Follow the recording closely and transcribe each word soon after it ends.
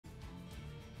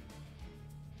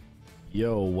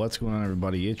Yo, what's going on,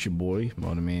 everybody? It's your boy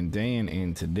Motorman Dan,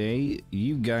 and today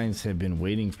you guys have been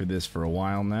waiting for this for a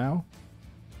while now.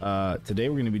 Today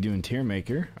we're going to be doing Tier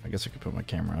Maker. I guess I could put my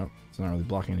camera up. It's not really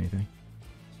blocking anything.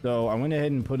 So I went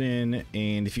ahead and put in,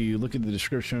 and if you look at the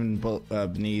description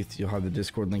beneath, you'll have the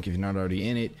Discord link if you're not already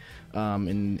in it.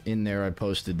 In there I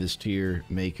posted this Tier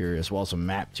Maker as well as a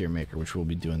map Tier Maker, which we'll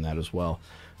be doing that as well.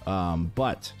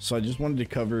 So I just wanted to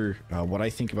cover what I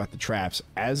think about the traps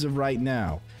as of right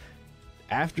now.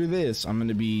 After this, I'm going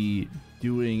to be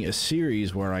doing a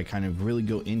series where I kind of really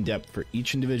go in depth for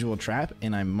each individual trap,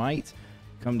 and I might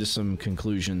come to some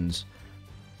conclusions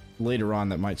later on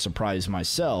that might surprise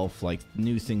myself, like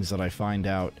new things that I find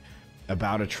out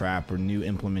about a trap or new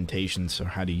implementations or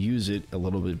how to use it a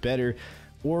little bit better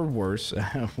or worse,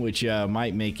 which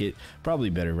might make it probably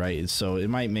better, right? So it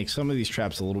might make some of these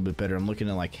traps a little bit better. I'm looking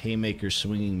at like Haymaker,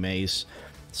 Swinging Mace.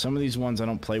 Some of these ones I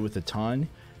don't play with a ton,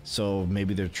 so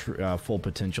maybe their full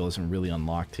potential isn't really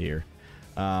unlocked here.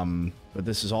 But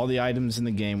this is all the items in the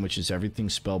game, which is everything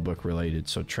spellbook related.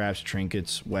 So traps,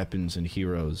 trinkets, weapons, and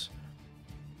heroes.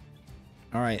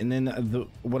 Alright, and then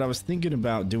what I was thinking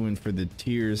about doing for the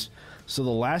tiers. So the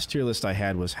last tier list I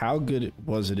had was how good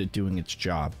was it at doing its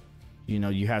job. You know,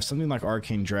 you have something like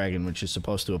Arcane Dragon, which is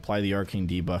supposed to apply the arcane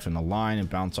debuff in a line and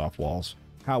bounce off walls.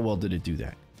 How well did it do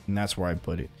that? And that's where I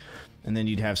put it. And then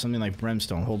you'd have something like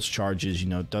Brimstone, holds charges, you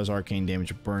know, does arcane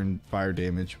damage, burn, fire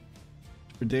damage,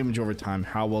 for damage over time.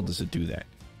 How well does it do that?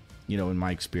 You know, in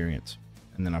my experience.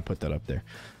 And then I put that up there.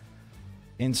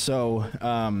 And so,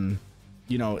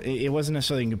 you know, it wasn't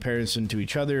necessarily in comparison to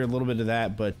each other, a little bit of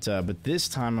that, but this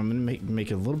time I'm going to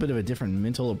make a little bit of a different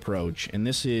mental approach. And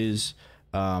this is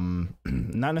not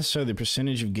necessarily the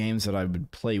percentage of games that I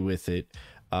would play with it,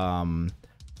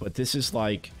 but this is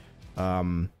like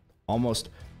almost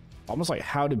like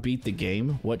how to beat the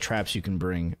game, what traps you can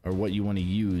bring, or what you want to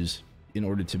use in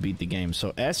order to beat the game.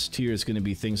 So S tier is going to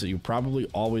be things that you probably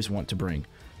always want to bring.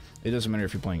 It doesn't matter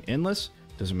if you're playing endless,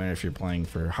 doesn't matter if you're playing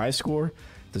for high score,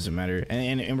 doesn't matter.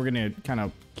 And we're going to kind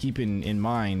of keep in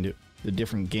mind the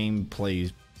different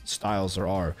gameplay styles there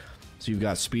are. So you've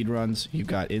got speedruns, you've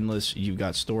got endless, you've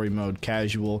got story mode,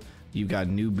 casual, you've got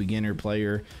new beginner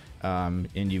player, and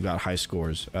you've got high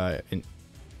scores. And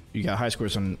you got high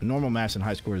scores on normal maps and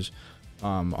high scores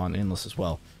on endless as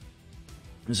well.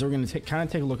 And so we're going to kind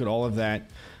of take a look at all of that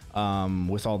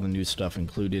with all the new stuff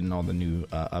included and all the new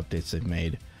updates they've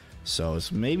made. So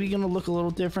it's maybe going to look a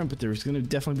little different, but there's going to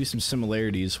definitely be some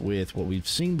similarities with what we've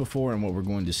seen before and what we're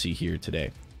going to see here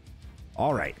today.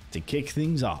 All right, to kick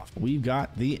things off, we've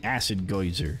got the Acid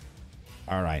Geyser.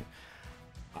 All right,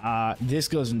 this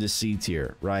goes into C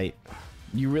tier, right?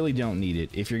 You really don't need it.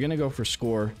 If you're going to go for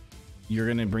score, you're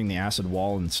going to bring the acid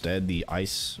wall instead, the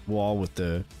ice wall with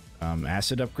the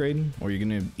acid upgrade, or you're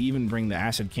going to even bring the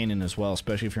acid cannon as well,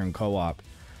 especially if you're in co-op.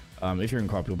 If you're in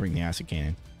co-op, you'll bring the acid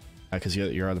cannon, because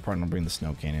your other partner will bring the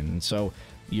snow cannon. And so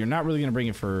you're not really going to bring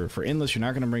it for endless, you're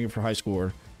not going to bring it for high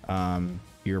score.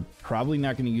 You're probably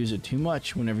not going to use it too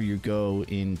much whenever you go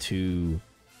into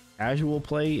casual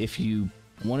play. If you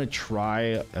want to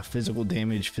try a physical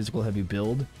damage, physical heavy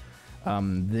build,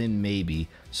 then maybe.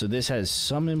 So this has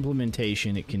some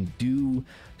implementation, it can do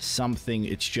something,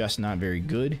 it's just not very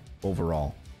good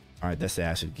overall. All right, that's the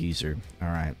Acid Geyser. All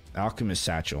right, Alchemist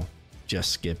Satchel, just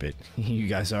skip it. You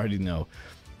guys already know.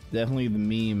 Definitely the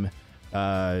meme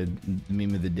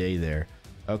of the day there.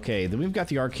 Okay, then we've got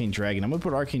the Arcane Dragon. I'm gonna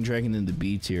put Arcane Dragon in the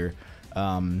B tier.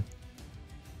 I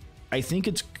think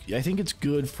it's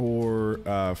good for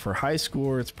high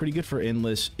score. It's pretty good for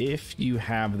endless if you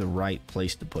have the right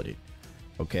place to put it.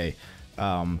 Okay,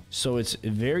 so it's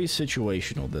very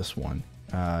situational, this one.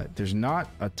 There's not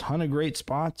a ton of great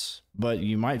spots, but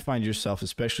you might find yourself,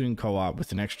 especially in co-op,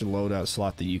 with an extra loadout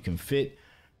slot that you can fit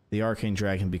the Arcane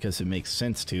Dragon because it makes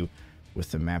sense to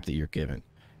with the map that you're given,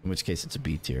 in which case it's a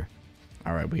B tier.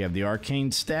 All right, we have the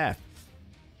Arcane Staff.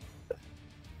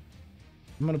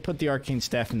 I'm going to put the Arcane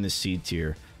Staff in the C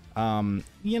tier.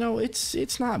 You know,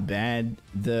 it's not bad.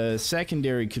 The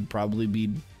secondary could probably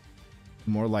be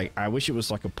more like, I wish it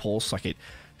was like a pulse, like it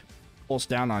pulsed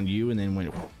down on you and then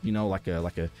went, you know, like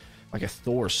a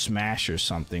Thor smash or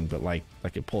something, but like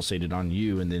it pulsated on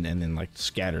you and then like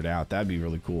scattered out. That'd be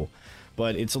really cool.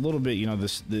 But it's a little bit, you know,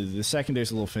 the secondary is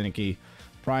a little finicky.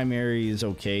 Primary is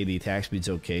okay, the attack speed's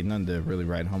okay, none to really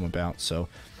write home about. So,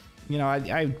 you know,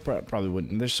 I probably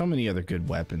wouldn't. There's so many other good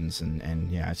weapons,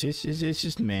 and yeah, it's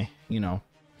just meh. You know,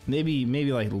 maybe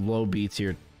like low B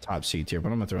tier, top C tier, but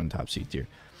I'm gonna throw in top C tier.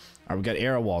 All right, we got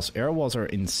arrow walls. Arrow walls are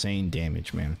insane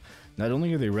damage, man. Not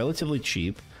only are they relatively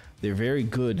cheap, They're very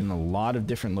good in a lot of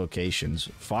different locations.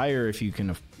 Fire, if you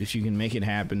can make it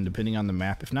happen, depending on the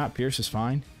map. If not, Pierce is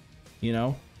fine. You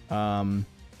know,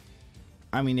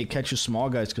 I mean, it catches small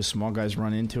guys because small guys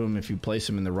run into them if you place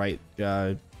them in the right,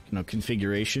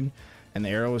 configuration. And the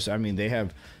arrows, I mean, they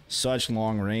have such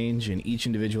long range, and each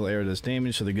individual arrow does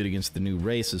damage, so they're good against the new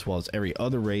race as well as every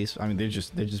other race. I mean, they're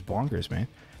just bonkers, man.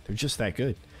 They're just that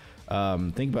good.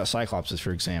 Think about Cyclopses,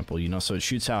 for example. You know, so it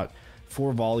shoots out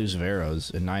 4 volleys of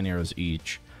arrows and 9 arrows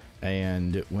each.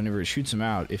 And whenever it shoots them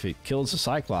out, if it kills the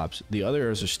Cyclops, the other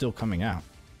arrows are still coming out,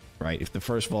 right? If the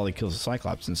first volley kills the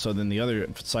Cyclops, and so then the other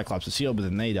Cyclops is healed, but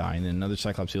then they die, and then another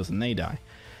Cyclops heals and they die.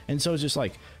 And so it's just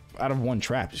like, out of one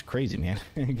trap. It's crazy, man.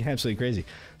 Absolutely crazy.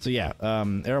 So yeah,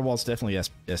 arrow wall's definitely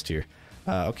S tier.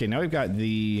 Okay, now we've got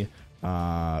the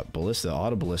Ballista,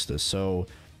 auto Ballistas. So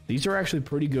these are actually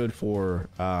pretty good for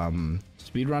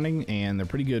speed running, and they're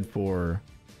pretty good for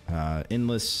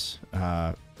endless,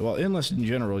 well, endless in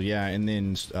general, yeah, and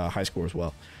then high score as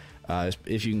well,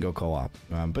 if you can go co-op.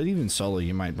 But even solo,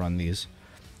 you might run these.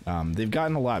 They've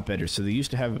gotten a lot better. So they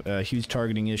used to have a huge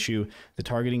targeting issue. The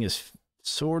targeting is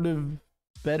sort of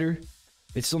better.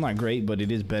 It's still not great, but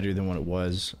it is better than what it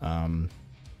was.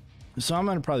 So I'm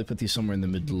gonna probably put these somewhere in the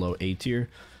mid to low A tier.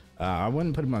 I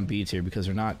wouldn't put them on B tier because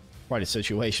they're not quite as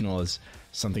situational as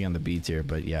something on the B tier,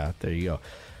 but yeah, there you go.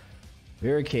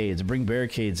 Barricades, bring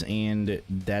barricades, and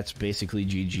that's basically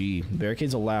GG.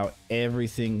 Barricades allow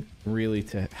everything really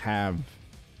to have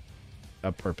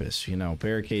a purpose, you know.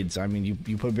 Barricades, I mean,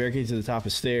 you put barricades at the top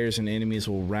of stairs and enemies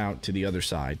will route to the other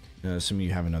side, assuming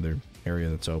you have another area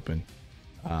that's open.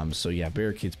 So yeah,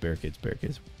 barricades.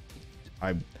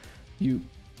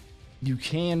 You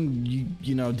can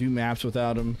do maps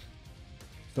without them.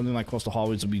 Something like Coastal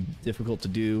Hallways will be difficult to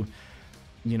do,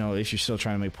 you know, if you're still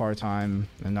trying to make part-time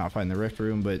and not fighting the Rift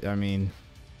Room. But I mean,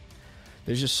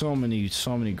 there's just so many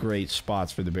great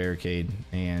spots for the barricade,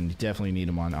 and you definitely need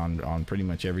them on pretty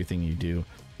much everything you do,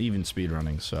 even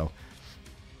speedrunning. So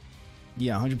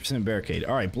yeah, 100% barricade.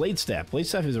 All right, Bladestaff.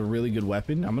 Bladestaff is a really good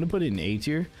weapon. I'm gonna put it in A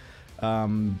tier.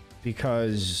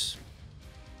 Because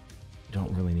you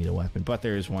don't really need a weapon, but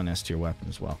there is one S tier weapon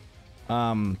as well.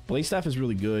 Bladestaff is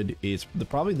really good. It's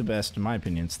probably the best, in my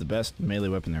opinion. It's the best melee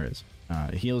weapon there is.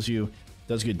 It heals you,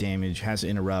 does good damage, has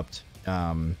interrupt. You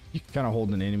can kind of hold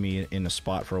an enemy in a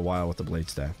spot for a while with the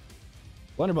Bladestaff.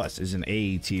 Blunderbuss is an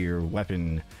A tier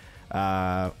weapon.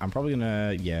 I'm probably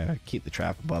gonna, yeah, keep the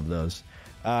trap above those.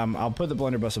 I'll put the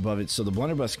Blunderbuss above it, so the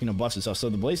Blunderbuss can buff itself. So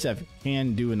the Bladestaff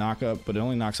can do a knock-up, but it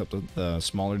only knocks up the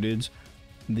smaller dudes.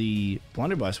 The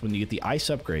Blunderbuss, when you get the ice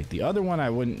upgrade, the other one I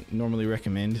wouldn't normally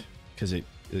recommend because it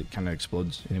kind of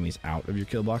explodes enemies out of your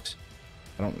kill box.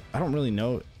 I don't really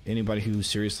know anybody who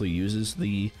seriously uses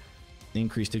the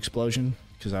increased explosion,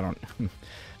 because I don't.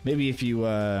 Maybe if you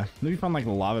maybe find like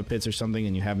the lava pits or something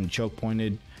and you have them choke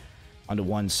pointed onto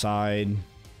one side.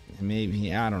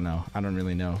 Maybe, I don't know. I don't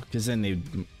really know, because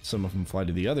then some of them fly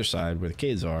to the other side where the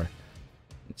caves are.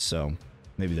 So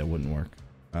maybe that wouldn't work.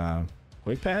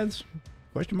 Quick pads?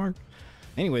 Question mark.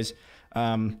 Anyways,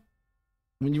 when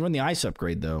you run the ice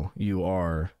upgrade, though, you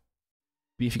are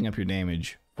beefing up your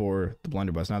damage for the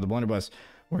Blunderbuss. Now the Blunderbuss,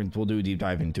 we'll do a deep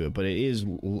dive into it, but it is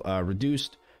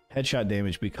reduced headshot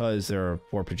damage because there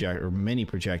are many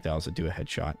projectiles that do a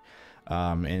headshot.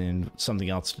 And something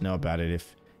else to know about it: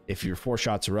 if your 4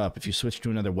 shots are up, if you switch to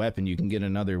another weapon, you can get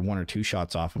another 1 or 2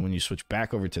 shots off, and when you switch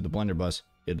back over to the Blunderbuss,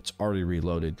 it's already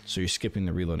reloaded, so you're skipping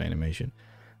the reload animation.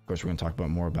 Of course, we're going to talk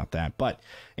more about that. But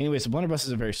anyways, the Blunderbuss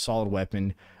is a very solid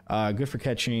weapon, good for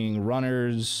catching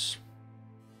runners.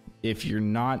 If you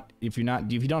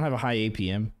don't have a high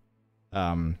APM,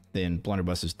 then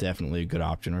Blunderbuss is definitely a good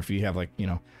option. Or if you have, like, you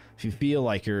know, if you feel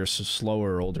like you're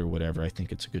slower or older or whatever, I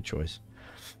think it's a good choice.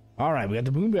 All right, we got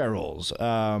the boom barrels.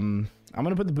 I'm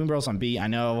going to put the boom barrels on B. I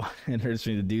know it hurts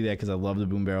me to do that because I love the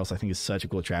boom barrels. I think it's such a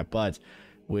cool trap. But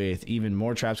with even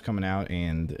more traps coming out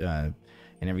and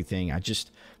everything,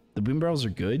 the boom barrels are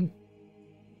good.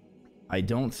 I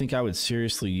don't think I would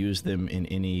seriously use them in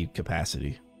any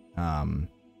capacity. It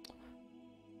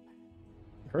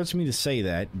hurts me to say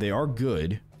that. They are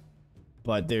good,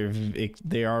 but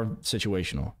they are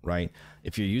situational, right?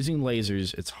 If you're using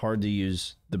lasers, it's hard to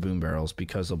use the boom barrels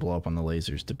because they'll blow up on the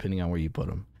lasers, depending on where you put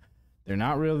them. They're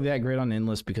not really that great on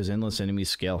endless because endless enemies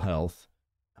scale health.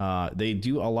 They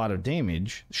do a lot of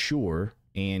damage, sure,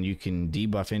 and you can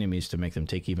debuff enemies to make them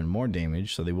take even more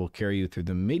damage, so they will carry you through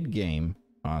the mid game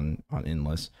on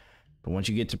endless. But once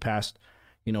you get to past,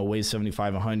 you know, waves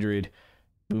 75, 100,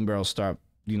 boom barrels start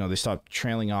you know, they stop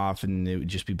trailing off, and it would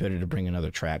just be better to bring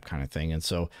another trap kind of thing. And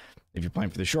so if you're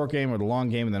playing for the short game or the long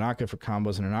game, and they're not good for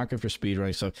combos and they're not good for speed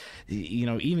running, so, you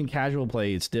know, even casual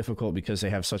play, it's difficult because they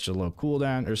have such a low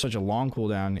cooldown, or such a long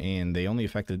cooldown, and they only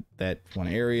affect that one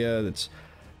area that's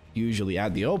usually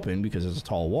out the open because it's a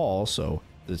tall wall, so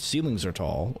the ceilings are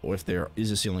tall, or if there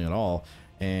is a ceiling at all,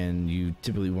 and you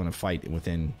typically want to fight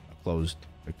within a closed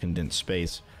or condensed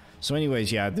space. So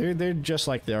anyways, yeah, they're just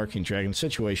like the Arcane Dragon,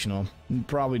 situational.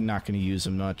 Probably not going to use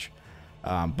them much,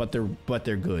 but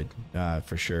they're good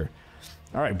for sure.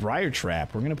 All right, Briar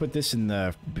Trap. We're going to put this in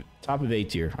the top of A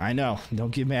tier. I know,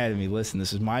 don't get mad at me. Listen,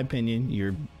 this is my opinion.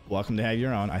 You're welcome to have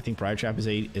your own. I think Briar Trap is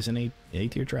an A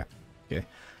tier trap. Okay,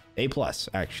 A plus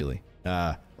actually.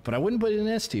 But I wouldn't put it in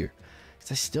S tier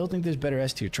because I still think there's better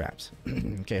S tier traps.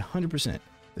 Okay, 100%.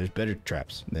 There's better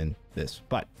traps than this.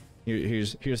 But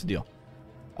here's the deal.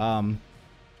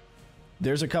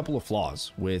 There's a couple of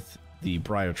flaws with the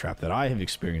Briar Trap that I have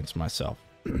experienced myself.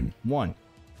 One,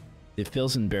 it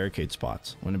fills in barricade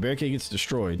spots. When a barricade gets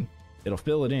destroyed, it'll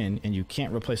fill it in, and you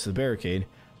can't replace the barricade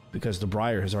because the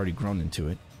briar has already grown into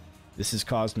it. This has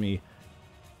caused me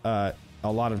a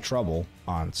lot of trouble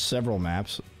on several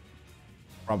maps.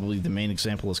 Probably the main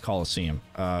example is Colosseum.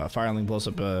 A fireling blows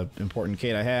up an important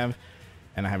gate I have,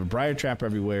 and I have a Briar Trap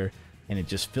everywhere, and it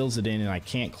just fills it in, and I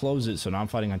can't close it, so now I'm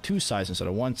fighting on two sides instead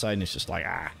of one side, and it's just like,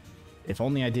 if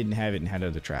only I didn't have it and had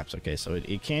other traps. Okay, so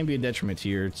it can be a detriment to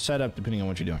your setup depending on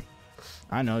what you're doing.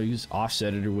 I know, you just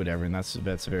offset it or whatever, and that's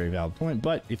a very valid point,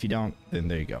 but if you don't, then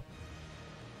there you go.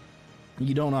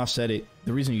 You don't offset it.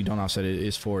 The reason you don't offset it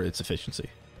is for its efficiency,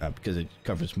 because it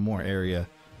covers more area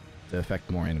to affect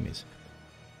more enemies.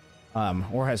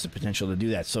 Or has the potential to do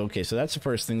that. So, okay, so that's the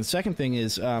first thing. The second thing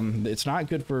is it's not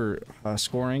good for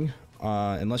scoring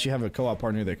unless you have a co-op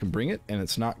partner that can bring it, and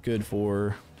it's not good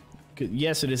for...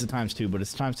 Yes, it is a ×2, but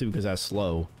it's ×2 because that's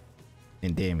slow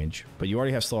in damage. But you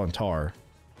already have slow on tar.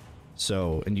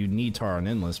 So, and you need tar on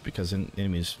endless because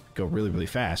enemies go really, really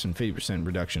fast, and 50%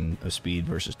 reduction of speed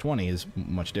versus 20 is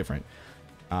much different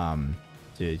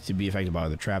to be affected by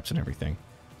the traps and everything.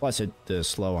 Plus, the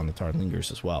slow on the tar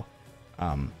lingers as well.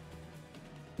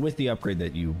 With the upgrade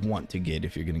that you want to get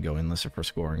if you're going to go endless or for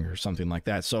scoring or something like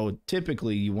that. So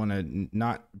typically you want to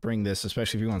not bring this,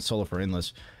 especially if you're going solo for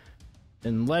endless,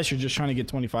 unless you're just trying to get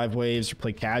 25 waves or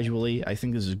play casually. I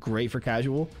think this is great for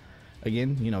casual.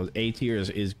 Again, you know, A tier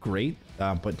is great,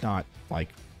 but not like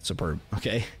superb.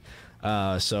 Okay,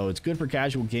 so it's good for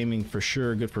casual gaming for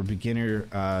sure. Good for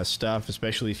beginner stuff,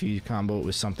 especially if you combo it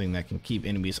with something that can keep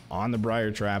enemies on the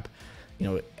Briar Trap. You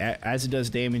know, as it does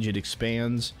damage, it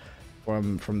expands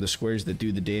from the squares that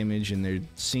do the damage, and there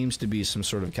seems to be some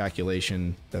sort of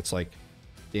calculation that's like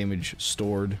damage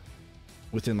stored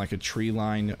within like a tree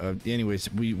line.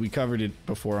 Anyways, we covered it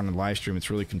before on the live stream. It's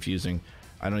really confusing.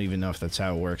 I don't even know if that's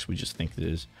how it works. We just think it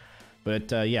is.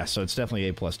 But yeah, so it's definitely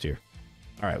A plus tier.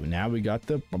 All right, now we got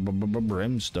the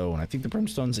Brimstone. I think the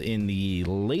Brimstone's in the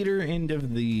later end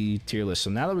of the tier list. So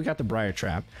now that we got the Briar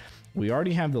Trap, we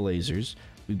already have the lasers.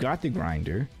 We've got the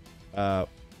grinder.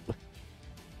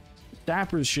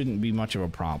 Zappers shouldn't be much of a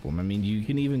problem. I mean, you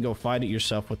can even go fight it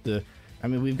yourself with the... I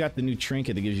mean, we've got the new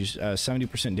Trinket that gives you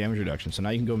 70% damage reduction. So now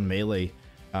you can go melee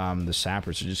the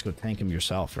Zappers, so just go tank them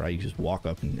yourself, right? You just walk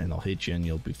up and they'll hit you and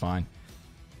you'll be fine.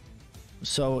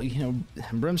 So, you know,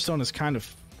 Brimstone has kind of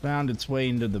found its way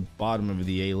into the bottom of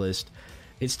the A list.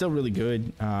 It's still really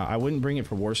good. I wouldn't bring it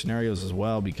for war scenarios as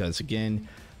well because, again,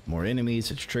 more enemies,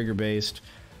 it's trigger based.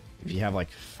 If you have like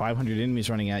 500 enemies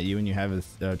running at you and you have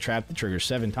a trap that triggers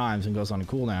 7 times and goes on a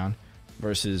cooldown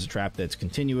versus a trap that's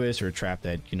continuous, or a trap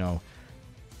that, you know,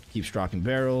 keeps dropping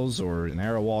barrels, or an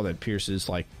arrow wall that pierces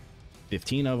like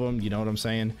 15 of them, you know what I'm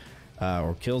saying?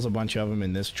 Or kills a bunch of them,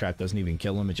 and this trap doesn't even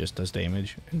kill them, it just does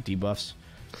damage and debuffs.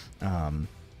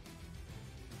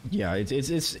 Yeah,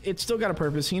 it's still got a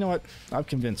purpose. You know what? I've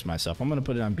convinced myself. I'm going to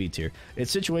put it on B tier.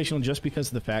 It's situational just because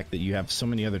of the fact that you have so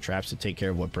many other traps to take care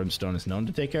of what Brimstone is known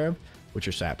to take care of, which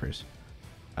are Zappers.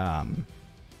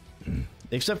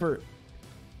 Except for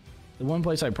the one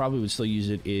place I probably would still use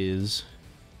it is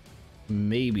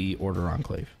maybe Order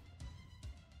Enclave.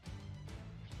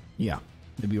 Yeah,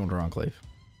 maybe Order Enclave.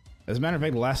 As a matter of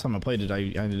fact, the last time I played it, I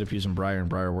ended up using Briar, and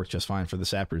Briar worked just fine for the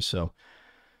Zappers, so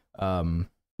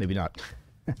maybe not.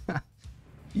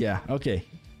 Yeah, okay.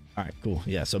 All right, cool.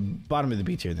 Yeah, so bottom of the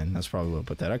B tier then. That's probably where I'll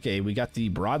put that. Okay, we got the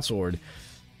Broadsword.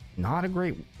 Not a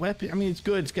great weapon. I mean, it's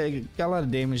good. It's got a lot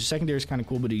of damage. The secondary is kind of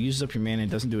cool, but it uses up your mana.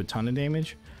 It doesn't do a ton of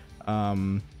damage.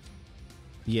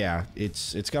 Yeah,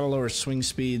 it's got a lower swing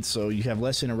speed, so you have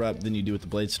less interrupt than you do with the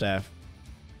Bladestaff.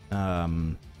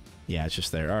 Yeah, it's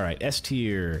just there. All right, S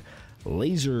tier.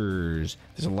 lasers.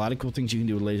 There's a lot of cool things you can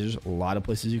do with lasers, a lot of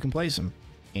places you can place them.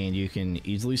 And you can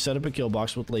easily set up a kill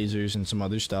box with lasers and some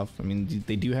other stuff. I mean,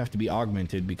 they do have to be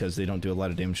augmented because they don't do a lot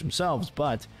of damage themselves,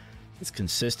 but it's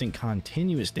consistent,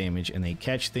 continuous damage, and they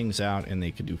catch things out, and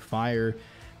they can do fire,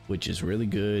 which is really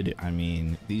good. I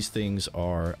mean, these things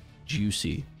are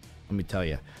juicy, let me tell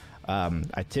you.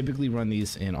 I typically run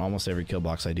these in almost every kill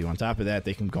box I do. On top of that,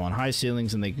 they can go on high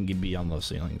ceilings, and they can get beyond low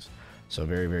ceilings. So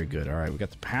very, very good. All right, we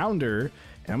got the Pounder.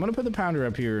 And I'm going to put the Pounder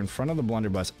up here in front of the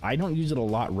Blunderbuss. I don't use it a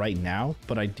lot right now,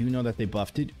 but I do know that they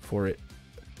buffed it for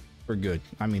good.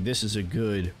 I mean, this is a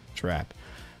good trap.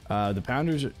 The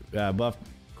Pounder's buff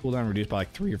cooldown reduced by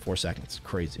like 3 or 4 seconds.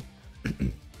 Crazy.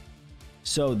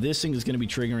 So this thing is going to be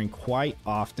triggering quite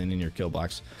often in your kill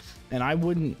box. And I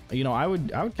wouldn't, you know, I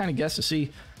would kind of guess to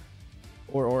see,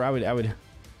 or I would,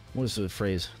 what is the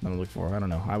phrase that I'm looking for? I don't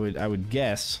know. I would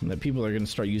guess that people are going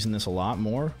to start using this a lot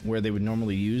more, where they would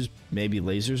normally use maybe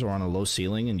lasers or on a low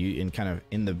ceiling, and kind of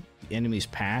in the enemy's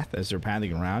path as they're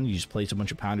pathing around. You just place a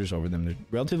bunch of Pounders over them. They're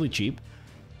relatively cheap,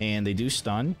 and they do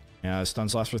stun.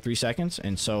 Stuns last for 3 seconds,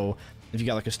 and so if you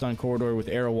got like a stun corridor with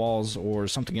arrow walls or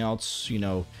something else, you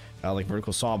know, like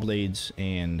vertical saw blades,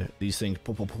 and these things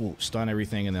stun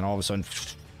everything, and then all of a sudden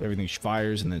everything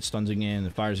fires, and then it stuns again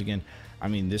and fires again. I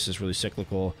mean, this is really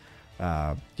cyclical.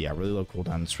 Yeah, really low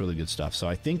cooldown. It's really good stuff. So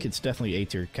I think it's definitely A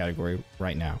tier category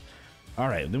right now. All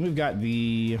right, then we've got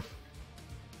the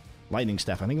Lightning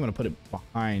Staff. I think I'm going to put it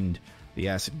behind the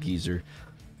Acid Geyser.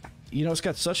 You know, it's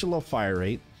got such a low fire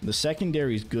rate. The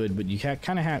secondary is good, but you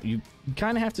kind of have to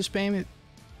spam it.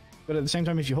 But at the same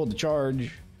time, if you hold the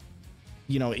charge,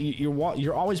 you know,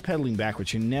 you're always pedaling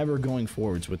backwards. You're never going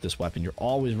forwards with this weapon. You're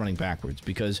always running backwards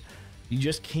because you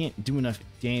just can't do enough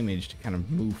damage to kind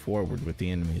of move forward with the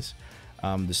enemies.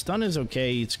 The stun is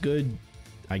okay. It's good,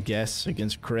 I guess,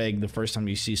 against Craig. The first time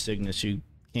you see Cygnus, you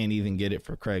can't even get it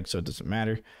for Craig, so it doesn't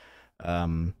matter.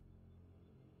 I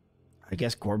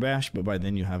guess Gorbash, but by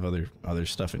then you have other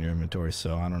stuff in your inventory,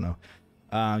 so I don't know.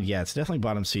 Yeah, it's definitely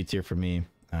bottom C tier for me.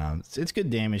 It's good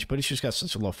damage, but it's just got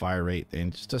such a low fire rate,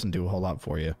 and it just doesn't do a whole lot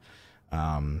for you,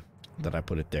 that I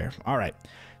put it there. All right.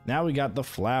 Now we got the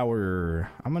Flower.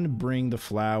 I'm going to bring the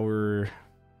Flower.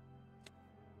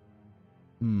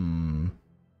 I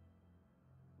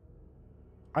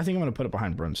think I'm going to put it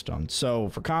behind Brimstone. So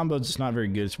for combos, it's not very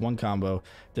good. It's one combo. It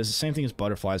does the same thing as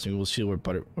Butterflies, and we'll see where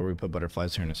we put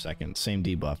Butterflies here in a second. Same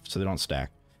debuff, so they don't stack.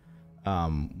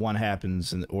 One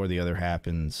happens or the other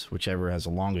happens. Whichever has the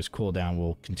longest cooldown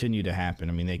will continue to happen.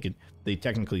 I mean, they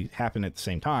technically happen at the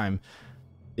same time,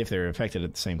 if they're affected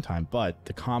at the same time, but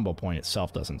the combo point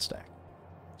itself doesn't stack.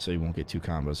 So you won't get 2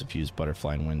 combos if you use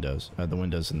Butterfly and Windows, the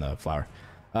Windows and the Flower.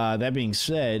 That being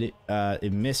said,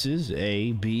 it misses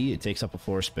A, B, it takes up a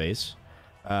floor space.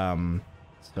 So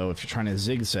if you're trying to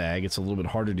zigzag, it's a little bit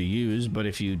harder to use, but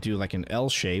if you do like an L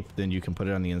shape, then you can put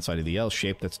it on the inside of the L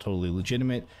shape. That's totally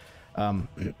legitimate.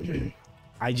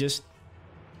 I just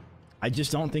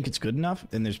don't think it's good enough,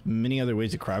 and there's many other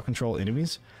ways to crowd control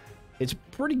enemies. It's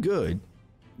pretty good,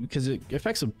 because it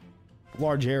affects a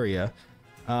large area,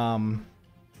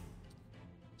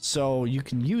 so you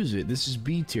can use it. This is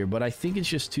B tier, but I think it's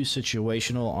just too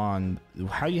situational on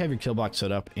how you have your kill box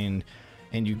set up, and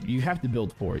you have to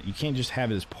build for it. You can't just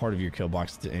have it as part of your kill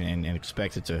box and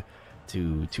expect it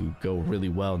to go really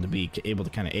well and to be able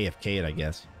to kind of AFK it, I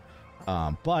guess.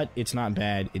 But it's not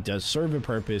bad. It does serve a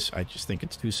purpose. I just think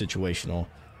it's too situational.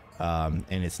 And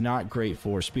it's not great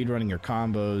for speedrunning your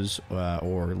combos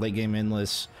or late game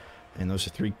endless. And those are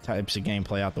 3 types of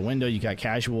gameplay out the window. You got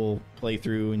casual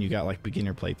playthrough, and you got like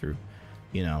beginner playthrough.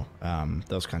 You know,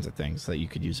 those kinds of things that you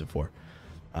could use it for.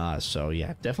 So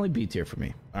yeah, definitely B tier for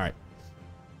me. All right.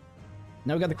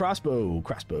 Now we got the Crossbow.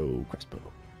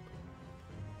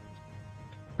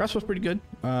 Crossbow's pretty good.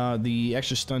 The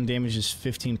extra stun damage is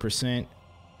 15%,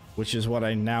 which is what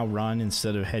I now run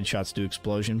instead of headshots do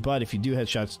explosion. But if you do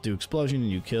headshots do explosion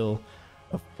and you kill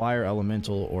a fire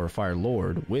elemental or a fire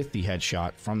lord with the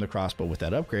headshot from the crossbow with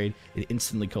that upgrade, it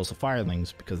instantly kills the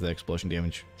firelings because the explosion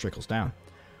damage trickles down,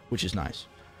 which is nice.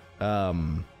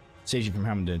 Saves you from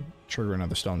having to trigger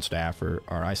another stone staff or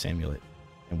ice amulet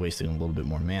and wasting a little bit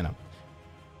more mana.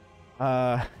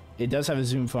 It does have a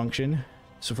zoom function.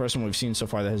 So first one we've seen so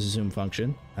far that has a zoom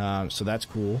function, so that's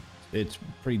cool. It's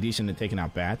pretty decent at taking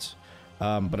out bats,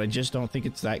 but I just don't think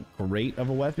it's that great of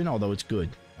a weapon, although it's good.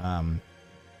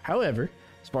 However,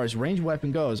 as far as ranged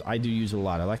weapon goes, I do use it a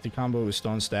lot. I like the combo with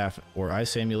Stone Staff or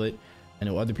Ice Amulet. I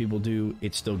know other people do.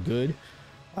 It's still good.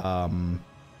 And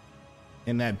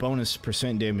that bonus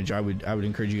percent damage, I would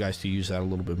encourage you guys to use that a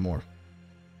little bit more.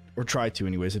 Or try to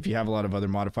anyways. If you have a lot of other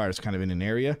modifiers kind of in an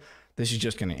area, This is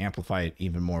just going to amplify it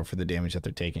even more for the damage that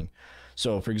they're taking.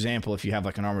 So, for example, if you have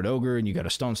like an armored ogre and you got a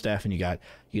stone staff and you got,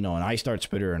 you know, an ice dart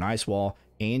spitter or an ice wall,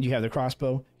 and you have the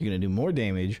crossbow, you're going to do more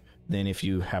damage than if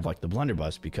you have like the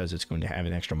blunderbuss, because it's going to have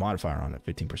an extra modifier on it,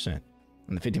 15%.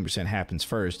 And the 15% happens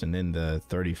first, and then the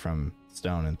 30 from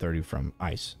stone and 30 from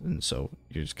ice. And so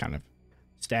you're just kind of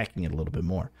stacking it a little bit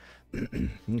more.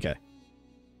 Okay.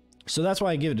 So that's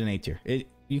why I give it an A tier.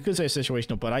 You could say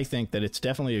situational, but I think that it's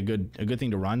definitely a good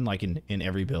thing to run, like in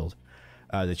every build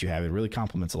that you have. It really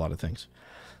complements a lot of things.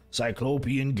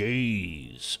 Cyclopean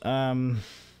Gaze.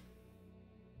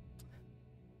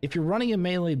 If you're running a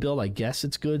melee build, I guess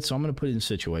it's good, so I'm going to put it in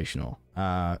situational.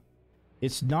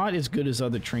 It's not as good as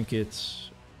other trinkets,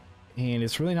 and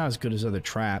it's really not as good as other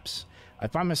traps. I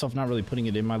find myself not really putting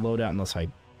it in my loadout unless I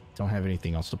don't have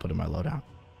anything else to put in my loadout.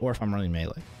 Or if I'm running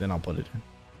melee, then I'll put it in.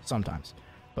 Sometimes.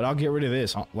 But I'll get rid of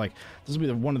this. Like, this will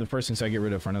be one of the first things I get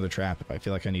rid of for another trap if I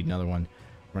feel like I need another one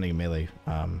running a melee.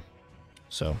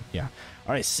 So, yeah.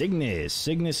 Alright, Cygnus.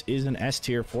 Cygnus is an S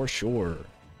tier for sure.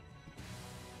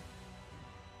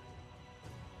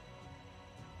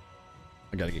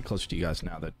 I gotta get closer to you guys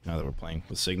now that we're playing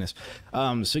with Cygnus.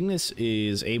 Cygnus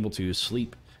is able to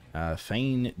sleep,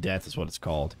 feign death is what it's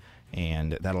called,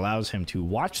 and that allows him to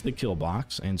watch the kill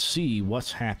box and see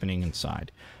what's happening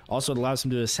inside. Also, it allows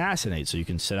him to assassinate, so you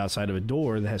can sit outside of a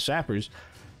door that has sappers,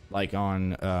 like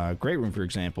on Great Room, for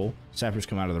example. Sappers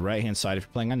come out of the right-hand side if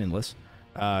you're playing on Endless,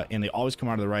 and they always come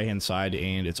out of the right-hand side,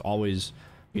 and it's always,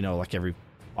 you know, like every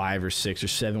 5 or 6 or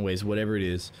 7 ways, whatever it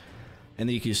is. And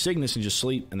then you can use Cygnus and just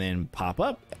sleep, and then pop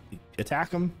up,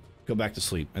 attack them, go back to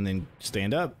sleep, and then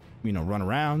stand up, you know, run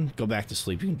around, go back to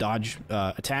sleep. You can dodge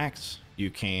attacks.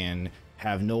 You can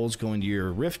have gnolls go into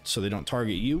your rift so they don't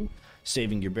target you,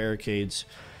 saving your barricades.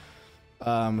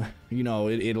 You know,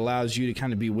 it allows you to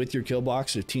kind of be with your kill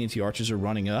box. If TNT archers are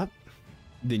running up,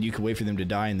 then you can wait for them to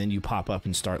die, and then you pop up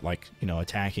and start, like, you know,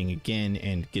 attacking again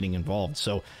and getting involved.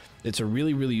 So it's a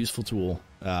really, really useful tool,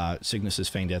 Cygnus's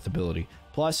Feign Death ability.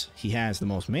 Plus, he has the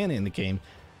most mana in the game,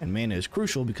 and mana is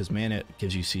crucial because mana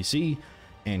gives you CC,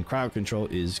 and crowd control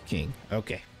is king.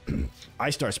 Okay.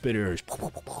 Ice Dart Spitters.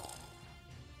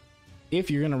 If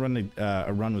you're going to run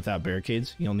a run without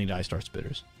barricades, you'll need Ice Dart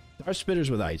Spitters. Dart Spitters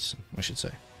with ice, I should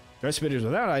say. Dart Spitters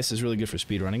without ice is really good for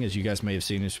speedrunning, as you guys may have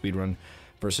seen in speedrun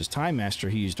versus Time Master.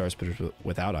 He used Dart Spitters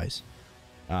without ice.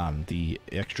 The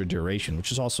extra duration,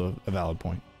 which is also a valid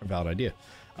point, a valid idea.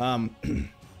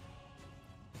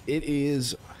 It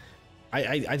is...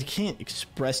 I can't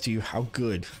express to you how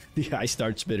good the Ice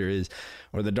Dart Spitter is,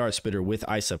 or the Dart Spitter with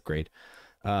Ice upgrade.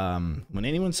 When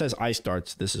anyone says Ice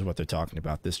Darts, this is what they're talking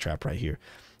about, this trap right here.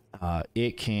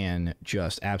 It can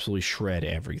just absolutely shred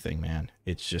everything, man.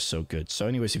 It's just so good. So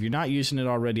anyways, if you're not using it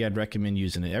already, I'd recommend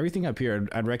using it. Everything up here,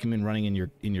 I'd recommend running in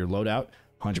your loadout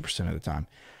 100% of the time.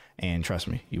 And trust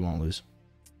me, you won't lose.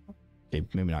 Okay,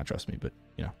 maybe not trust me, but,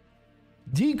 you know.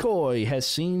 Decoy has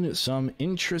seen some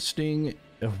interesting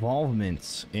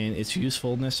evolvements in its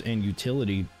usefulness and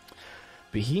utility.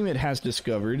 Behemoth has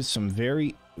discovered some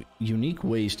very unique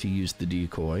ways to use the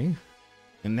decoy,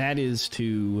 and that is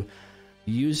to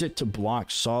use it to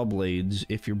block saw blades.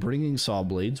 If you're bringing saw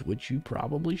blades, which you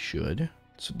probably should,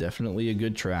 it's definitely a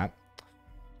good trap,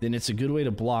 then it's a good way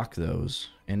to block those,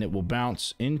 and it will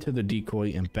bounce into the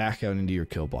decoy and back out into your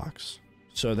kill box.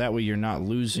 So that way you're not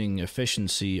losing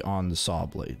efficiency on the saw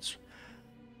blades.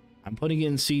 I'm putting it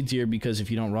in C tier because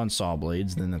if you don't run saw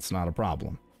blades, then that's not a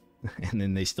problem. And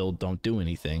then they still don't do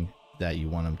anything that you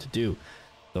want them to do.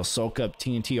 They'll soak up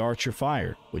TNT archer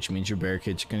fire, which means your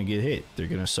barricades are going to get hit. They're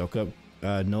going to soak up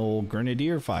Gnoll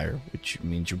Grenadier fire, which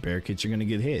means your barricades are going to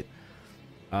get hit.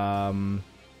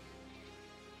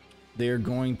 They're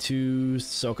going to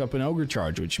soak up an ogre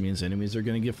charge, which means enemies are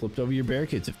going to get flipped over your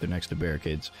barricades if they're next to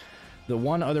barricades. The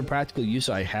one other practical use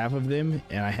I have of them,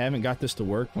 and I haven't got this to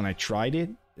work when I tried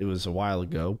it, it was a while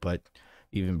ago, but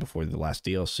even before the last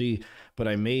DLC, but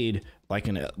I made like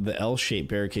the L-shaped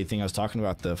barricade thing I was talking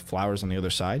about, the flowers on the other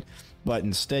side, but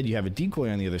instead you have a decoy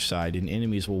on the other side, and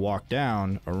enemies will walk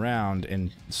down around,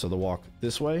 and so they'll walk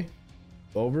this way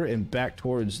over and back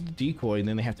towards the decoy, and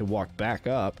then they have to walk back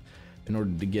up in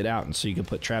order to get out, and so you can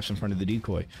put traps in front of the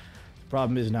decoy. The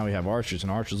problem is now we have archers,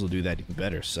 and archers will do that even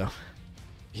better, so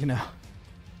you know.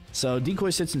 So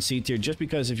decoy sits in C tier just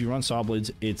because if you run saw blades,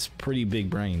 it's pretty big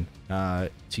brain to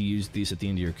use these at the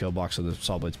end of your kill box so the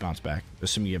saw blades bounce back,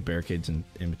 assuming you have barricades in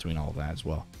between all of that as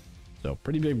well. So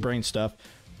pretty big brain stuff.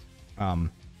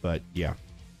 But yeah,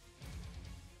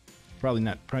 probably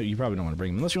not. You probably don't want to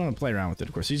bring them unless you want to play around with it.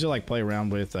 Of course, these are like play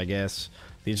around with, I guess.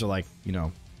 These are like, you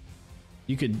know,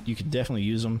 you could definitely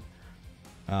use them,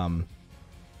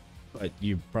 but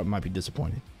you probably might be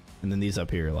disappointed. And then these up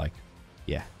here, like,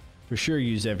 yeah, for sure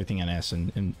use everything on S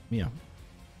and you know,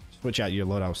 switch out your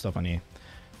loadout stuff on A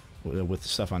with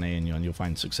stuff on A, and you'll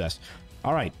find success.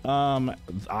 All right,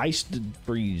 Ice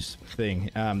Freeze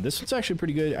thing. This one's actually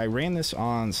pretty good. I ran this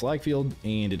on Slagfield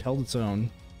and it held its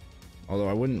own, although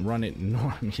I wouldn't run it, you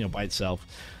know, by itself.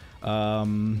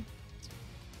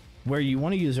 Where you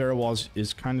want to use arrow walls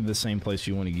is kind of the same place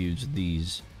you want to use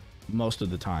these most of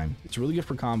the time. It's really good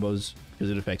for combos because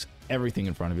it affects everything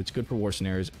in front of it. It's good for war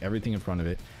scenarios, everything in front of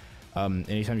it.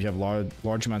 Anytime you have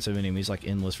large amounts of enemies, like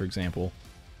Endless, for example,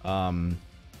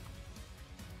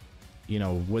 you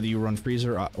know, whether you run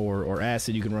Freezer or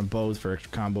Acid, you can run both for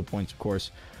extra combo points, of course.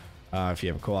 If you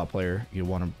have a co-op player, you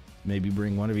want to maybe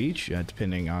bring one of each,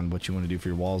 depending on what you want to do for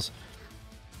your walls.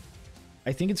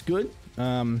 I think it's good.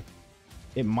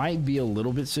 It might be a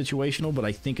little bit situational, but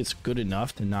I think it's good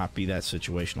enough to not be that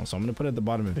situational. So I'm going to put it at the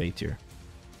bottom of A tier.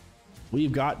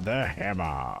 We've got the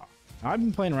hammer. I've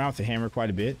been playing around with the hammer quite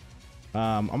a bit.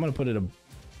 I'm going to put it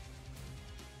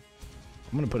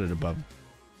above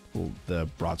the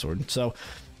broadsword. So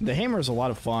the hammer is a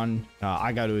lot of fun.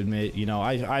 I got to admit, you know,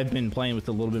 I've been playing with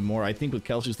it a little bit more. I think with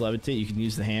Kelsey's levitate, you can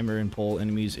use the hammer and pull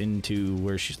enemies into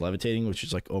where she's levitating, which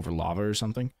is like over lava or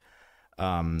something.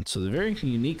 So the very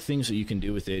unique things that you can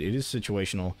do with it. It is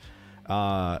situational.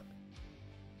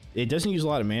 It doesn't use a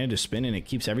lot of mana to spin, and it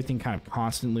keeps everything kind of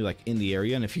constantly like in the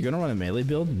area. And if you're going to run a melee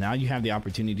build, now you have the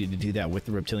opportunity to do that with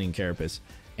the Reptilian Carapace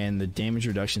and the damage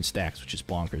reduction stacks, which is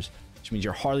bonkers, which means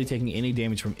you're hardly taking any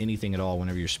damage from anything at all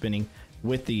whenever you're spinning,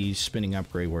 with the spinning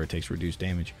upgrade where it takes reduced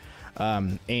damage,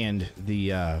 and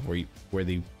the where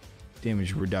the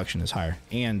damage reduction is higher,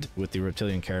 and with the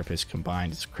Reptilian Carapace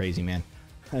combined, it's crazy, man.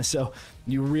 So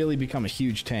you really become a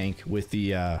huge tank with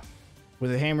the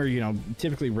hammer. You know,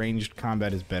 typically ranged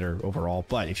combat is better overall,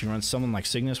 but if you run someone like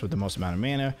Cygnus with the most amount of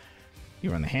mana, you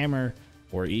run the hammer,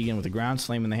 or Egan with the ground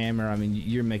slam and the hammer. I mean,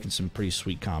 you're making some pretty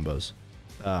sweet combos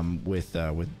with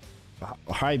a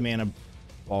high mana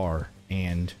bar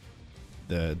and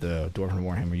the Dwarven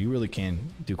Warhammer. You really can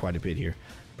do quite a bit here.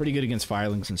 Pretty good against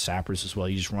firelings and sappers as well.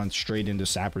 You just run straight into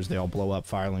sappers, they all blow up.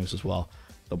 Firelings as well,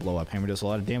 they'll blow up. Hammer does a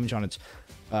lot of damage on its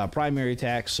primary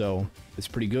attack, so it's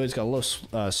pretty good. It's got a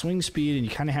low swing speed, and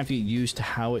you kind of have to get used to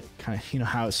how it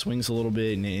how it swings a little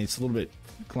bit, and it's a little bit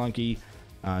clunky.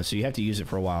 So you have to use it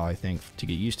for a while, I think, to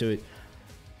get used to it.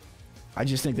 I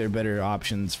just think there are better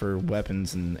options for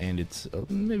weapons, and it's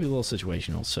maybe a little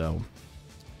situational. So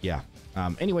yeah.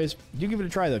 Anyways, do give it a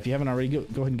try though. If you haven't already, go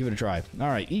ahead and give it a try. All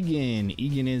right, Egan.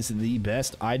 Egan is the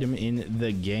best item in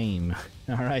the game.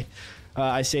 All right.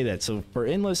 I say that. So for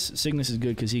Endless, Cygnus is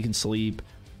good because he can sleep,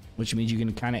 which means you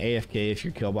can kind of AFK if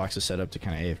your kill box is set up to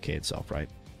kind of AFK itself, right?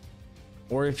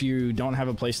 Or if you don't have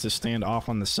a place to stand off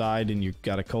on the side and you've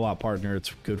got a co-op partner,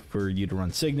 it's good for you to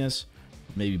run Cygnus,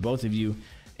 maybe both of you,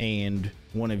 and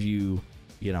one of you,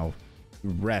 you know,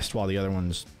 rest while the other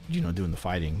one's, you know, doing the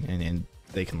fighting, and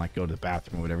they can like go to the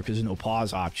bathroom or whatever, because there's no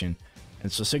pause option.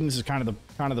 And so Cygnus is kind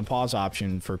of the pause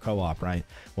option for co-op, right?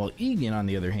 Well, Egan, on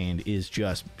the other hand, is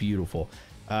just beautiful.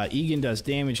 Egan does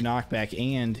damage, knockback,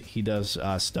 and he does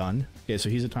stun. Okay, so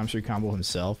he's a ×3 combo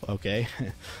himself. Okay,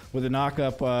 with a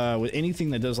knockup, with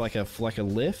anything that does like a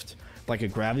lift, like a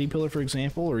gravity pillar, for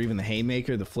example, or even the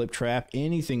Haymaker, the flip trap,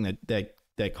 anything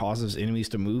that causes enemies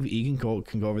to move, Egan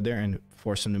can go over there and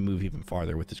force them to move even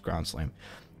farther with his ground slam.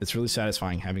 It's really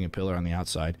satisfying having a pillar on the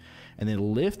outside, and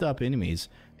then lift up enemies,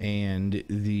 and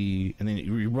then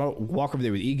you walk over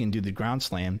there with Egan, do the ground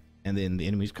slam, and then the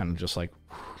enemies kind of just like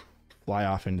fly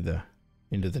off into the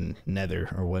nether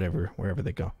or whatever, wherever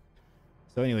they go.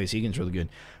 So anyways, Egan's really good.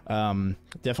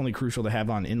 Definitely crucial to have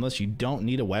on Endless. You don't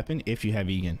need a weapon if you have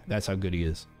Egan. That's how good he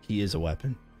is. He is a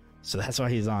weapon. So that's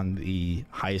why he's on the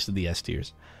highest of the S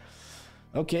tiers.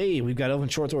 Okay, we've got Elven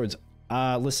short swords.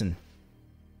 Listen,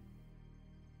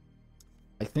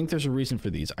 I think there's a reason for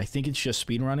these. I think it's just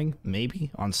speedrunning, maybe,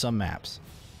 on some maps.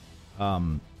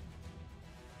 But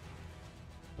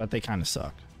they kind of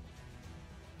suck.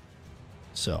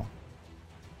 So,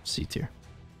 C tier.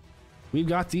 We've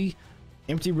got the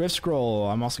Empty Rift Scroll.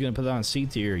 I'm also going to put that on C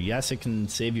tier. Yes, it can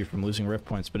save you from losing rift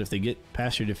points, but if they get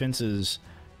past your defenses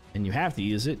and you have to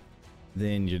use it,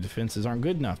 then your defenses aren't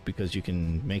good enough because you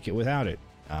can make it without it.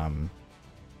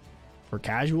 For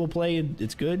casual play,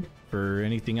 it's good. For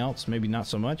anything else, maybe not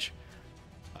so much.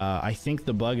 I think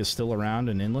the bug is still around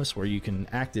in Endless where you can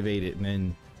activate it and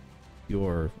then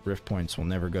your rift points will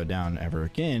never go down ever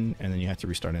again, and then you have to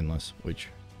restart Endless, which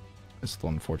is still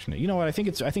unfortunate. You know what? I think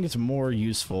it's more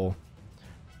useful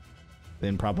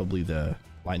than probably the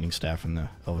Lightning Staff and the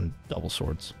Elven double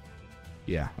swords.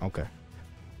 Yeah, okay.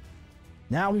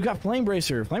 Now we've got Flame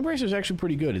Bracer. Flame Bracer is actually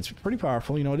pretty good. It's pretty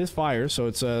powerful. You know, it is fire, so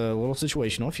it's a little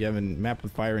situational. If you haven't mapped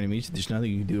with fire enemies, there's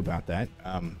nothing you can do about that.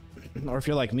 Or if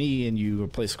you're like me and you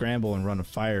play Scramble and run a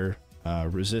fire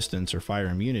resistance or fire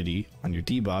immunity on your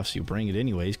debuffs, you bring it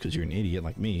anyways because you're an idiot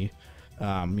like me. You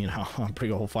know, I'll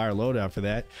bring a whole fire loadout for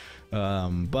that.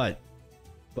 But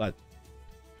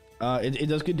it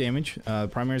does good damage.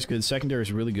 Primary is good. Secondary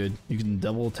is really good. You can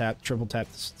double tap, triple tap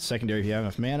the secondary if you have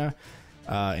enough mana.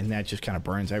 And that just kind of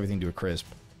burns everything to a crisp.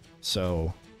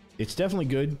 So it's definitely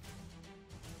good,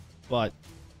 but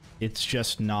it's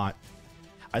just not.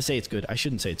 I say it's good. I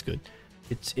shouldn't say it's good.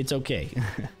 It's okay.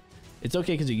 It's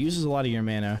okay because it uses a lot of your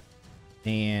mana,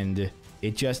 and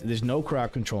it just there's no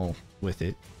crowd control with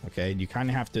it. Okay, you kind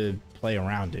of have to play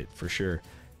around it for sure.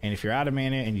 And if you're out of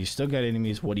mana and you still got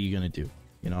enemies, what are you gonna do?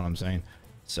 You know what I'm saying?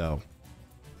 So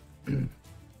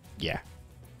yeah.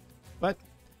 But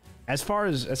as far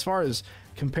as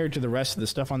compared to the rest of the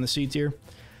stuff on the C tier,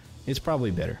 it's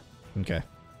probably better. Okay.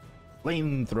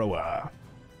 Flamethrower.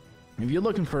 If you're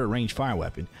looking for a ranged fire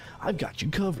weapon, I've got you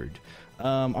covered.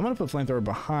 I'm gonna put Flamethrower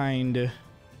behind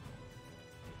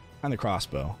the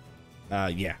crossbow.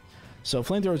 Yeah. So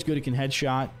Flamethrower is good. It can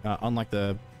headshot, unlike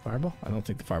the fireball. I don't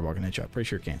think the fireball can headshot. Pretty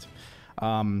sure it can't.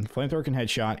 Flamethrower can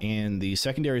headshot, and the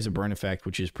secondary is a burn effect,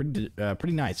 which is pretty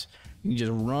nice. You can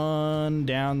just run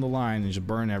down the line and just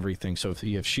burn everything. So if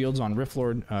you have shields on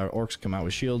Riftlord, orcs come out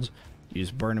with shields, you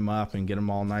just burn them up and get them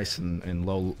all nice and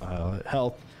low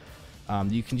health.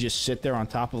 You can just sit there on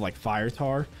top of like fire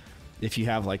tar. If you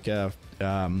have like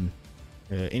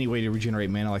any way to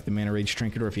regenerate mana, like the Mana Rage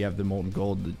Trinket, or if you have the Molten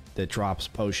Gold that drops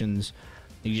potions,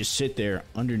 you just sit there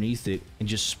underneath it and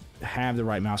just have the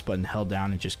right mouse button held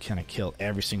down and just kind of kill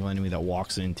every single enemy that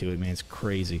walks into it. Man, it's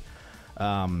crazy.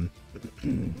 I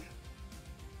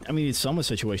mean, it's somewhat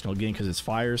situational again because it's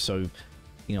fire, so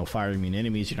you know, fire immune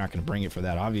enemies, you're not going to bring it for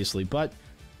that obviously, but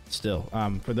still,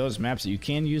 for those maps that you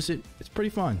can use it, it's pretty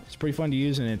fun. It's pretty fun to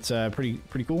use, and it's pretty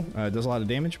cool. It does a lot of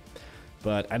damage,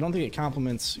 but I don't think it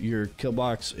complements your kill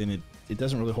box, and it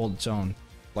doesn't really hold its own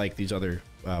like these other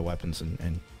weapons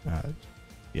and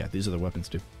yeah, these other weapons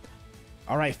do.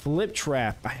 All right, Flip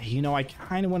Trap. You know, I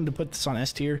kind of wanted to put this on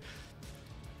S tier.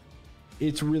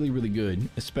 It's really good,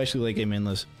 especially late game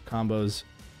endless combos.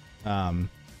 Not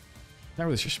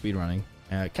really for speed running.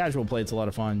 Casual play, it's a lot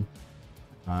of fun.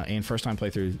 And first time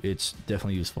playthrough, it's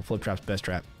definitely useful. Flip Trap's best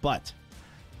trap, but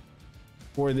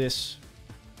for this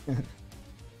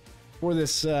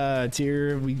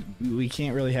tier, we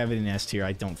can't really have it in S tier.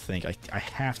 I don't think. I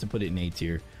have to put it in A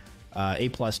tier, A+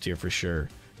 tier for sure.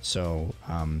 So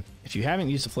if you haven't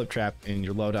used the Flip Trap in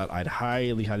your loadout, I'd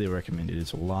highly recommend it.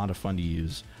 It's a lot of fun to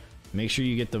use. Make sure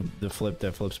you get the flip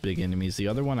that flips big enemies. The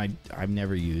other one I've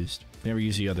never used. Never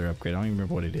used the other upgrade. I don't even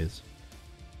remember what it is.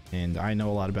 And I know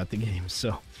a lot about the game,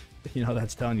 so you know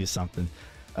that's telling you something.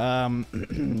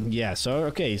 Yeah. So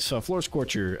okay. So Floor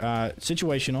Scorcher,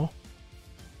 situational.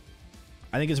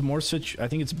 I think it's more I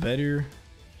think it's better.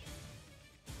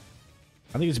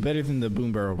 I think it's better than the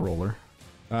Boom Barrel Roller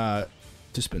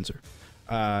Dispenser.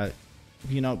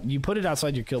 You know, you put it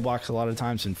outside your kill box a lot of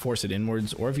times and force it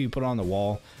inwards, or if you put it on the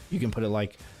wall, you can put it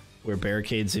like where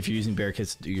barricades, if you're using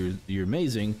barricades, you're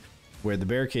amazing, where the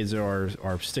barricades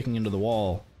are sticking into the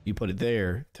wall, you put it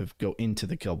there to go into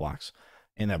the kill box,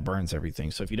 and that burns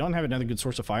everything. So if you don't have another good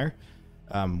source of fire,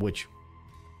 which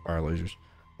fire lasers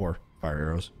or fire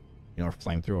arrows, you know, or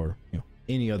flamethrower, or, you know,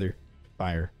 any other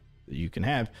fire that you can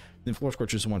have, then Floor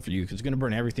Scorcher is the one for you because it's going to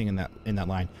burn everything in that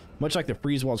line. Much like the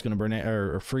freeze wall is going to burn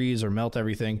or freeze or melt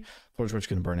everything, Floor Scorcher is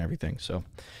going to burn everything. So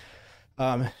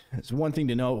it's one thing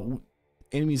to know: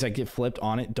 enemies that get flipped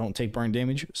on it don't take burn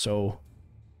damage. So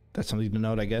that's something to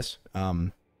note, I guess.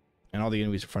 And all the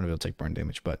enemies in front of it will take burn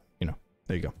damage. But you know,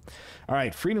 there you go. All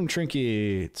right, Freedom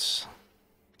Trinkets.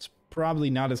 It's probably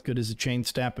not as good as a Chain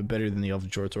Staff, but better than the Elven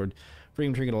Shortsword.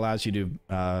 Freedom Trinket allows you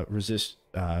to resist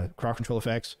crowd control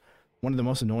effects. One of the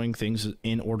most annoying things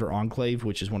in Order Enclave,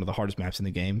 which is one of the hardest maps in the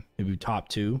game, maybe top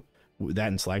 2, that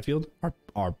and Slagfield,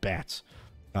 are bats.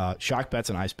 Shock bats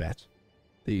and ice bats.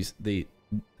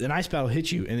 An ice bat will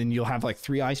hit you, and then you'll have like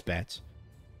 3 ice bats,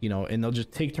 you know, and they'll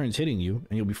just take turns hitting you,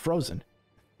 and you'll be frozen.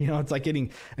 You know, it's like getting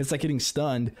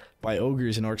stunned by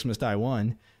ogres in Orcs Must Die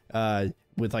 1,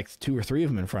 with like 2 or 3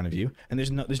 of them in front of you, and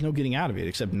there's no getting out of it,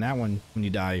 except in that one, when you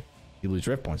die, you lose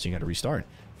rift points, and you got to restart.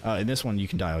 In this one, you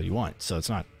can die all you want, so it's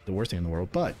not the worst thing in the world,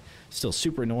 but still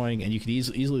super annoying, and you could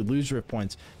easily lose rift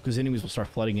points because enemies will start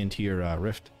flooding into your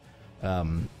rift.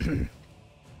 If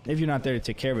you're not there to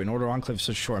take care of it. In Order Enclave is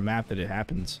such a short map that it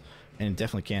happens, and it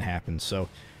definitely can happen. So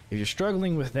if you're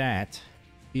struggling with that,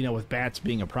 you know, with bats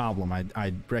being a problem,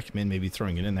 I'd recommend maybe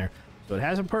throwing it in there. So it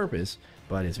has a purpose,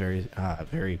 but it's very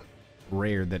very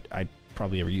rare that I'd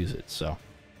probably ever use it. So,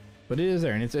 but it is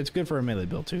there, and it's good for a melee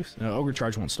build too. Ogre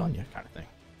charge won't stun you, kind of thing.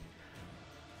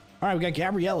 All right, we got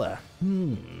Gabriella.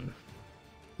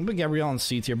 We'll put Gabriella in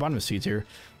C tier, bottom of C tier.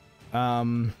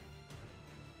 Her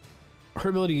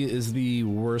ability is the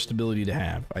worst ability to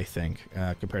have, I think,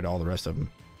 compared to all the rest of them.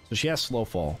 So she has slow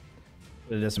fall,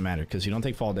 but it doesn't matter because you don't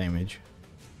take fall damage,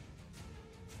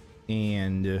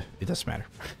 and it doesn't matter.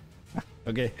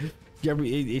 Okay,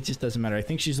 it just doesn't matter. I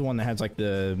think she's the one that has like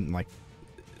the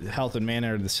health and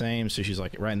mana are the same, so she's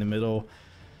like right in the middle.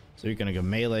 So you're gonna go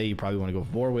melee. You probably want to go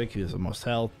Warwick, who has the most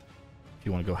health. If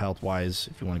you want to go health wise,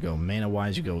 if you want to go mana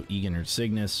wise, you go Egan or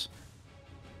Cygnus.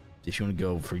 If you want to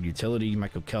go for utility, you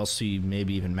might go Kelsey,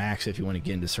 maybe even Max if you want to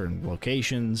get into certain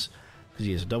locations, because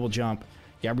he has a double jump.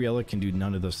 Gabriella can do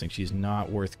none of those things. She's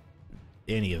not worth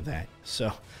any of that.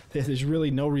 So there's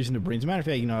really no reason to bring. As a matter of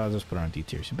fact, you know, I'll just put her on D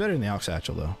tier. She's better than the Alch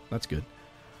Satchel, though. That's good.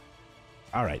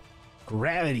 All right.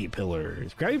 Gravity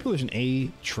Pillars. Gravity Pillars an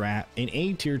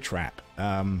A tier trap.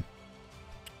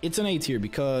 It's an A tier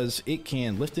because it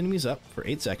can lift enemies up for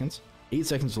 8 seconds. 8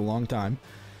 seconds is a long time.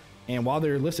 And while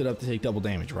they're lifted up, they take double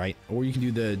damage, right? Or you can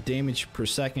do the damage per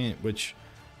second, which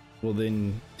will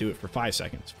then do it for 5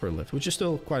 seconds per lift, which is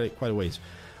still quite a ways.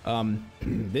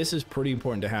 This is pretty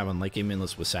important to have on late game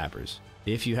endless with sappers.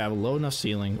 If you have a low enough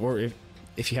ceiling, or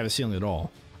if you have a ceiling at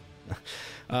all,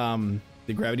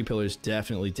 the gravity pillar is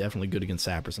definitely good against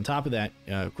sappers. On top of that,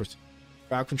 of course,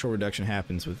 crowd control reduction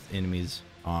happens with enemies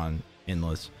on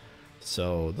endless,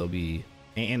 so they'll be.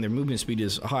 And their movement speed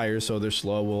is higher, so their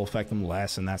slow will affect them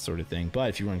less and that sort of thing. But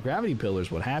if you run gravity pillars,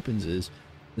 what happens is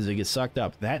they get sucked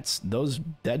up.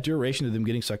 That duration of them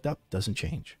getting sucked up doesn't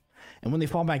change. And when they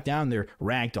fall back down, they're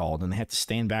ragdolled and they have to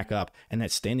stand back up. And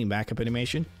that standing back up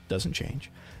animation doesn't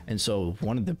change. And so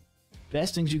one of the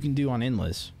best things you can do on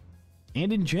endless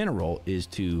and in general is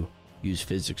to use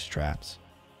physics traps,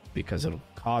 because it'll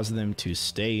cause them to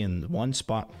stay in one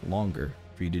spot longer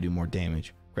for you to do more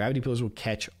damage. Gravity pillars will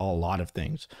catch a lot of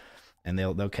things, and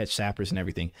they'll catch sappers and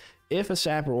everything. If a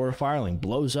sapper or a fireling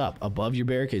blows up above your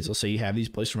barricades, let's say you have these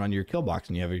placed around your kill box,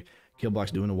 and you have your kill box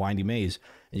doing a windy maze,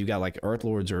 and you've got like Earth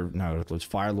Lords or not Earth Lords,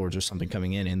 Fire Lords or something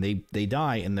coming in, and they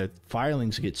die, and the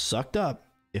firelings get sucked up.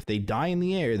 If they die in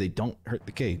the air, they don't hurt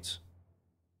the cades.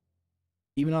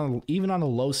 Even on a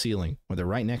low ceiling where they're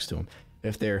right next to them,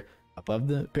 if they're above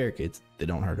the barricades, they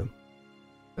don't hurt them.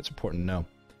 That's important to know.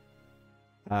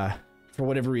 For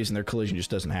whatever reason, their collision just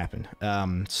doesn't happen.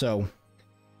 So,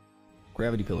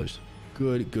 gravity pillars,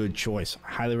 good choice.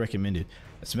 Highly recommended.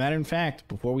 As a matter of fact,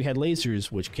 before we had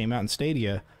lasers, which came out in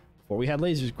Stadia, before we had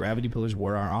lasers, gravity pillars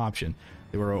were our option.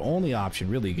 They were our only option,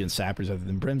 really, against sappers other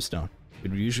than Brimstone.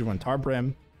 We'd usually run tar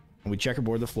brim, and we'd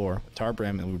checkerboard the floor, tar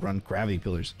brim, and we'd run gravity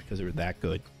pillars because they were that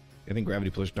good. I think gravity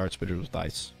pillars, dart spitters with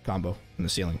dice combo in the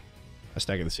ceiling. A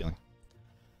stagger the ceiling.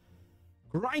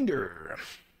 Grinder.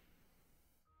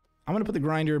 I'm going to put the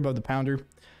grinder above the pounder.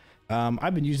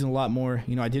 I've been using it a lot more.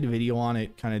 You know, I did a video on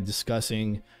it kind of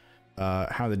discussing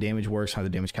how the damage works, how the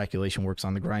damage calculation works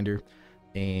on the grinder.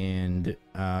 And,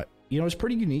 you know, it's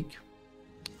pretty unique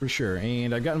for sure.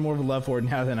 And I've gotten more of a love for it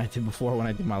now than I did before when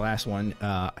I did my last one.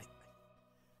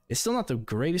 It's still not the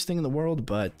greatest thing in the world,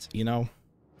 but, you know,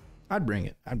 I'd bring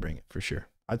it. I'd bring it for sure.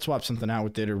 I'd swap something out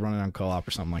with it or run it on co-op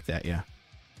or something like that, yeah.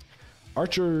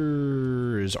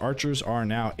 Archers are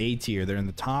now A tier. They're in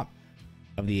the top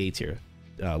of the A tier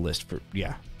list for,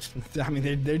 yeah. I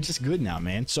mean, they're just good now,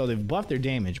 man. So they've buffed their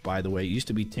damage, by the way. It used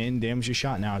to be 10 damage a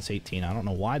shot, now it's 18. I don't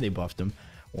know why they buffed them,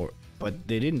 but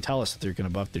they didn't tell us that they're going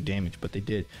to buff their damage, but they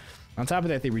did. On top of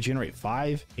that, they regenerate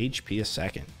 5 HP a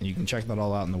second, and you can check that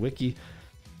all out in the wiki.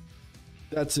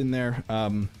 That's in there.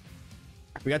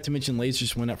 I forgot to mention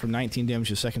lasers went up from 19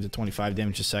 damage a second to 25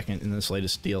 damage a second in this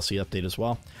latest DLC update as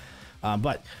well.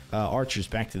 But archers,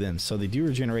 back to them. So they do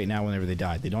regenerate now whenever they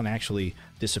die. They don't actually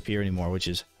disappear anymore, which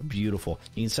is beautiful.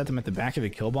 You can set them at the back of a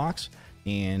kill box,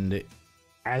 and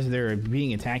as they're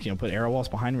being attacked, you know, put arrow walls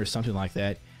behind them or something like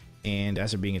that. And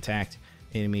as they're being attacked,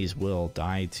 enemies will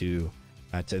die to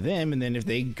them. And then if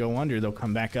they go under, they'll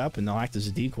come back up, and they'll act as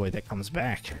a decoy that comes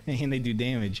back, and they do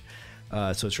damage.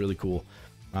 So it's really cool.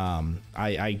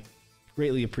 I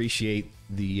greatly appreciate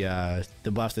the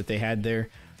buff that they had there.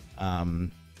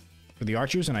 For the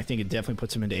archers, and I think it definitely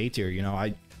puts them into A tier. You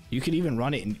know, you could even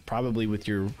run it probably with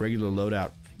your regular loadout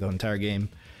the entire game.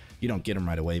 You don't get them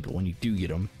right away, but when you do get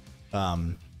them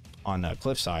on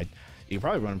Cliffside, you can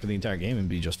probably run them for the entire game and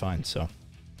be just fine. So,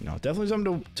 you know, definitely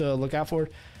something to look out for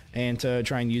and to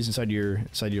try and use inside your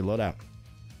loadout.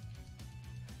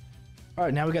 All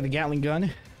right, now we got the Gatling gun.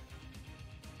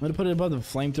 going to put it above the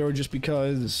Flamethrower just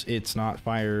because it's not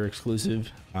fire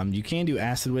exclusive. You can do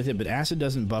acid with it, but acid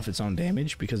doesn't buff its own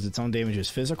damage because its own damage is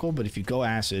physical. But if you go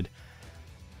acid,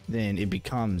 then it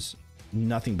becomes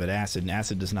nothing but acid, and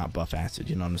acid does not buff acid,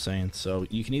 you know what I'm saying? So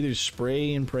you can either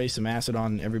spray and pray some acid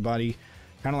on everybody,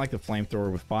 kind of like the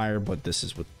Flamethrower with fire, but this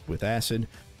is with acid,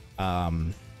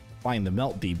 applying the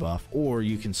melt debuff, or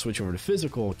you can switch over to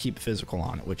physical, keep physical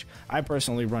on it, which I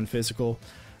personally run physical,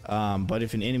 but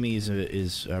if an enemy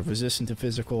is resistant to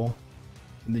physical,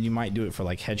 then you might do it for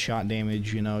like headshot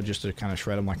damage, you know, just to kind of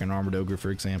shred them like an armored ogre,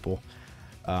 for example.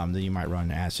 Then you might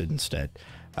run acid instead,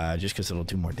 just because it'll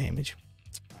do more damage.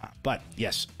 But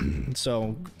yes,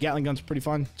 so Gatling gun's pretty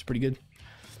fun. It's pretty good.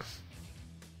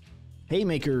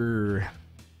 Haymaker.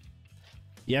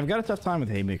 Yeah, I've got a tough time with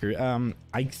Haymaker.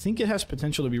 I think it has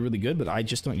potential to be really good, but I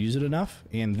just don't use it enough.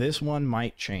 And this one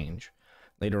might change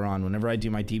later on. Whenever I do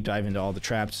my deep dive into all the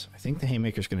traps, I think the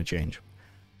Haymaker's going to change.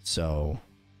 So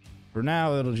for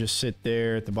now, it'll just sit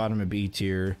there at the bottom of B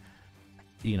tier.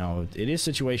 You know, it is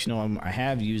situational. I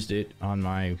have used it on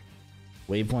my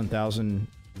Wave 1000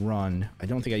 run. I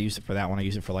don't think I used it for that one. I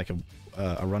used it for like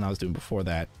a run I was doing before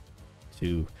that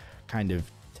to kind of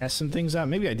test some things out.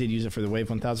 Maybe I did use it for the Wave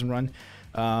 1000 run.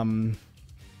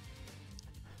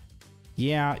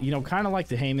 Yeah, you know, kind of like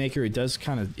the Haymaker, it does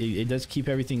it does keep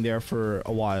everything there for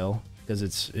a while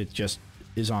because it just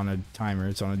is on a timer.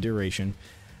 It's on a duration.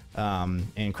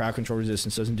 And crowd control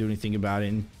resistance doesn't do anything about it,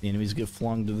 and the enemies get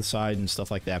flung to the side and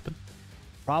stuff like that. But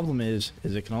problem is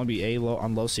it can only be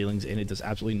on low ceilings, and it does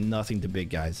absolutely nothing to big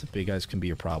guys. The big guys can be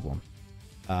a problem.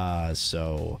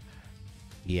 So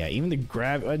yeah, even the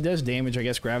it does damage. I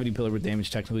guess gravity pillar with damage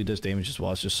technically does damage as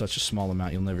well. It's just such a small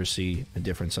amount, you'll never see a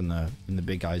difference in the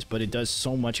big guys. But it does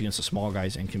so much against the small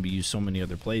guys and can be used so many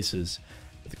other places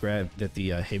that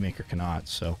the Haymaker cannot.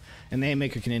 So, and the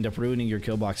Haymaker can end up ruining your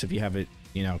kill box if you have it,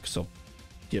 you know, because they'll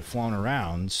get flown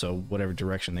around. So whatever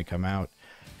direction they come out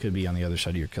could be on the other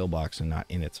side of your kill box and not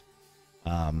in it.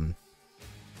 So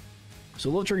a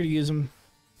little tricky to use them,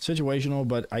 situational,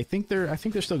 but I think they're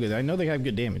still good. I know they have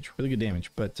good damage, really good damage,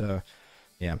 but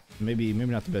yeah, maybe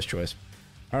not the best choice.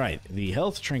 All right, the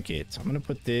health trinket. I'm gonna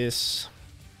put this.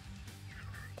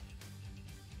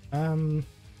 I'll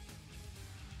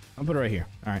put it right here.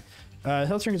 All right,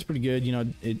 health trinket's pretty good. You know,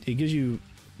 it gives you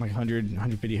like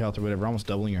 150 health or whatever, almost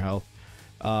doubling your health.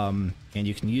 And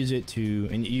you can use it to,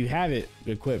 and you have it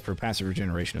equipped for passive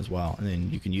regeneration as well, and then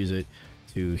you can use it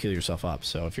to heal yourself up.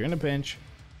 So if you're in a pinch,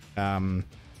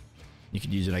 you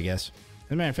could use it, I guess.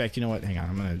 As a matter of fact, you know what? Hang on,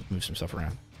 I'm gonna move some stuff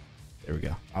around. There we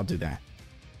go. I'll do that.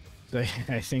 So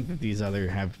I think that these other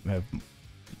have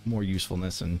more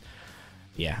usefulness, and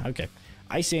yeah, okay.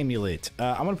 Ice Amulet.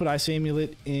 I'm gonna put Ice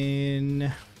Amulet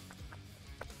in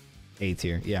A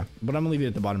tier, yeah, but I'm gonna leave it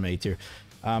at the bottom of A tier.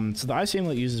 So the Ice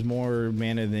Amulet uses more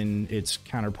mana than its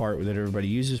counterpart that everybody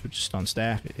uses, which is Stun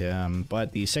Staff.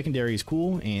 But the secondary is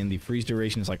cool, and the freeze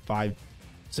duration is like 5-6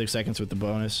 seconds with the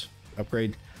bonus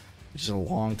upgrade, which is a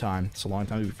long time. It's a long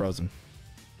time to be frozen.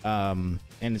 And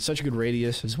it's such a good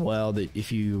radius as well that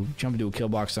if you jump into a kill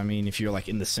box, I mean, if you're like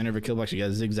in the center of a kill box, you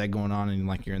got a zigzag going on, and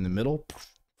like you're in the middle,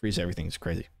 freeze everything. It's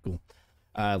crazy. Cool.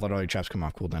 Let all your traps come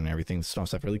off cooldown and everything. The Stun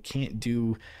Staff really can't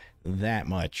do that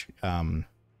much.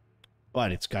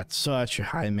 But it's got such a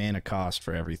high mana cost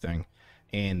for everything,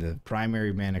 and the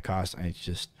primary mana cost,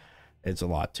 it's a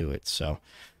lot to it. So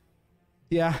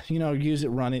yeah, you know, use it,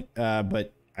 run it,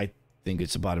 but I think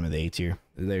it's the bottom of the A tier.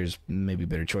 There's maybe a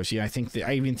better choice. Yeah,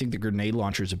 I even think the grenade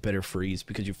launcher is a better freeze,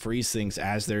 because you freeze things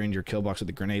as they're in your kill box with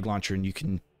the grenade launcher, and you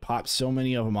can pop so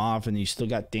many of them off, and you still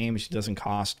got damage. It doesn't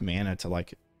cost mana to,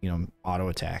 like, you know, auto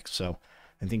attack. So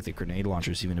I think the grenade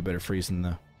launcher is even a better freeze than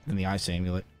the Ice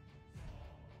Amulet.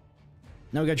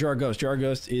 Now we got Jar Ghost. Jar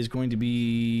Ghost is going to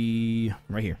be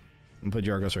right here. I'm gonna put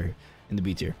Jar Ghost right here in the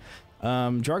B tier.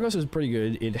 Jar Ghost is pretty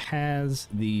good. It has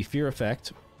the fear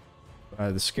effect,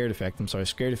 the scared effect. I'm sorry,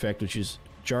 scared effect, which is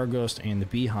Jar Ghost and the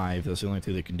Beehive. That's the only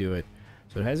two that can do it.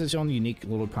 So it has its own unique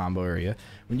little combo area.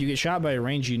 When you get shot by a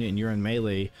ranged unit and you're in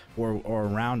melee or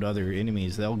around other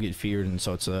enemies, they'll get feared, and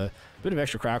so it's a bit of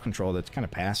extra crowd control that's kind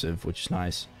of passive, which is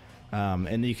nice. And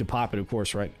then you can pop it, of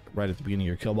course, right at the beginning of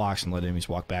your kill box, and let enemies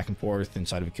walk back and forth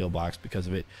inside of a kill box because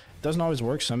of it. It doesn't always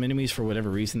work. Some enemies, for whatever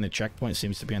reason, the checkpoint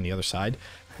seems to be on the other side,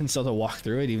 and so they'll walk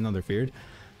through it even though they're feared.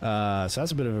 So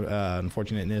that's a bit of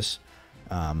unfortunateness.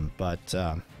 But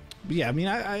yeah, I mean,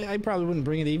 I probably wouldn't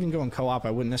bring it. Even going co-op,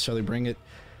 I wouldn't necessarily bring it.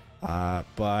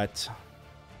 But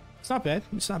it's not bad.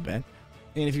 It's not bad.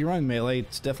 And if you run melee,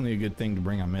 it's definitely a good thing to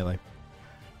bring on melee.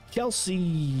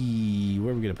 Kelsey,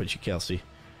 where are we gonna put you, Kelsey?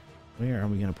 Where are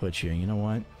we going to put you? You know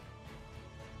what?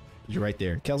 You're right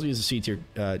there. Kelsey is a C tier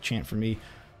chant for me.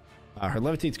 Her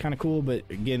levitate's kind of cool, but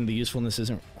again, the usefulness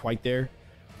isn't quite there.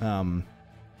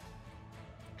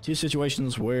 Two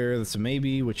situations where that's a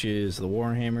maybe, which is the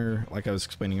Warhammer, like I was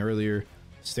explaining earlier,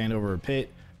 stand over a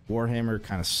pit. Warhammer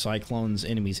kind of cyclones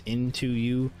enemies into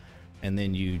you, and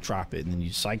then you drop it, and then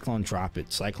you cyclone drop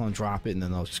it, and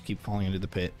then they'll just keep falling into the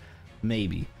pit.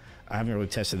 Maybe. I haven't really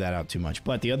tested that out too much.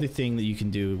 But the other thing that you can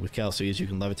do with Kelsey is you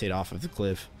can levitate off of the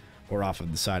cliff or off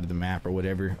of the side of the map or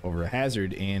whatever over a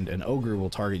hazard, and an ogre will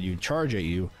target you, charge at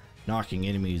you, knocking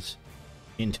enemies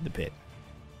into the pit.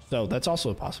 So that's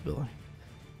also a possibility.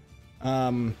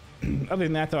 Other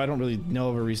than that, though, I don't really know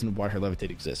of a reason why her levitate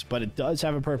exists, but it does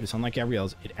have a purpose. Unlike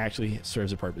Gabriella's, it actually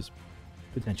serves a purpose,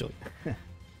 potentially,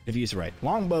 if you use it right.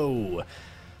 Longbow.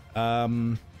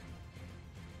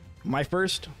 My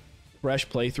first fresh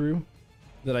playthrough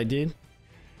that I did,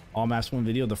 all maps one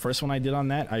video. The first one I did on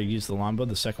that, I used the Longbow.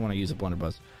 The second one, I used the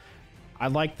Blunderbuss. I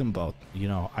like them both, you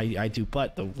know. I do,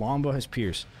 but the Longbow has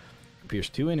pierce. Pierce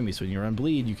 2 enemies. When you're on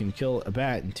bleed, you can kill a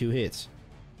bat in 2 hits.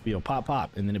 You know, pop,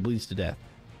 pop, and then it bleeds to death.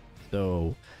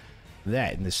 So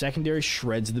that, and the secondary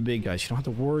shreds the big guys. You don't have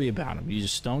to worry about them. You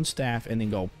just stone staff and then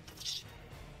go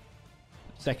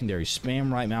secondary,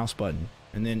 spam right mouse button,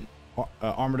 and then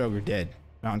armored ogre dead,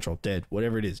 mountain troll dead,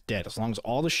 whatever it is, dead. As long as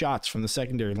all the shots from the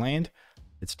secondary land,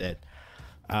 it's dead.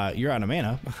 You're out of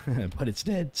mana, but it's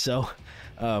dead. So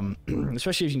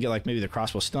especially if you can get like maybe the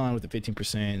crossbow stun with the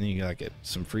 15%, and then you get like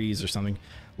some freeze or something,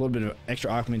 a little bit of extra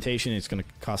augmentation. It's going to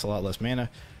cost a lot less mana.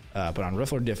 But on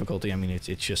Riffler difficulty, I mean, it's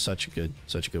just such a good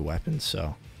weapon.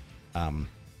 So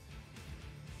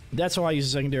that's why I use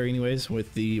the secondary anyways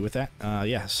with that.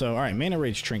 Yeah. So all right, mana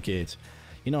rage trinkets.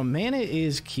 You know, mana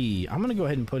is key. I'm gonna go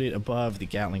ahead and put it above the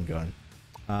Gatling gun.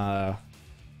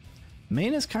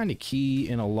 Mana is kind of key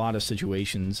in a lot of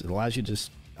situations. It allows you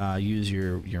to use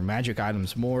your magic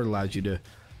items more. It allows you to,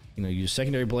 you know, use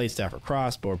secondary Bladestaff or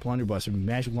Crossbow or Blunderbuss or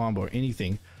magic Longbow or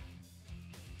anything.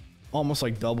 Almost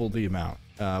like double the amount,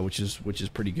 which is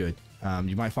pretty good.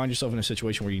 You might find yourself in a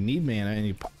situation where you need mana, and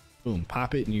you boom,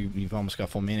 pop it, and you've almost got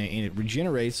full mana, and it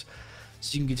regenerates,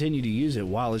 so you can continue to use it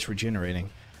while it's regenerating,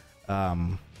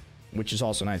 which is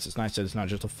also nice. It's nice that it's not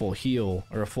just a full heal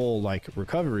or a full like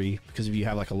recovery, because if you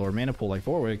have like a lower mana pool like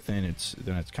Warwick, then it's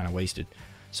kind of wasted.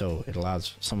 So it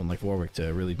allows someone like Warwick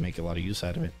to really make a lot of use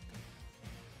out of it.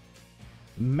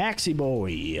 Maxi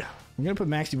Boy. I'm gonna put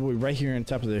Maxi Boy right here on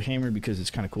top of the hammer because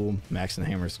it's kind of cool. Max and the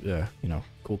hammer's, you know,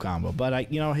 cool combo.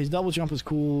 But you know, his double jump is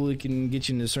cool. It can get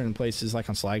you into certain places, like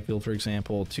on Slagfield, for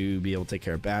example, to be able to take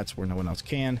care of bats where no one else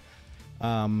can.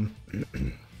 And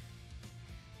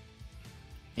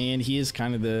he is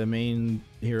kind of the main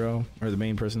hero, or the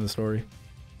main person in the story,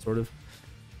 sort of.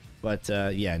 But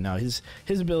yeah, no, his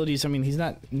abilities, I mean, he's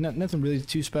nothing really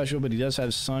too special, but he does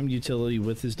have some utility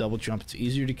with his double jump. It's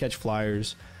easier to catch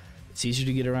flyers. It's easier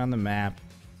to get around the map.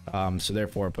 So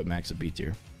therefore, I put Max at B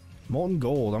tier. Molten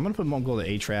Gold. I'm going to put Molten Gold at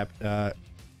A-Trap. I'm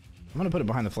going to put it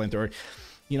behind the Flamethrower.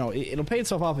 You know, it'll pay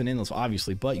itself off in Endless,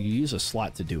 obviously, but you use a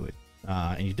slot to do it.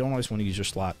 And you don't always want to use your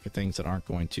slot for things that aren't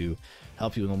going to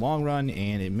help you in the long run,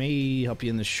 and it may help you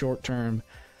in the short term,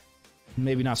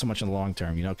 maybe not so much in the long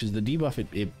term, you know, because the debuff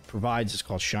it provides is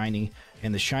called Shiny,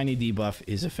 and the Shiny debuff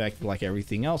is effective like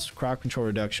everything else, crowd control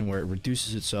reduction, where it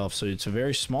reduces itself, so it's a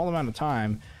very small amount of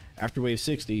time after wave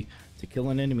 60 to kill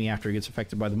an enemy after it gets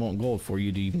affected by the Molten Gold for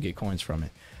you to even get coins from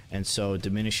it, and so it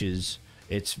diminishes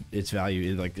its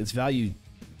value. Like its value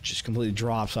just completely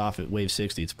drops off at wave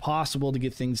 60. It's possible to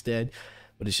get things dead,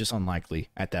 but it's just unlikely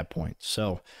at that point.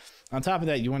 So on top of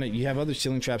that, you have other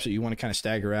ceiling traps that you want to kind of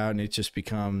stagger out, and it just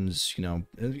becomes, you know,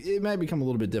 it might become a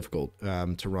little bit difficult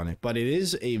to run it, but it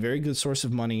is a very good source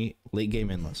of money late game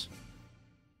endless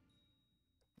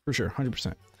for sure,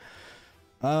 100%.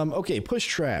 Okay, push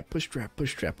trap.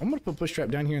 I'm gonna put push trap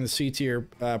down here in the C tier,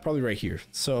 probably right here.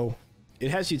 So it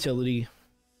has utility.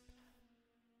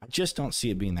 I just don't see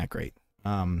it being that great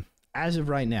as of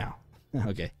right now.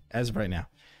 Okay, as of right now,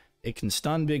 it can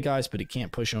stun big guys, but it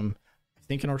can't push them. I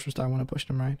think in Orcs style when I pushed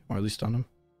them, right, or at least stun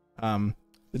them.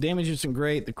 The damage isn't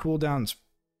great. The cooldown's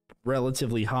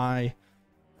relatively high.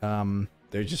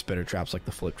 There's just better traps like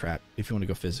the flip trap if you want to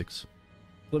go physics.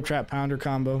 Flip trap pounder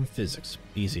combo, physics,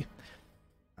 easy.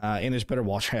 And there's better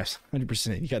wall traps,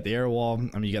 100%. You got the arrow wall.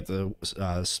 I mean, you got the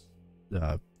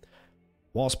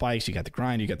wall spikes. You got the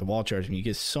grind. You got the wall charge. I mean, you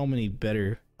get so many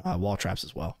better wall traps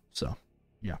as well. So,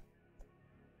 yeah.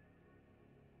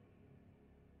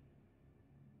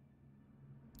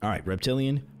 All right,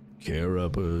 Reptilian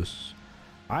Carapace.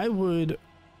 I would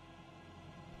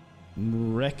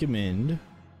recommend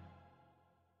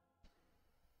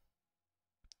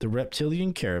the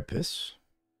Reptilian Carapace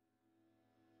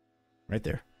right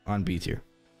there on B tier.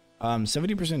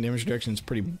 70% damage reduction is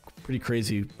pretty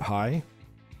crazy high,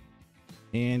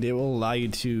 and it will allow you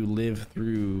to live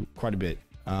through quite a bit.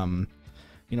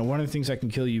 You know, one of the things that can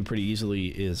kill you pretty easily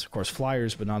is, of course,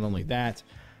 flyers, but not only that,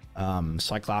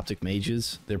 cycloptic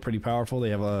mages. They're pretty powerful. They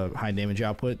have a high damage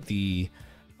output. The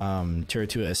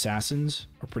Terratua assassins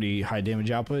are pretty high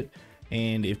damage output,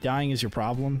 and if dying is your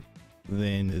problem,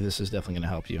 then this is definitely going to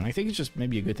help you. And I think it's just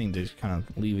maybe a good thing to kind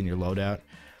of leave in your loadout,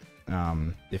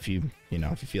 if you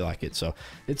feel like it. So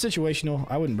it's situational.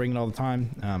 I wouldn't bring it all the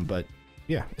time, but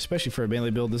yeah, especially for a melee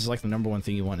build, this is like the #1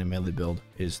 thing you want in a melee build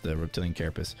is the Reptilian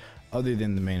Carapace, other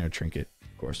than the mana Trinket,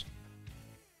 of course.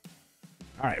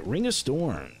 All right, Ring of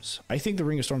Storms. I think the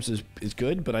Ring of Storms is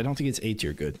good, but I don't think it's A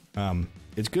tier good.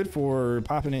 It's good for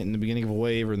popping it in the beginning of a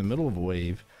wave or in the middle of a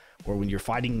wave, or when you're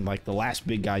fighting like the last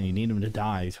big guy and you need him to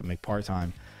die to make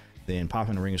part-time, then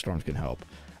popping a Ring of Storms can help.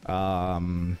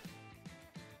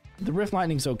 The Rift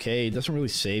Lightning's okay. It doesn't really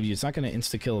save you. It's not going to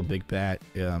insta-kill a big bat.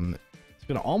 It's going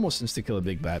to almost insta-kill a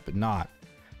big bat, but not.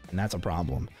 And that's a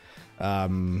problem.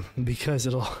 Because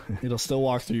it'll still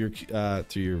walk through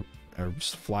your or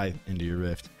just fly into your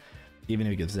rift, even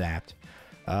if it gets zapped.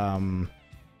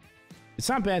 It's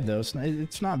not bad though.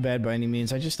 It's not bad by any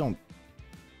means. I just don't.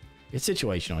 It's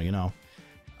situational, you know.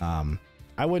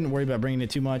 I wouldn't worry about bringing it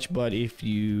too much, but if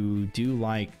you do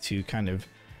like to kind of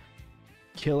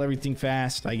kill everything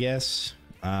fast, I guess,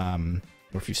 or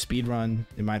if you speed run,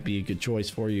 it might be a good choice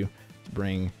for you to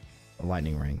bring a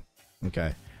lightning ring.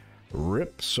 Okay.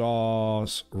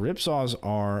 Ripsaws. Ripsaws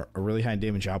are a really high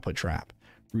damage output trap.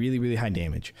 Really high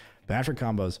damage. Bad for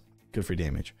combos, good for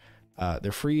damage.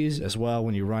 They're freeze as well.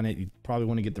 When you run it, you probably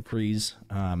want to get the freeze.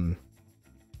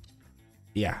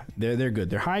 Yeah, they're good.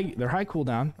 They're high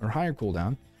cooldown or higher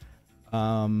cooldown.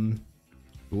 A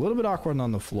little bit awkward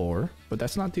on the floor, but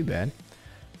that's not too bad.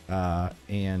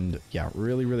 And yeah,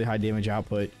 really high damage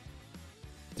output.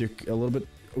 They're a little bit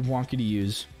wonky to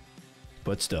use,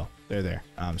 but still, they're there.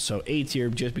 So A tier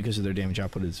just because of their damage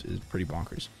output is pretty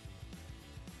bonkers.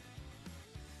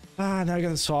 Now I got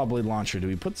the Saw Blade Launcher. Do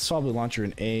we put the Saw Blade Launcher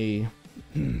in A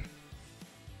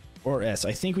or S?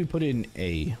 I think we put it in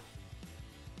A.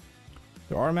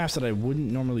 There are maps that I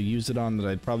wouldn't normally use it on that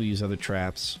I'd probably use other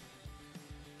traps.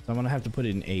 So I'm going to have to put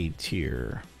it in A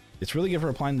tier. It's really good for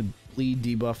applying the bleed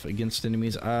debuff against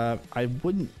enemies. I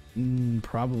wouldn't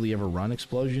probably ever run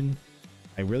Explosion.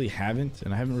 I really haven't,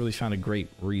 and I haven't really found a great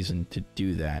reason to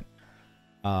do that.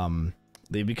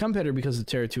 They become better because of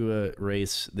the Terratua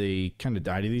race. They kind of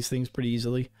die to these things pretty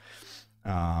easily.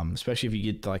 Especially if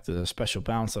you get like the special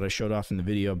bounce that I showed off in the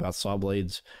video about saw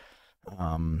blades.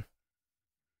 I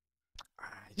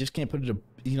just can't put it to,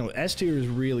 you know, S tier is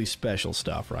really special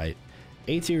stuff, right?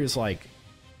 A tier is like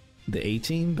the A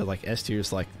team, but like S tier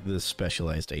is like the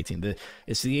specialized A team.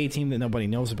 It's the A team that nobody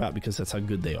knows about because that's how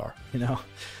good they are, you know?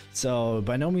 So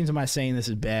by no means am I saying this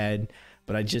is bad,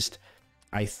 but I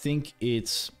think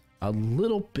it's a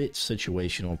little bit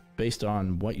situational based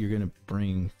on what you're going to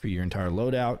bring for your entire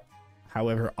loadout.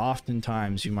 However,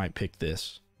 oftentimes you might pick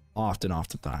this,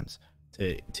 oftentimes,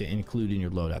 to include in your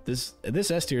loadout. This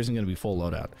S tier isn't going to be full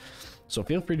loadout, so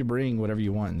feel free to bring whatever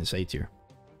you want in this A tier.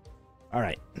 All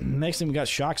right, next thing we got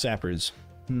Shock Zappers.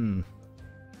 I'm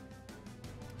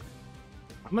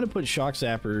going to put Shock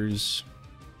Zappers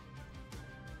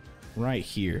right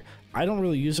here. I don't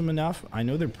really use them enough. I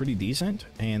know they're pretty decent,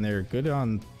 and they're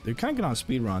kind of good on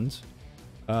speed runs.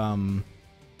 And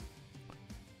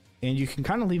you can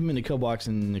kind of leave them in the kill box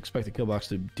and expect the kill box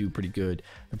to do pretty good.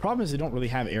 The problem is they don't really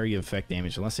have area effect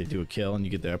damage unless they do a kill and you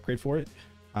get the upgrade for it.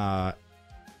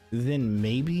 Then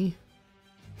maybe,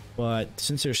 but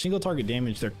since they're single target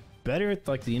damage, they're better at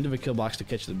like the end of a kill box to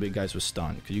catch the big guys with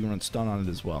stun, because you can run stun on it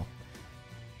as well.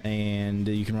 And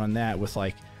you can run that with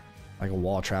like a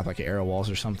wall trap, like arrow walls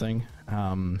or something.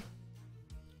 And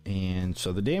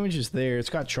so the damage is there. It's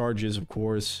got charges, of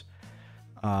course,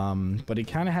 but it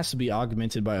kind of has to be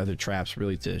augmented by other traps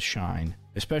really to shine.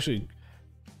 Especially,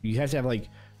 you have to have like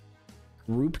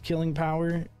group killing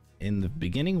power in the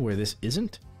beginning where this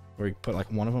isn't, where you put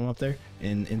like one of them up there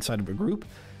inside of a group,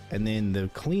 and then the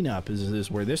cleanup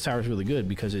is where this tower is really good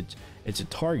because it's a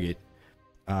target.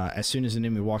 As soon as an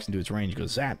enemy walks into its range, it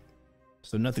goes zap.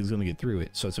 So nothing's going to get through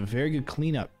it. So it's a very good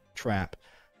cleanup trap.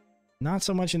 Not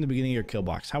so much in the beginning of your kill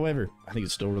box. However, I think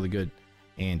it's still really good.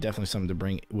 And definitely something to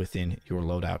bring within your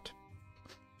loadout.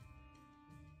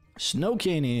 Snow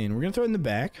Cannon. We're going to throw it in the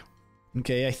back.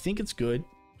 Okay, I think it's good.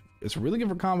 It's really good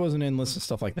for combos and endless and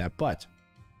stuff like that. But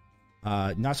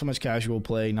not so much casual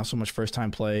play. Not so much first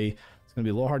time play. It's going to be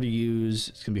a little hard to use.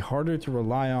 It's going to be harder to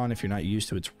rely on if you're not used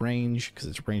to its range. Because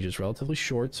its range is relatively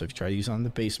short. So if you try to use it on the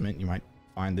basement, you might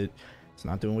find that it's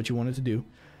not doing what you want it to do.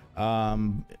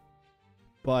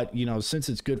 But you know, since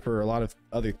it's good for a lot of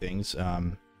other things,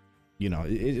 you know,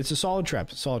 it's a solid trap.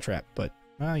 It's a solid trap. But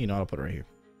you know, I'll put it right here.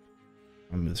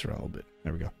 I'll move this around a little bit.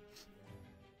 There we go.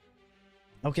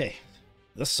 Okay,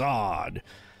 the sod.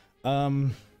 I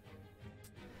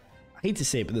hate to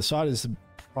say it, but the sod is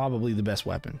probably the best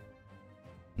weapon.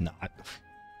 Not.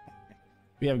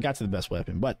 We haven't got to the best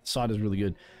weapon, but sod is really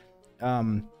good.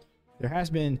 There has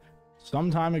been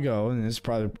some time ago, and it's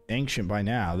probably ancient by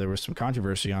now, there was some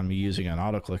controversy on me using an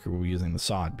auto clicker when using the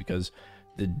sod, because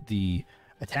the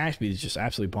attack speed is just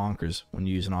absolutely bonkers when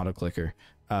you use an auto clicker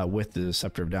with the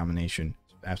Scepter of Domination.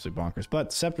 It's absolutely bonkers.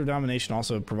 But Scepter of Domination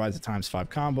also provides a ×5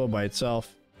 combo by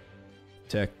itself.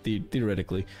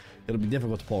 Theoretically, it'll be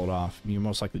difficult to pull it off. You're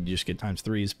most likely to just get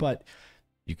 ×3s, but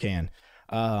you can.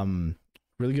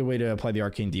 Really good way to apply the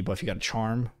arcane debuff. You got a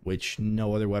charm, which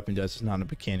no other weapon does. It's not a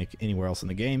mechanic anywhere else in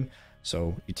the game.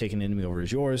 So you take an enemy over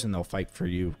as yours, and they'll fight for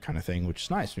you, kind of thing, which is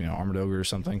nice. You know, Armored Ogre or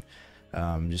something.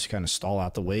 Just kind of stall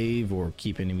out the wave or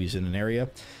keep enemies in an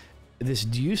area. This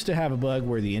used to have a bug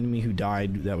where the enemy who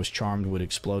died that was charmed would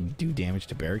explode and do damage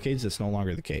to barricades. That's no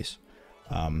longer the case.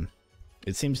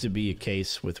 It seems to be a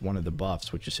case with one of the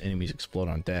buffs, which is enemies explode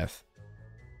on death.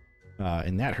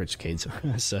 And that hurts Cades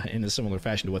so in a similar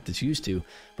fashion to what this used to,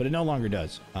 but it no longer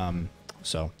does.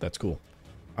 So that's cool.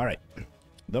 All right,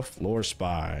 the floor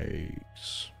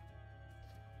spikes.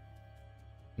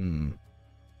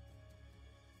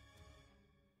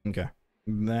 Okay,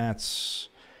 that's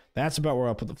about where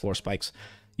I'll put the floor spikes.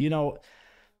 You know,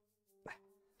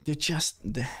 they just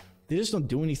don't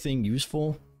do anything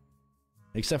useful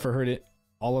except for hurt it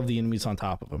all of the enemies on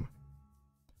top of them.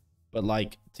 But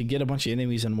like, to get a bunch of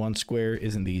enemies in one square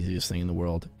isn't the easiest thing in the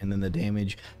world. And then the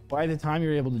damage, by the time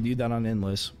you're able to do that on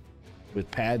Endless, with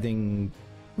padding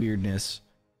weirdness,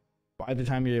 by the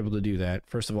time you're able to do that,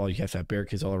 first of all, you have to have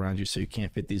barricades all around you, so you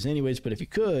can't fit these anyways. But if you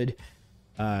could,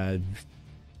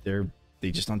 they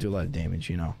just don't do a lot of damage,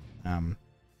 you know.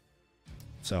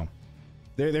 So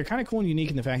they're kind of cool and unique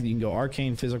in the fact that you can go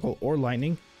arcane, physical, or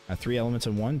lightning, 3 elements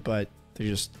in one. But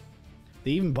they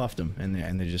even buffed them, and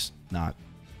they're just not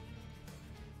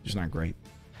great.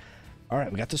 All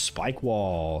right, we got the spike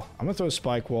wall. I'm gonna throw a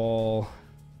spike wall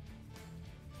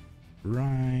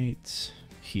right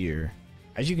here.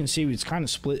 As you can see, it's kind of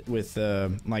split with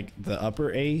like the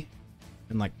upper A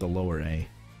and like the lower A,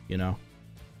 you know,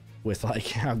 with like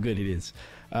how good it is.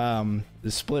 The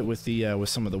split with the with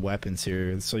some of the weapons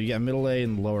here. So you got middle A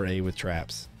and lower A with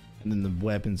traps, and then the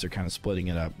weapons are kind of splitting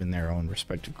it up in their own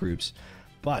respective groups.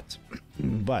 But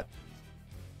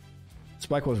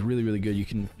spike wall is really, really good. You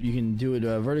can do it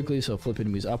vertically, so flip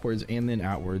enemies upwards and then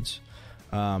outwards.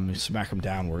 Smack them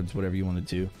downwards, whatever you want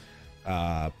to do.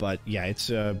 But yeah,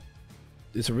 it's a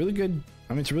really good.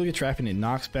 I mean, it's a really good trap, and it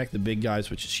knocks back the big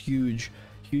guys, which is huge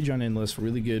on Endless.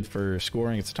 Really good for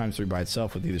scoring. It's a ×3 by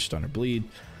itself with either stun or bleed.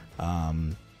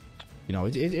 You know,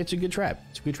 it's a good trap.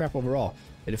 It's a good trap overall.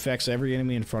 It affects every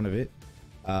enemy in front of it,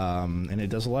 and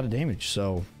it does a lot of damage.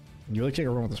 So you really can't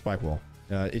go wrong with the spike wall.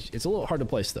 It's a little hard to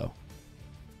place though.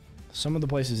 Some of the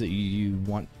places that you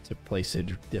want to place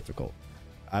it are difficult.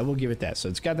 I will give it that. So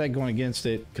it's got that going against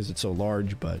it because it's so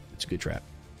large, but it's a good trap.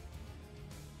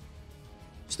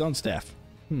 Stone Staff.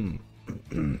 I'm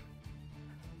going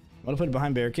to put it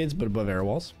behind barricades, but above arrow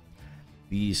walls.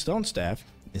 The Stone Staff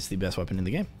is the best weapon in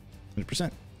the game.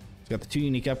 100%. It's got the 2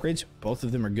 unique upgrades. Both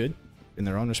of them are good in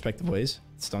their own respective ways.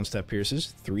 Stone Staff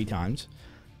pierces 3 times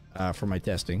for my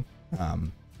testing.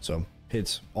 So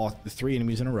hits all 3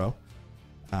 enemies in a row.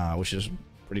 Which is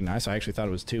pretty nice. I actually thought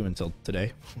it was 2 until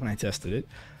today when I tested it,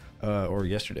 or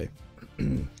yesterday.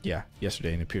 Yeah,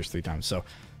 yesterday, and it pierced 3 times. So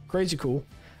crazy cool.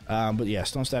 But yeah,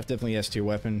 Stone Staff definitely S tier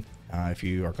weapon. If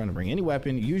you are going to bring any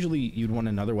weapon, usually you'd want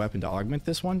another weapon to augment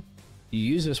this one. You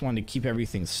use this one to keep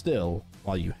everything still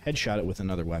while you headshot it with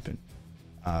another weapon.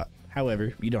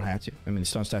 However, you don't have to. I mean, the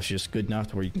Stone Staff is just good enough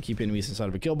to where you can keep enemies inside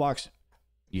of a kill box.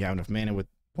 You have enough mana with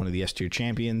one of the S tier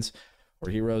champions or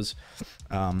heroes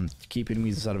to keep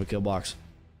enemies inside of a kill box,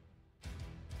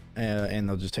 and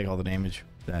they'll just take all the damage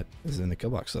that is in the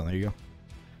kill box. So there you go.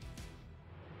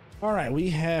 All right, we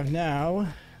have now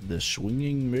the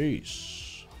swinging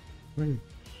mace. Mace.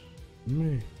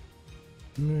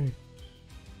 I'm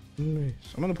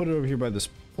gonna put it over here by the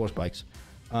floor spikes.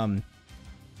 When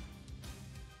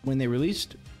they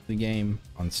released the game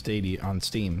on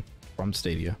Steam from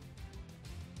Stadia,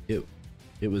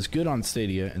 it was good on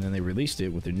Stadia, and then they released it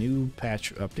with a new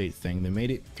patch update thing. They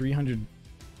made it 300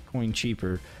 coin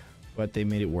cheaper, but they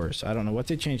made it worse. I don't know what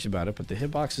they changed about it, but the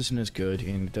hitbox isn't as good,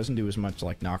 and it doesn't do as much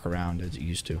like knock around as it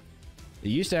used to. It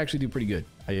used to actually do pretty good.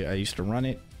 I used to run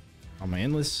it on my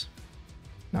Endless.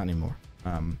 Not anymore.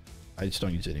 I just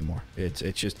don't use it anymore. It's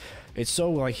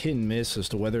so like hit and miss as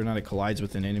to whether or not it collides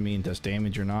with an enemy and does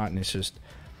damage or not, and it just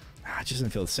doesn't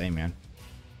feel the same, man.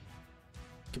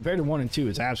 Compared to 1 and 2,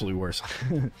 it's absolutely worse.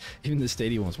 Even the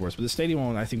Stadium one's worse, but the Stadium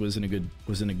one I think was in a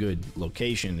good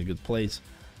location, a good place.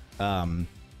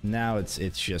 Now it's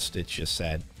just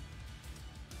sad.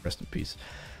 Rest in peace.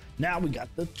 Now we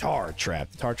got the Tar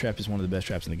Trap. The Tar Trap is one of the best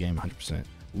traps in the game, 100%.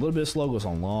 A little bit of slow goes a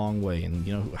long way, and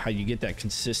you know how you get that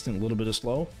consistent little bit of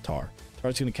slow? Tar.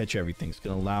 Tar's going to catch everything. It's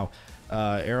going to allow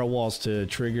arrow walls to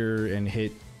trigger and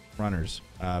hit runners,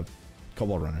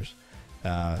 Cobalt runners.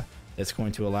 It's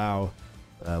going to allow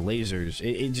lasers.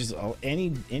 It just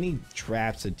any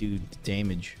traps that do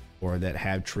damage or that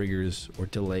have triggers or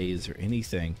delays or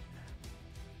anything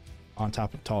on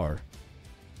top of Tar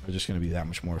are just going to be that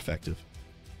much more effective.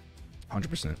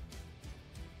 100%.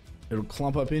 It'll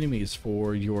clump up enemies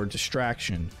for your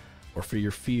distraction or for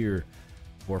your fear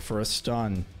or for a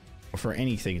stun or for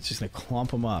anything. It's just going to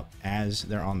clump them up as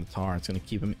they're on the Tar. It's going to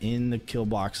keep them in the kill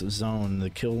box zone, the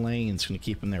kill lane. It's going to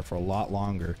keep them there for a lot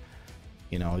longer.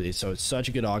 You know, so it's such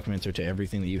a good augmenter to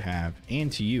everything that you have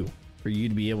and to you, for you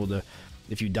to be able to,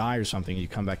 if you die or something, you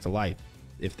come back to life.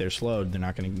 If they're slowed, they're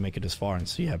not going to make it as far, and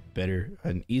so you have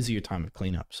an easier time of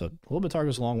cleanup. So a little bit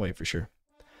goes a long way for sure.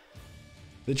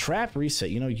 The trap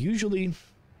reset, you know, usually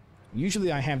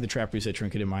I have the trap reset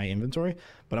trinket in my inventory,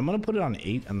 but I'm going to put it on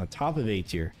 8, on the top of 8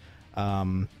 tier,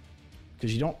 because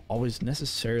you don't always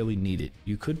necessarily need it.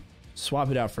 You could swap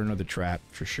it out for another trap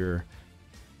for sure.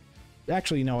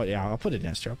 Actually, you know what? Yeah, I'll put it in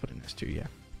S tier. I'll put it in S tier, yeah.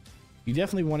 You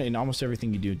definitely want it in almost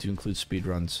everything you do, to include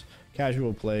speedruns,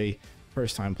 casual play,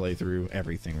 first time playthrough,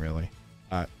 everything really.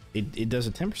 It does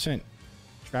a 10%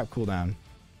 trap cooldown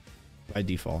by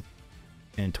default,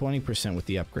 and 20% with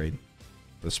the upgrade,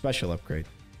 the special upgrade,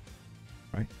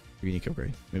 right? Or unique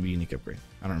upgrade, maybe unique upgrade.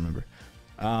 I don't remember.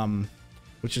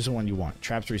 Which is the one you want?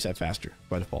 Traps reset faster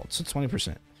by default, so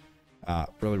 20%.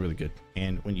 Really, really good.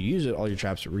 And when you use it, all your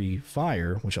traps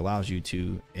refire, which allows you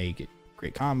to A, get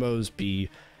great combos, B,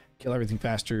 kill everything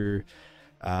faster,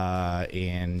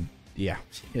 and yeah,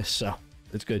 so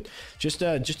it's good. Just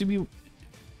to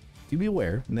be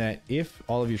aware that if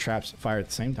all of your traps fire at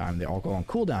the same time, they all go on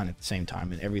cooldown at the same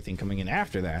time, and everything coming in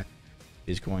after that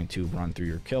is going to run through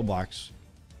your kill box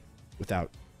without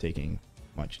taking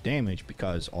much damage,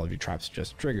 because all of your traps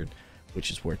just triggered, which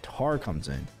is where Tar comes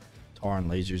in. Tar and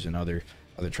lasers and other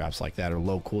traps like that, or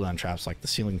low cooldown traps like the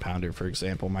Ceiling Pounder, for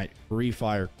example, might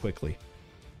refire quickly.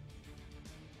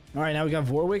 All right, now we got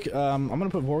Vorwick. I'm going to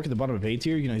put Vorwick at the bottom of A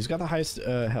tier. You know, he's got the highest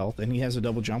health, and he has a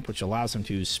double jump, which allows him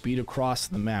to speed across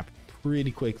the map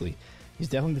pretty quickly. He's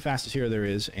definitely the fastest hero there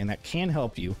is, and that can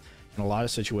help you in a lot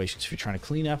of situations. If you're trying to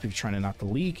clean up, if you're trying to knock the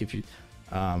leak, if you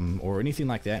or anything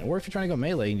like that, or if you're trying to go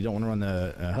melee and you don't want to run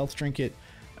the health trinket,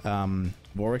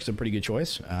 Vorwick's a pretty good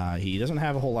choice. He doesn't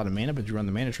have a whole lot of mana, but you run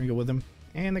the mana trinket with him,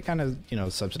 and that kind of, you know,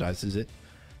 subsidizes it.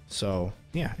 So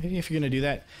yeah, if you're gonna do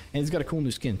that, and he's got a cool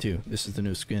new skin too. This is the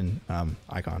new skin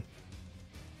icon.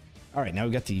 All right, now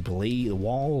we got the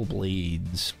wall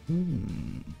blades.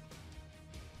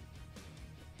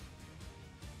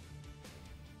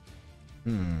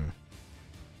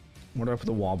 What do I put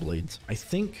the wall blades? I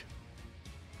think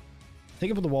I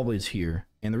put the wall blades here,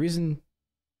 and the reason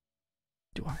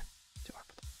do I put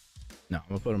them? No,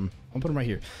 I'm gonna put them right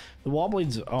here. The wall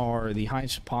blades are the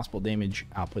highest possible damage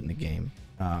output in the game.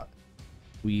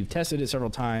 We've tested it several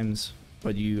times,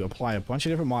 but you apply a bunch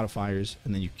of different modifiers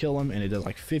and then you kill them, and it does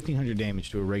like 1500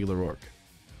 damage to a regular orc,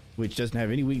 which doesn't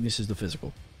have any weaknesses to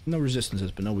physical. No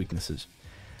resistances, but no weaknesses.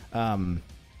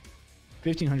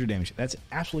 1500 damage. That's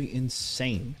absolutely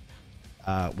insane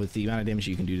with the amount of damage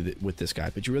you can do with this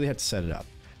guy, but you really have to set it up.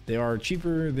 They are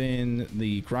cheaper than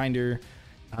the grinder.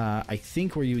 I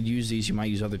think where you would use these, you might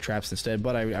use other traps instead,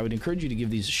 but I would encourage you to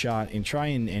give these a shot and try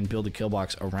and build a kill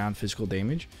box around physical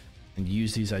damage and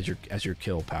use these as your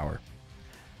kill power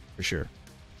for sure.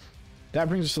 That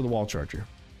brings us to the wall charger.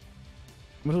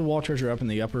 I'm going to put the wall charger up in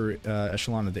the upper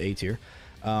echelon of the A tier.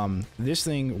 This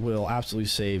thing will absolutely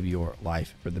save your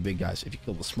life for the big guys. If you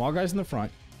kill the small guys in the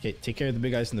front, okay, take care of the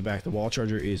big guys in the back, the wall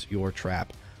charger is your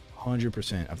trap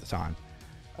 100% of the time.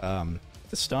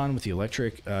 The stun with the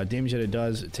electric damage that it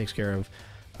does, it takes care of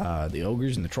the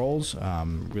ogres and the trolls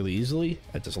really easily.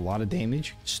 It does a lot of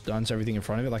damage, stuns everything in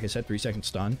front of it. Like I said, 3-second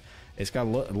stun. It's got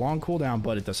a long cooldown,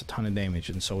 but it does a ton of damage.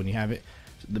 And so when you have it,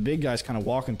 the big guys kind of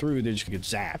walking through, they're just gonna get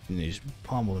zapped and they're just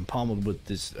pummeled with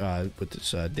this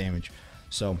damage.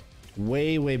 So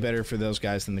way better for those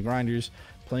guys than the grinders.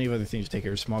 Plenty of other things to take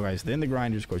care of small guys than the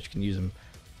grinders. Of course, you can use them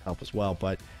to help as well.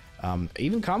 But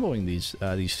even comboing these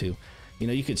two, You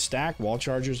know, you could stack wall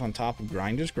chargers on top of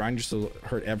grinders. Grinders will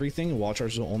hurt everything. Wall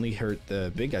chargers will only hurt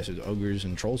the big guys, so ogres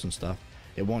and trolls and stuff.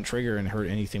 It won't trigger and hurt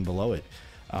anything below it.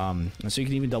 And so you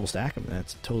can even double stack them.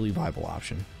 That's a totally viable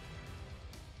option.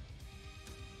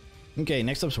 Okay,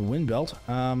 next up's a wind belt.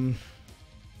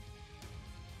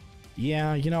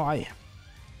 Yeah, you know,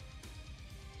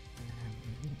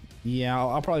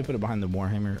 I'll probably put it behind the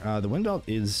Warhammer. The wind belt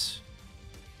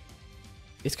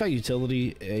it's got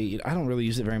utility. I don't really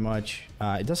use it very much.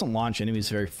 It doesn't launch enemies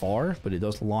very far, but it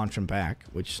does launch them back,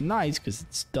 which is nice because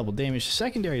it's double damage.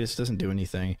 Secondary just doesn't do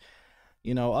anything.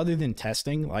 You know, other than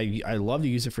testing, I love to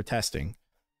use it for testing.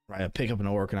 Right, I pick up an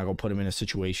orc and I go put him in a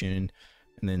situation,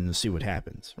 and then see what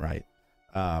happens. Right.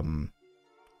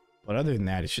 But other than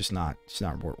that, it's just not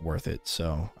worth it.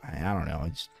 So I don't know.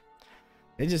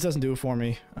 It just doesn't do it for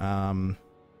me.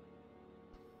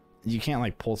 You can't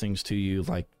like pull things to you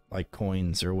like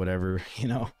coins or whatever, you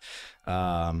know,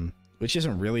 which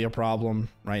isn't really a problem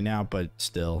right now, but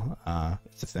still,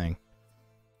 it's a thing.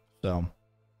 So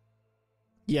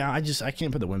yeah, I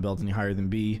can't put the wind belt any higher than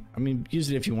B. I mean, use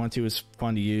it if you want to. It's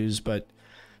fun to use, but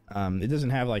it doesn't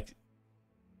have a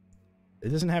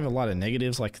lot of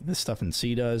negatives like this stuff in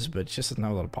C does, but it just doesn't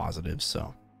have a lot of positives.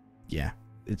 So yeah,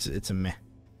 it's a meh.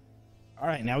 All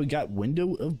right, now we got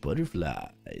Window of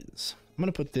Butterflies. I'm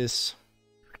gonna put this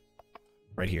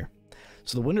right here.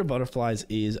 So the Window of Butterflies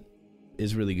is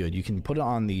really good. You can put it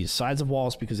on the sides of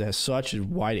walls because it has such a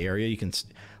wide area. You can,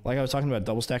 like I was talking about,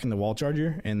 double stacking the wall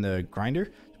charger and the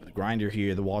grinder. So the grinder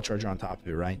here, the wall charger on top of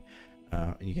it, right?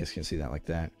 And you guys can see that like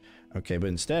that. Okay, but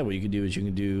instead what you can do is you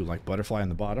can do like butterfly on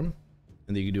the bottom,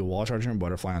 and then you can do a wall charger and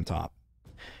butterfly on top.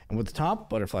 And what the top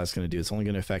butterfly is going to do, it's only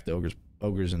going to affect the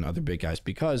ogres and other big guys,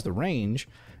 because the range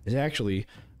is actually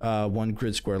 1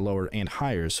 grid square lower and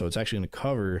higher. So it's actually going to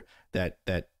cover that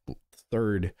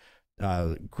third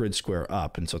grid square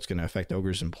up, and so it's going to affect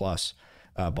ogres and plus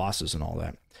bosses and all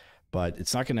that. But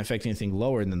it's not going to affect anything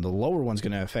lower, and then the lower one's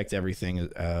going to affect everything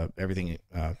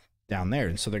down there.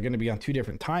 And so they're going to be on 2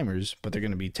 different timers, but they're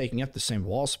going to be taking up the same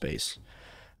wall space.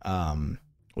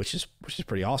 Which is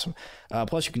pretty awesome.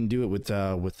 Plus, you can do it with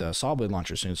a saw blade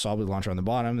launcher. So, a saw blade launcher on the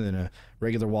bottom, and then a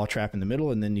regular wall trap in the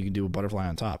middle, and then you can do a butterfly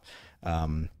on top.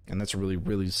 And that's a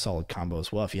really solid combo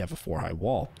as well if you have a 4-high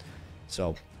wall.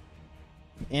 So,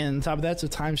 and on top of that, it's a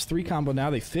 ×3 combo now.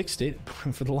 They fixed it.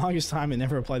 For the longest time, it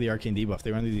never applied the arcane debuff.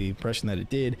 They were under the impression that it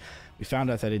did. We found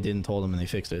out that it didn't, told them, and they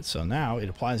fixed it. So now it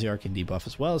applies the arcane debuff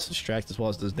as well as distract, as well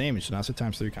as does damage. So now it's a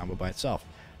 ×3 combo by itself.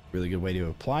 Really good way to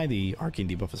apply the arcane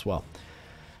debuff as well.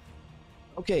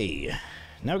 Okay,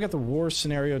 now we got the war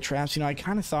scenario traps. You know, I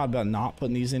kind of thought about not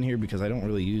putting these in here because I don't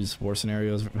really use war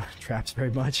scenarios traps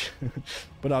very much,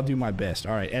 but I'll do my best.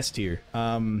 All right, S tier.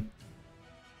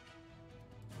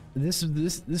 This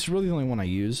is really the only one I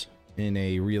use in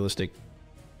a realistic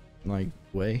like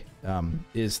way.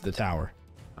 Is the tower.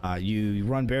 You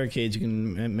run barricades, you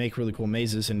can make really cool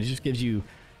mazes, and it just gives you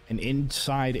an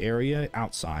inside area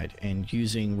outside. And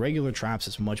using regular traps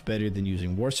is much better than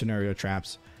using war scenario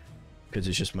traps, because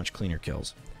it's just much cleaner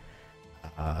kills.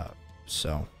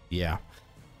 So yeah.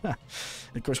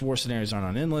 Of course, war scenarios aren't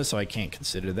on endless, so I can't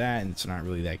consider that, and it's not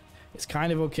really that. It's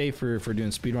kind of okay for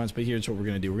doing speed runs, but here's what we're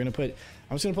gonna do. I'm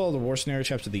just gonna put all the war scenario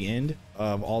traps at the end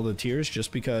of all the tiers,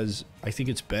 just because I think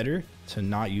it's better to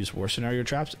not use war scenario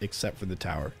traps except for the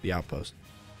tower, the outpost.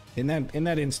 In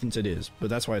that instance, it is, but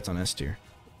that's why it's on S tier.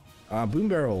 Boom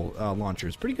barrel launcher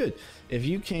is pretty good. If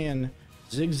you can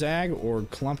zigzag or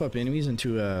clump up enemies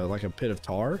into like a pit of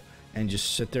tar and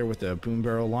just sit there with a boom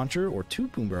barrel launcher or 2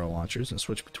 boom barrel launchers and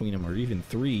switch between them, or even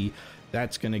 3,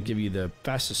 that's going to give you the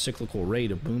fastest cyclical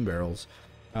rate of boom barrels,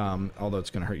 although it's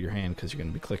going to hurt your hand because you're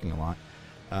going to be clicking a lot.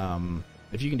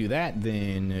 If you can do that,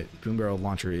 then boom barrel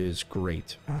launcher is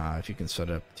great if you can set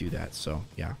up do that. So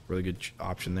yeah, really good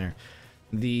option there.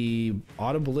 The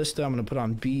auto ballista I'm going to put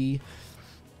on B.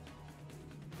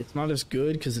 It's not as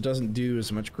good because it doesn't do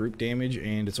as much group damage,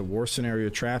 and it's a war scenario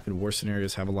trap, and war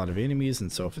scenarios have a lot of enemies,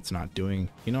 and so if it's not doing,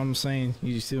 you know what I'm saying?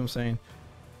 You see what I'm saying?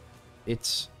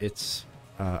 It's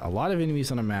a lot of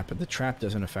enemies on a map, but the trap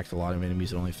doesn't affect a lot of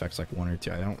enemies. It only affects like 1 or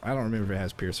 2. I don't remember if it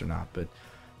has pierce or not, but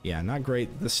yeah, not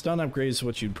great. The stun upgrade is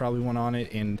what you'd probably want on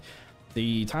it, and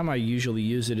the time I usually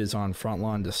use it is on front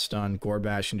lawn to stun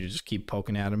Gorbash and to just keep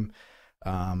poking at him.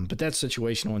 But that's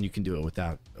situational, and you can do it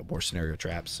without a war scenario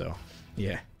trap. So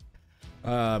yeah.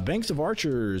 Banks of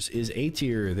Archers is A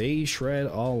tier. They shred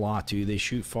a lot, dude. They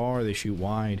shoot far, they shoot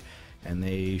wide, and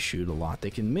they shoot a lot.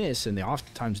 They can miss, and they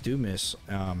oftentimes do miss,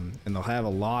 and they'll have a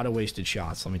lot of wasted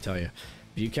shots, let me tell you.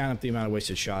 If you count up the amount of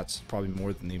wasted shots, probably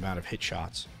more than the amount of hit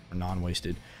shots, or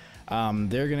non-wasted.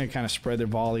 They're going to kind of spread their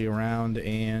volley around,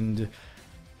 and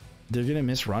they're gonna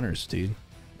miss runners, dude,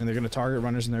 and they're gonna target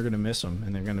runners and they're gonna miss them,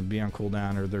 and they're gonna be on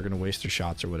cooldown or they're gonna waste their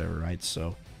shots or whatever, right?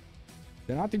 So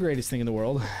they're not the greatest thing in the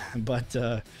world, but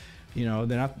you know,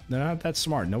 they're not that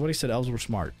smart. Nobody said elves were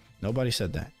smart. Nobody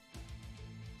said that.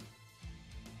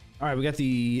 All right, we got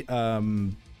the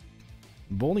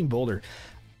bowling boulder.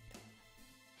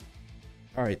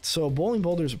 All right, so bowling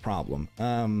boulder is a problem.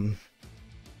 The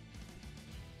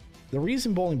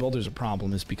reason bowling boulder is a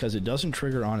problem is because it doesn't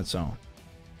trigger on its own.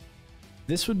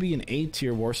 This would be an A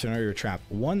tier war scenario trap,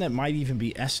 one that might even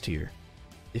be S tier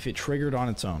if it triggered on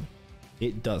its own.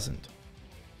 It doesn't.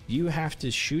 You have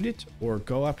to shoot it or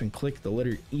go up and click the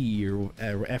letter E or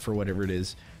F or whatever it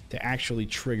is to actually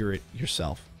trigger it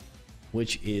yourself,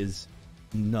 which is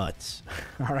nuts.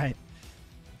 All right.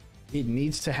 It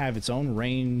needs to have its own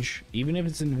range. Even if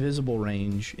it's invisible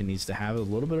range, it needs to have a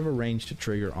little bit of a range to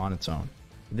trigger on its own.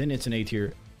 Then it's an A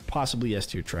tier, possibly S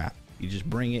tier trap. You just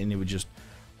bring it and it would just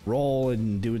roll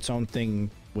and do its own thing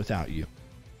without you.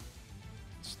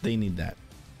 So they need that.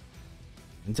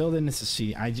 Until then, it's a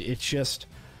C.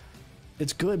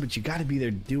 It's good, but you got to be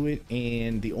there to do it.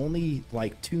 And the only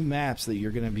like 2 maps that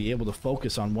you're going to be able to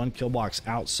focus on one kill box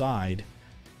outside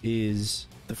is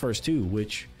the first 2,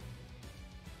 which,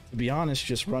 to be honest,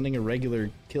 just running a regular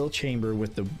kill chamber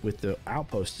with the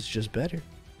outpost is just better.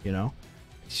 You know,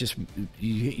 it's just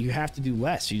you have to do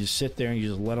less. You just sit there and you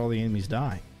just let all the enemies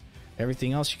die.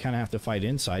 Everything else you kind of have to fight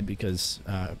inside because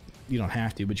you don't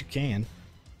have to, but you can,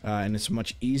 and it's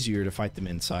much easier to fight them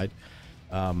inside.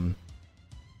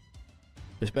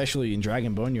 Especially in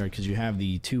Dragon Boneyard, because you have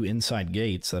the 2 inside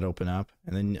gates that open up,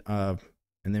 and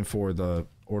then for the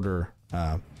Order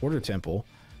Temple,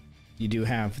 you do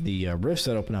have the rifts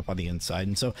that open up on the inside,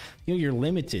 and so you know you're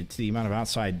limited to the amount of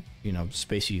outside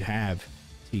space you have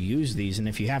to use these. And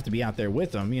if you have to be out there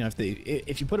with them,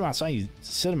 if you put them outside, you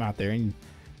sit them out there, and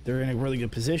they're in a really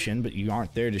good position, but you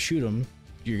aren't there to shoot them,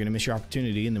 you're gonna miss your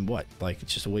opportunity, and then what? Like,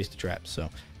 it's just a waste of traps.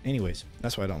 So, anyways,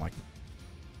 that's why I don't like them.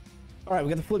 All right, we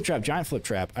got the flip trap, giant flip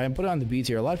trap. I put it on the B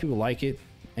tier. A lot of people like it,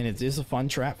 and it is a fun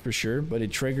trap for sure, but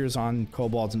it triggers on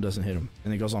kobolds and doesn't hit them,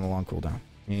 and it goes on a long cooldown.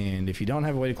 And if you don't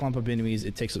have a way to clump up enemies,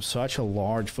 it takes up such a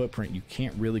large footprint, you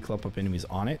can't really clump up enemies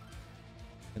on it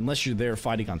unless you're there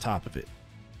fighting on top of it.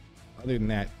 Other than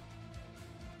that,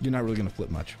 you're not really going to flip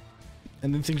much.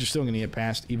 And then things are still going to get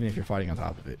past even if you're fighting on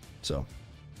top of it. So,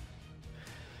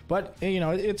 but,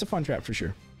 it's a fun trap for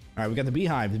sure. All right, we got the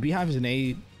beehive. The beehive is an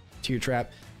A tier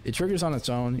trap. It triggers on its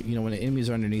own, when the enemies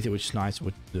are underneath it, which is nice,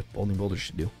 what the bowling boulder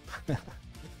should do.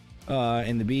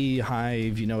 And the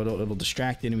beehive, it'll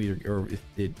distract the enemy, or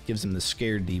it gives them the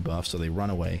scared debuff, so they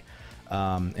run away.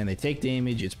 And they take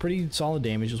damage. It's pretty solid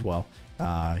damage as well.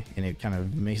 And it kind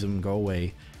of makes them go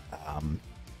away.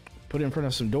 Put it in front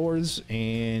of some doors,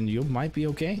 and you might be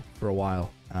okay for a while.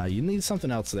 You need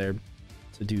something else there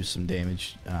to do some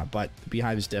damage. But the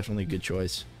beehive is definitely a good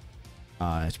choice.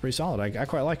 It's pretty solid. I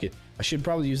quite like it. I should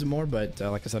probably use it more, but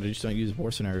like I said, I just don't use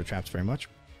war scenario traps very much.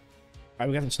 All right,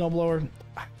 we got the snowblower.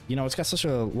 It's got such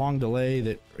a long delay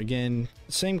that, again,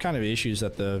 same kind of issues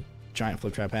that the giant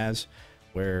flip trap has,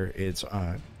 where it's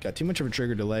got too much of a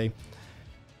trigger delay.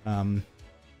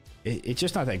 It's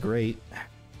just not that great.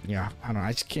 Yeah, I don't know.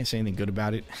 I just can't say anything good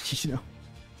about it.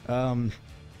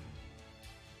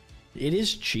 It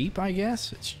is cheap, I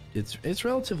guess. It's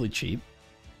relatively cheap.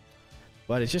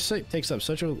 But it just takes up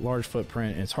such a large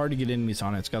footprint, and it's hard to get enemies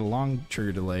on it. It's got a long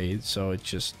trigger delay, so it's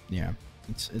just,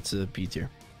 it's a B tier.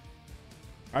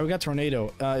 All right, we got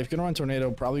tornado. If you're gonna run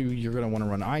tornado, probably you're gonna want to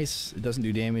run ice. It doesn't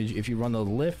do damage. If you run the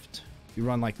lift, if you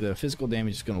run like the physical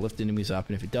damage, it's gonna lift enemies up,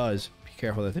 and if it does, be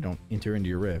careful that they don't enter into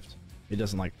your rift. It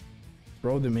doesn't like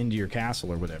throw them into your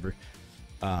castle or whatever.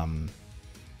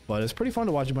 But it's pretty fun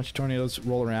to watch a bunch of tornadoes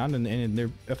roll around, and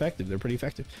they're effective. They're pretty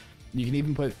effective. You can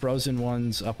even put frozen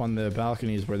ones up on the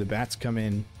balconies where the bats come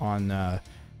in on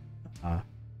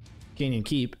Canyon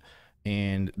Keep,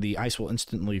 and the ice will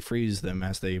instantly freeze them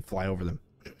as they fly over them,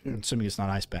 assuming it's not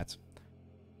ice bats.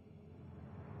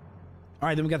 All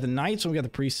right, then we got the knights and we got the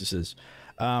priestesses.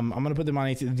 I'm gonna put them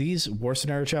on these war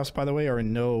scenario traps, by the way, are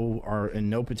in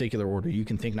no particular order. You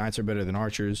can think knights are better than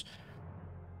archers,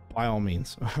 by all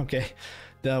means. Okay,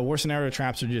 the war scenario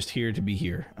traps are just here to be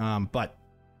here, but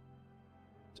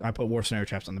I put war scenario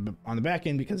traps on the back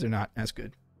end because they're not as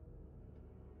good.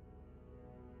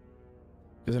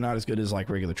 Because they're not as good as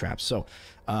like regular traps. So,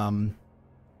 the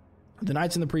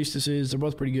knights and the priestesses, they're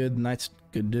both pretty good. The knights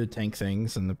good to tank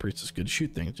things, and the priestess good to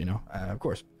shoot things. Of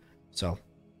course. So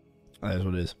that is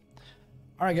what it is.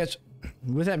 All right, guys.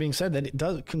 With that being said, that it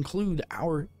does conclude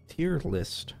our tier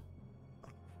list.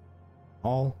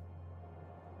 All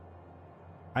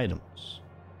items.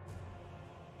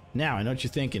 Now I know what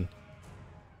you're thinking.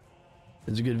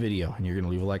 it's a good video, and you're going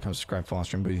to leave a like, comment, subscribe, follow,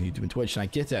 stream, both YouTube and Twitch, and I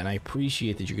get that, and I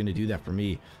appreciate that you're going to do that for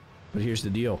me. But here's the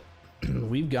deal.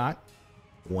 We've got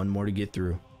one more to get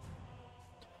through.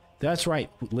 That's right,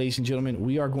 ladies and gentlemen,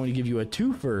 we are going to give you a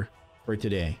twofer for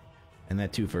today, and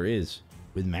that twofer is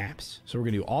with maps. So we're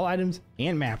going to do all items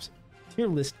and maps tier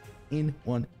list in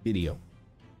one video.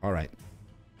 All right.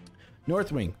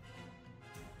 Northwing.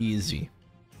 Easy.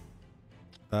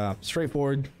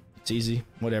 Straightforward. It's easy.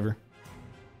 Whatever.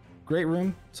 Great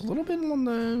room. It's a little bit on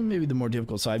the maybe the more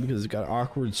difficult side because it's got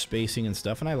awkward spacing and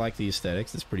stuff, and I like the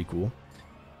aesthetics. It's pretty cool.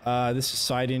 This is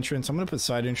side entrance. I'm gonna put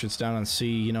side entrance down on C.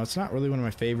 You know, it's not really one of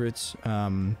my favorites.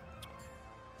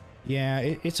 Yeah,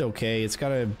 it's okay. It's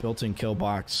got a built-in kill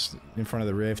box in front of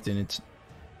the rift, and it's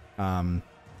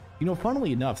you know,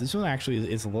 funnily enough, this one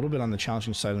actually is a little bit on the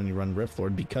challenging side when you run Rift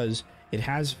Lord because it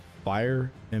has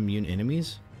fire immune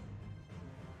enemies.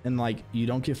 And like, you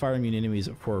don't get fire immune enemies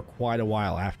for quite a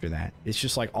while after that. It's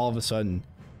just like all of a sudden,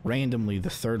 randomly,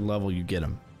 the third level you get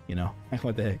them, you know? Like,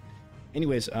 what the heck?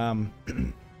 Anyways,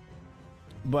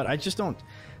 but I just don't,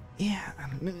 yeah,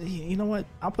 you know what?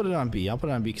 I'll put it on B. I'll put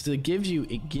it on B because it gives you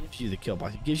the kill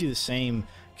box. It gives you the same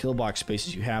kill box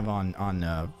spaces you have on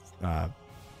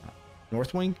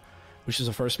Northwing, which is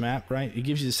the first map, right? It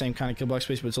gives you the same kind of kill box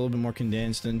space, but it's a little bit more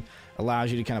condensed and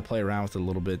allows you to kind of play around with it a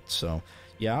little bit. So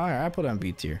yeah, all right, I put it on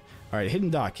B tier. All right,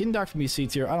 Hidden Dock. Hidden Dock for me C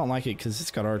tier. I don't like it because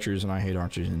it's got archers, and I hate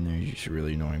archers in there. You're just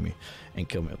really annoying me and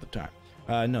kill me all the time.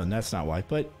 No, that's not why.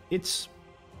 But it's,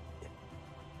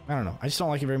 I don't know. I just don't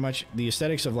like it very much. The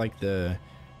aesthetics of like the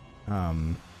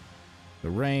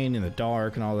rain and the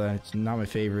dark and all that, it's not my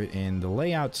favorite. And the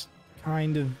layout's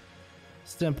kind of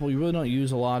simple. You really don't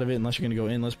use a lot of it unless you're going to go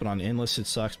endless, but on endless it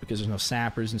sucks because there's no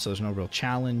sappers, and so there's no real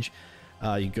challenge.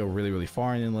 You go really, really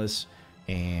far in endless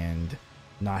and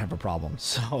not have a problem.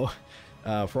 So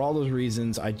for all those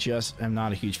reasons, I just am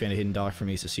not a huge fan of Hidden Dock. For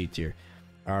me, it's a C tier.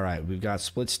 All right, we've got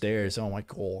Split Stairs. Oh my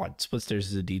god, Split Stairs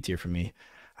is a D tier for me.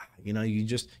 You know, you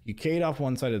K'd off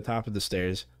one side of the top of the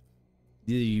stairs,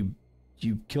 you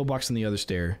kill box on the other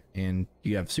stair, and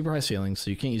you have super high ceilings,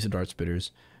 so you can't use the dart spitters,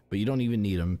 but you don't even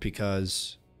need them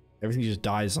because everything just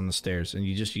dies on the stairs, and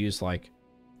you just use like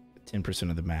 10%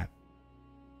 of the map.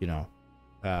 You know,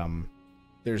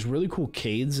 there's really cool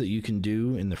K'ds that you can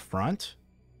do in the front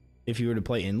if you were to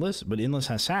play endless, but endless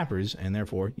has sappers, and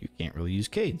therefore you can't really use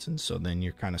K'ds, and so then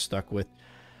you're kind of stuck with,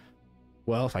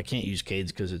 well, if I can't use K'ds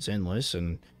because it's endless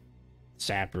and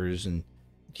sappers, and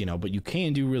you know, but you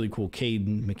can do really cool K'd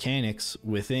mechanics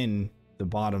within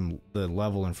the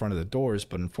level in front of the doors,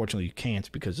 but unfortunately you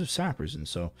can't because of sappers, and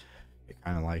so you're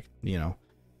kind of like, you know,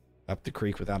 up the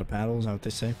creek without a paddle, is that what they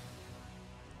say?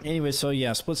 Anyway, so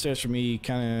yeah, Split Stairs for me,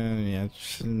 kind of, yeah,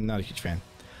 not a huge fan.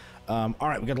 All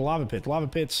right, we got the lava pit. Lava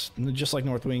pits, just like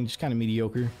Northwing, just kind of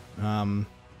mediocre.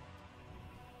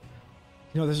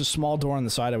 You know, there's a small door on the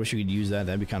side. I wish you could use that.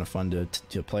 That'd be kind of fun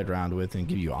to play around with and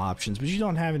give you options, but you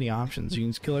don't have any options. You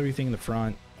can just kill everything in the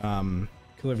front,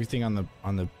 kill everything on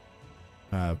the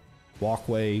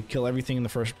walkway, kill everything in the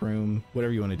first room,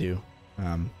 whatever you want to do.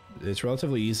 It's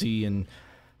relatively easy, and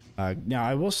now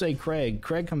I will say Craig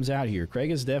comes out here.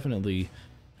 Craig is definitely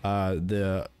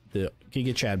the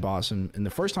Giga Chad boss, and the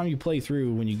first time you play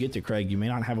through, when you get to Craig, you may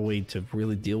not have a way to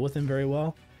really deal with him very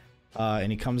well.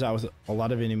 And he comes out with a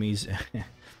lot of enemies,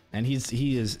 and he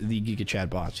is the Giga Chad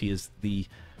boss. He is the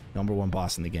 #1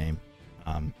 boss in the game.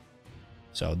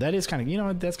 So that is kind of, you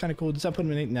know, that's kind of cool. Does that put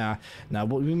him in? Nah.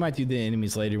 We might do the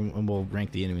enemies later, and we'll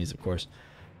rank the enemies, of course.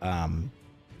 But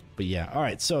yeah, all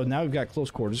right. So now we've got Close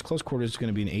Quarters. Close Quarters is going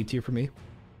to be an A tier for me.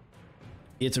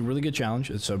 It's a really good challenge.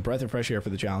 It's a breath of fresh air for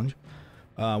the challenge.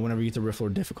 Whenever you get the Rift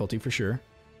Lord difficulty, for sure.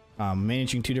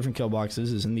 Managing 2 different kill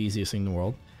boxes isn't the easiest thing in the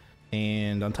world.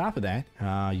 And on top of that,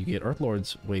 you get Earth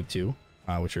Lords Wave 2,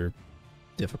 which are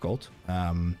difficult.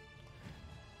 And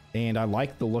I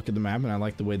like the look of the map, and I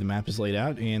like the way the map is laid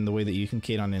out, and the way that you can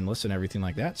K'd on endless and everything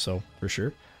like that. So, for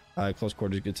sure, Close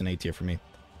Quarters gets an A tier for me.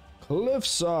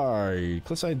 Cliffside.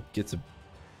 Cliffside gets a...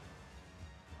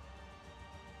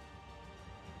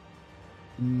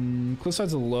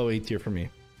 Cliffside's a low A tier for me.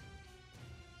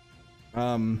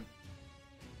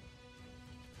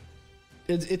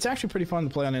 It's actually pretty fun to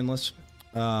play on endless,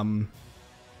 and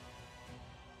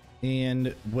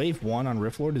wave 1 on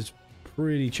Rift Lord is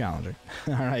pretty challenging.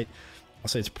 All right, I'll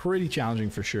say it's pretty challenging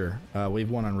for sure. Wave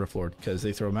 1 on Rift Lord, because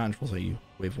they throw mountain trolls at you.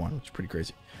 Wave 1, which is pretty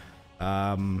crazy.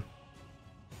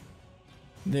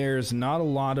 There's not a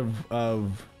lot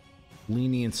of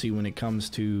leniency when it comes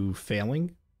to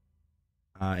failing,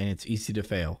 and it's easy to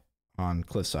fail on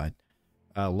Cliffside.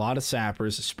 A lot of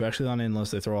sappers, especially on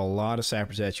endless, they throw a lot of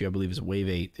sappers at you. I believe it's wave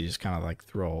 8. They just kind of like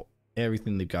throw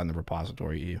everything they've got in the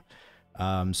repository at you,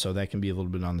 So that can be a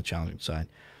little bit on the challenging side.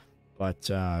 But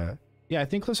yeah, I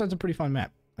think Cliffside's a pretty fun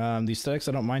map. The aesthetics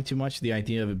I don't mind too much. The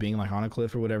idea of it being like on a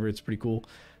cliff or whatever, it's pretty cool.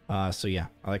 So yeah,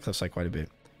 I like Cliffside quite a bit.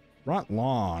 Front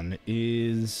Lawn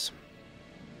is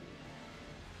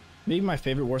maybe my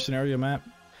favorite war scenario map.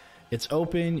 It's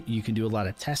open, you can do a lot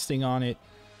of testing on it.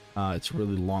 It's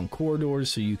really long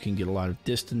corridors, so you can get a lot of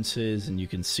distances and you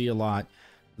can see a lot.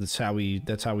 That's how we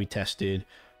tested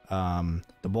the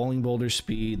bowling boulder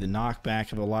speed, the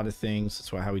knockback of a lot of things.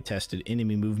 That's how we tested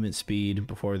enemy movement speed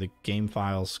before the game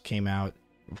files came out,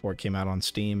 before it came out on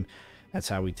Steam. That's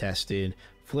how we tested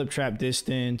flip trap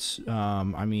distance.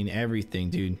 I mean,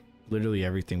 everything, dude. Literally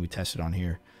everything we tested on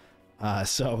here.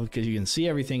 So because you can see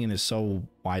everything and it's so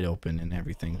wide open and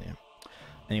everything. Yeah.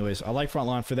 Anyways, I like Front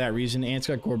Lawn for that reason, and it's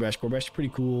got Gorbash. Gorbash is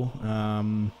pretty cool.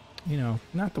 You know,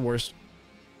 not the worst.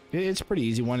 It's a pretty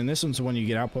easy one, and this one's the one you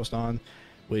get Outpost on,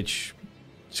 which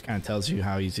just kind of tells you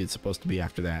how easy it's supposed to be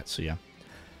after that. So yeah.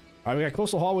 All right, we got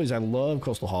Coastal Hallways. I love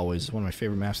Coastal Hallways. It's one of my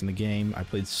favorite maps in the game. I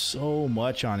played so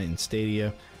much on it in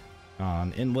Stadia.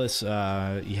 Endless,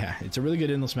 yeah, it's a really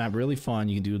good endless map, really fun.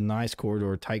 You can do nice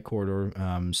corridor, tight corridor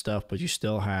stuff, but you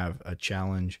still have a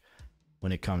challenge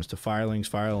when it comes to firelings,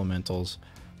 fire elementals,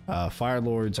 fire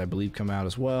lords, I believe, come out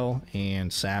as well,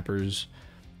 and sappers.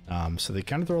 So they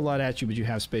kind of throw a lot at you, but you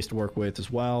have space to work with as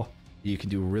well. You can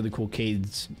do really cool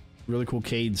cades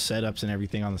setups and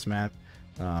everything on this map.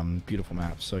 Beautiful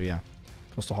map. So yeah,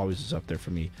 Coastal Hallways is up there for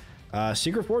me.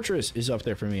 Secret Fortress is up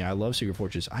there for me. I love Secret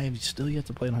Fortress. I have still yet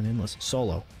to play it on Endless.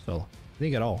 Solo. I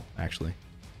think at all, actually.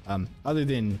 Other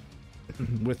than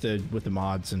with the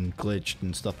mods and glitched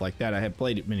and stuff like that. I have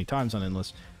played it many times on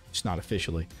Endless, just not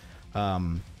officially.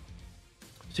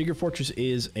 Secret Fortress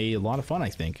is a lot of fun, I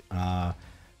think.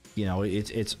 You know,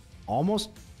 it's almost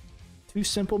too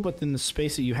simple, but then the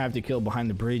space that you have to kill behind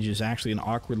the bridge is actually an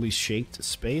awkwardly shaped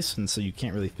space, and so you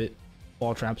can't really fit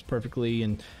ball traps perfectly,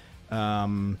 and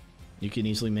you can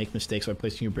easily make mistakes by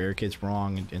placing your barricades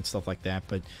wrong and stuff like that.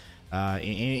 But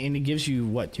and it gives you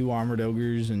what, 2 armored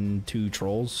ogres and 2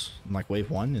 trolls in like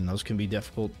wave 1, and those can be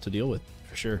difficult to deal with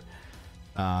for sure.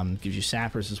 Gives you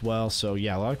sappers as well. So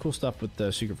yeah, a lot of cool stuff with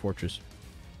the Secret Fortress.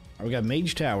 All right, we got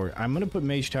Mage Tower. I'm gonna put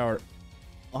Mage Tower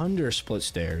under Split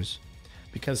Stairs,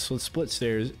 because with Split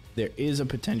Stairs there is a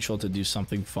potential to do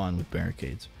something fun with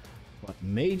barricades, but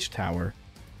Mage Tower,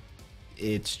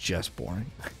 it's just boring.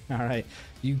 All right,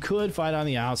 you could fight on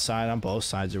the outside on both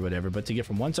sides or whatever, but to get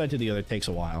from one side to the other takes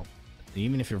a while.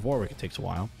 Even if you're Warwick, it takes a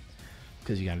while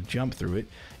because you got to jump through it.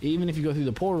 Even if you go through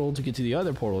the portal to get to the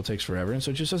other portal, it takes forever, and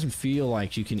so it just doesn't feel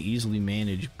like you can easily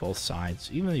manage both sides,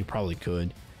 even though you probably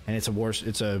could. And it's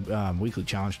a weekly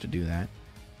challenge to do that.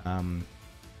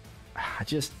 I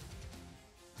just,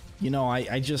 you know,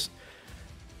 it's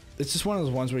just one of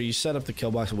those ones where you set up the kill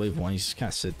box of wave 1, you just kind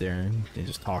of sit there and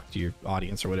just talk to your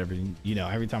audience or whatever. You know,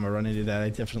 every time I run into that, I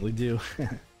definitely do.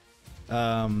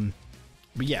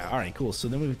 But yeah, all right, cool. So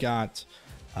then we've got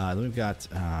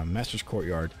Master's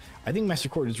Courtyard. I think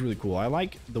Master's Courtyard is really cool. I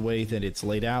like the way that it's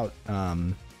laid out.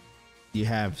 You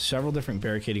have several different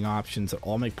barricading options that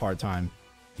all make part-time.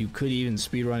 You could even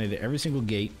speedrun it at every single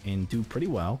gate and do pretty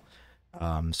well.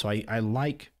 So I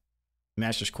like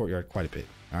Master's Courtyard quite a bit.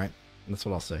 All right, that's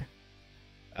what I'll say.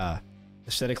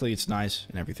 Aesthetically, it's nice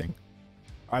and everything.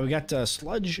 All right, we got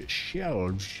Sludge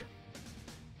Shelves.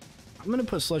 I'm gonna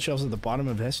put Sludge Shelves at the bottom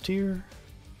of S tier.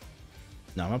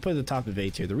 No, I'm gonna put it at the top of A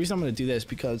tier. The reason I'm gonna do that is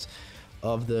because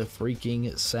of the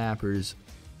freaking sappers,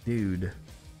 dude.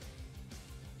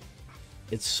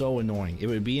 It's so annoying. It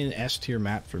would be an S tier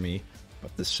map for me,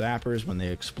 but the sappers, when they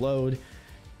explode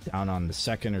down on the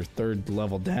 2nd or 3rd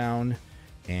level down,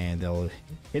 and they'll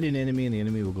hit an enemy, and the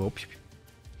enemy will go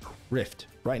rift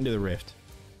right into the rift.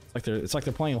 It's like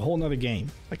they're playing a whole nother game.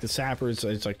 Like the sappers,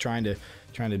 it's like trying to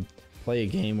play a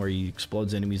game where he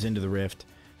explodes enemies into the rift,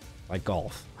 like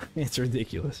golf. It's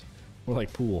ridiculous. Or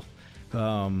like pool,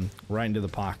 right into the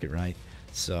pocket, right?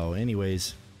 So,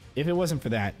 anyways, if it wasn't for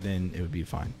that, then it would be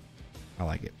fine. I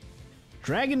like it.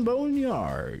 Dragon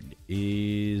Boneyard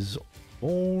is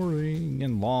boring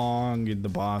and long, and the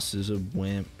boss is a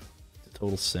wimp. It's a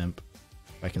total simp.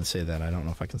 If I can say that. I don't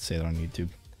know if I can say that on YouTube.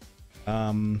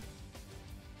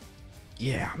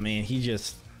 Yeah, man,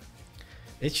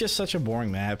 it's just such a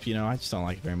boring map, you know. I just don't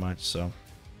like it very much, so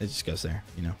it just goes there,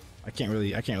 you know. I can't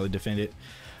really defend it.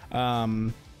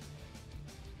 I've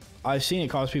seen it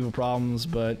cause people problems,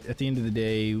 but at the end of the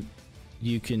day,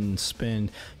 you can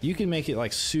make it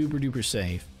like super duper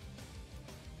safe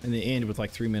in the end with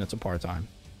like 3 minutes of part time.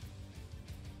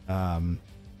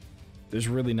 There's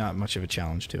really not much of a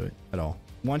challenge to it at all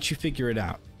once you figure it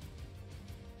out.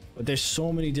 But there's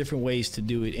so many different ways to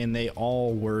do it, and they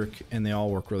all work, and they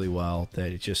all work really well,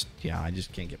 that it just, yeah, I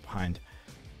just can't get behind.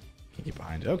 Can't get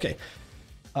behind it. Okay.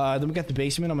 Then we got the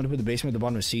basement. I'm going to put the basement at the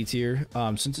bottom of C tier.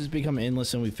 Since it's become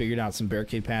endless and we figured out some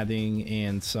barricade pathing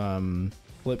and some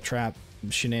flip trap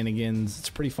shenanigans,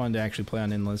 it's pretty fun to actually play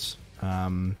on endless.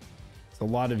 It's a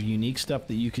lot of unique stuff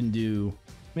that you can do.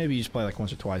 Maybe you just play like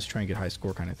once or twice, try and get high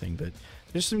score kind of thing, but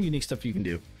there's some unique stuff you can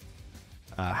do.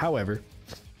 However,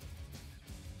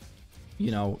 you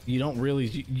know, you don't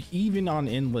really, even on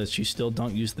endless, you still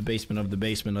don't use the basement of the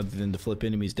basement other than to flip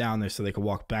enemies down there so they can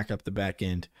walk back up the back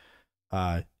end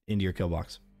into your kill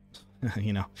box.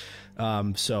 You know,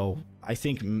 so I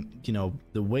think, you know,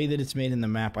 the way that it's made in the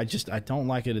map, I don't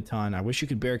like it a ton. I wish you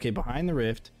could barricade behind the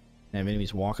rift and have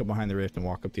enemies walk up behind the rift and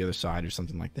walk up the other side or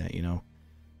something like that, you know.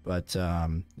 But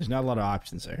there's not a lot of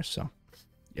options there. So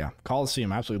yeah,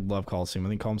 Coliseum, I absolutely love Coliseum. I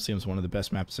think Coliseum is one of the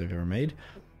best maps I've ever made.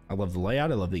 I love the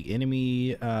layout. I love the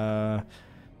enemy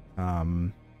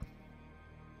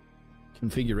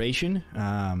configuration,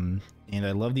 and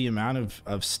I love the amount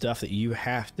of stuff that you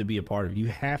have to be a part of. You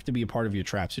have to be a part of your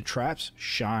traps. Your traps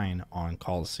shine on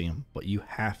Coliseum, but you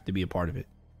have to be a part of it.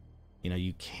 You know,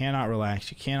 you cannot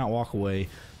relax. You cannot walk away.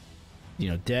 You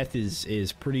know, death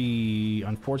is pretty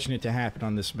unfortunate to happen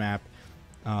on this map.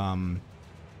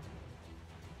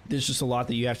 There's just a lot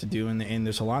that you have to do, and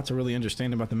there's a lot to really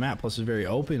understand about the map. Plus, it's very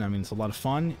open. I mean, it's a lot of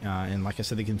fun, and like I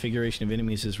said, the configuration of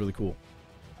enemies is really cool.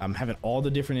 Having all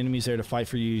the different enemies there to fight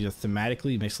for you just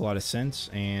thematically makes a lot of sense,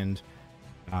 and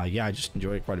yeah, I just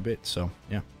enjoy it quite a bit. So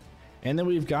yeah, and then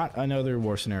we've got another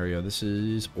war scenario. This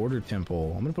is Order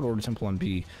Temple. I'm gonna put Order Temple on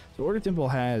B. So Order Temple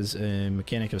has a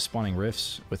mechanic of spawning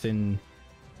rifts within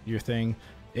your thing.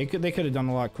 They could have done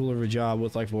a lot cooler of a job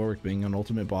with like Vork being an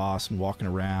ultimate boss and walking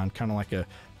around, kind of like a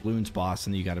Bloons boss,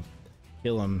 and you got to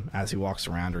kill him as he walks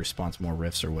around or spawns more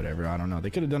rifts or whatever. I don't know.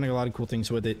 They could have done a lot of cool things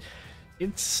with it.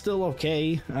 It's still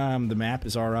okay. The map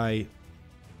is all right.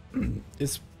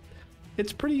 It's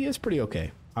pretty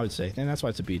okay, I would say, and that's why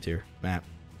it's a B tier map.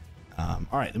 All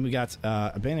right, then we got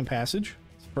Abandoned Passage,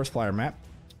 first flyer map.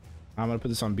 I'm gonna put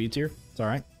this on B tier. It's all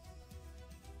right.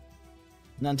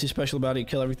 Nothing too special about it. You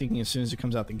kill everything as soon as it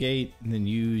comes out the gate, and then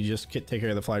you just take care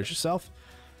of the flyers yourself.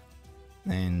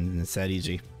 And it's that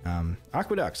easy.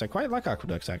 Aqueducts. I quite like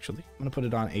Aqueducts, actually. I'm going to put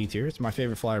it on A tier. It's my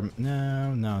favorite flyer.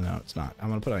 No, it's not. I'm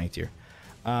going to put it on A tier.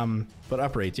 But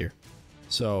upper A tier.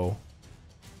 So,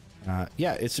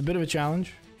 yeah, it's a bit of a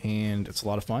challenge, and it's a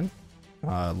lot of fun.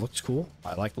 Looks cool.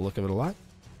 I like the look of it a lot.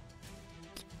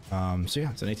 So, yeah,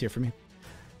 it's an A tier for me.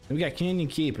 Then we got Canyon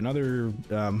Keep, another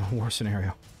war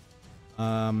scenario.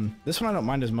 This one I don't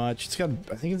mind as much. It's got,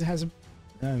 I think it has a,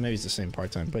 maybe it's the same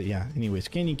part-time, but yeah, anyways,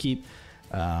 Canyon Keep,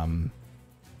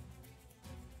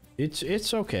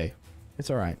 it's okay. It's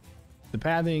all right. The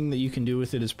pathing that you can do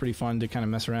with it is pretty fun to kind of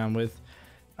mess around with.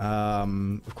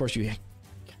 Of course, you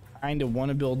kind of want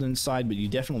to build inside, but you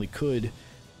definitely could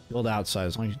build outside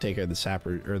as long as you take care of the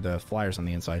Zapper or the flyers on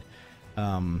the inside. Yeah,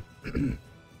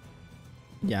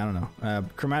 I don't know.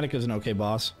 Chromatica is an okay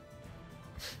boss.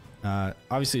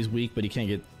 Obviously he's weak, but he can't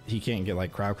get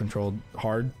like crowd controlled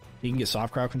hard. He can get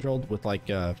soft crowd controlled with like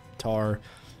tar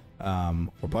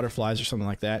or butterflies or something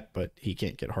like that, but he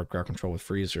can't get hard crowd control with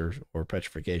freeze or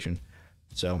petrification.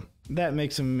 So that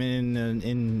makes him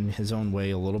in his own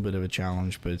way a little bit of a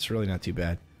challenge, but it's really not too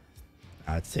bad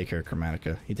to take care of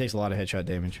Chromatica. He takes a lot of headshot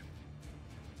damage.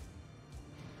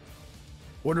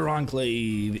 Order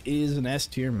Enclave is an S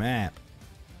tier map.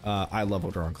 I love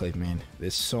Order Enclave, man.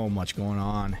 There's so much going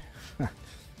on.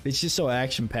 It's just so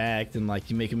action-packed, and like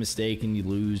you make a mistake and you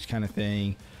lose kind of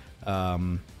thing.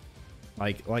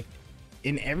 Like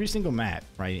in every single map,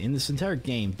 right? In this entire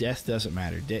game, death doesn't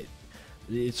matter.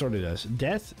 It sort of does.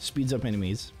 Death speeds up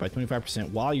enemies by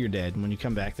 25% while you're dead, and when you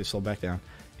come back, they slow back down.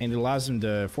 And it allows them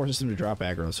to, forces them to drop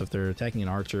aggro. So if they're attacking an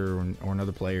archer or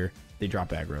another player, they drop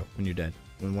aggro when you're dead,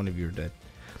 when one of you are dead.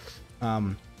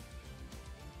 On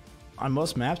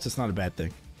most maps, it's not a bad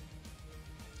thing.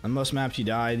 On most maps, you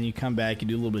die, and you come back, you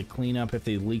do a little bit of cleanup if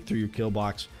they leak through your kill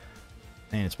box,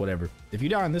 and it's whatever. If you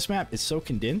die on this map, it's so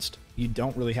condensed, you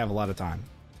don't really have a lot of time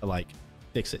to, like,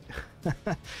 fix it.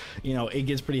 You know, it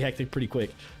gets pretty hectic pretty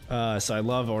quick. So I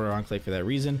love Order Enclave for that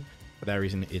reason. For that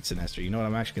reason, it's an S tier. You know what?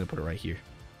 I'm actually going to put it right here.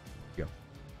 Go.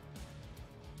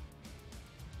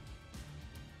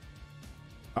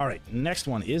 All right, next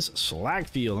one is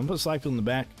Slagfield. I'm going to put Slagfield in the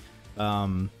back.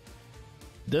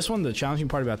 This one, the challenging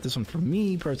part about this one for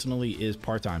me personally is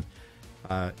part-time.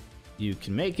 You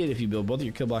can make it if you build both of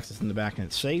your kill boxes in the back and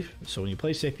it's safe. So when you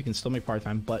play safe, you can still make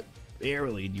part-time, but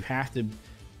barely.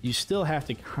 You still have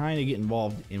to kind of get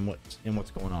involved in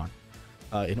what's going on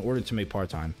in order to make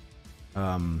part-time.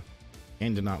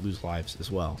 and to not lose lives as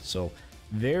well. So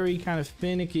very kind of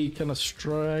finicky, kind of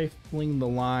strifling the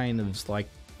line of like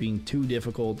being too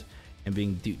difficult and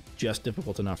being just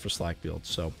difficult enough for Slack builds.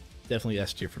 So definitely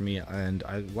S tier for me, and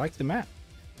I like the map.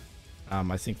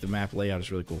 I think the map layout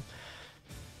is really cool.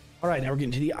 All right, now we're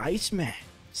getting to the ice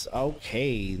maps.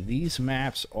 Okay, these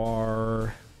maps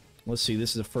are, let's see,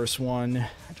 this is the first one.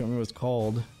 I don't remember what it's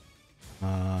called.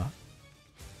 And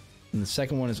the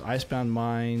second one is Icebound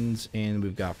Mines, and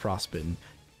we've got Frostbitten.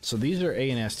 So these are A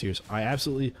and S tiers. I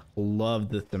absolutely love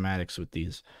the thematics with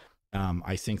these.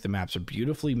 I think the maps are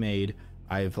beautifully made.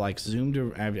 I've like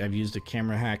zoomed, I've used a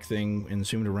camera hack thing and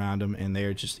zoomed around them, and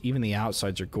they're just, even the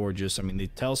outsides are gorgeous. I mean, they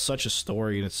tell such a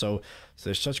story, and it's so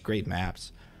they're such great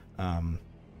maps.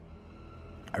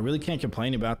 I really can't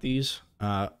complain about these.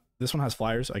 This one has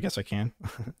flyers. I guess I can.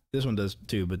 This one does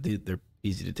too, but they're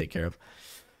easy to take care of.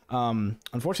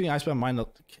 Unfortunately, Icebound Mine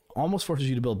almost forces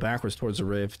you to build backwards towards the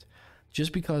rift,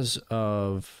 just because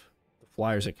of the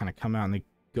flyers that kind of come out and they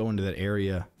go into that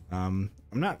area. I'm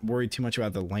not worried too much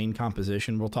about the lane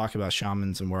composition. We'll talk about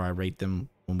shamans and where I rate them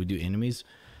when we do enemies.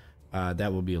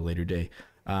 That will be a later day.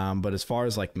 But as far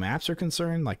as like maps are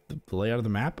concerned, like the layout of the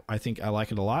map, I think I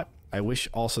like it a lot. I wish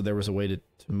also there was a way to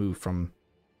move from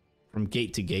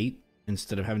gate to gate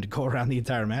instead of having to go around the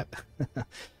entire map.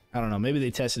 I don't know. Maybe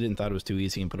they tested it and thought it was too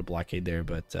easy and put a blockade there,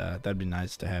 but that'd be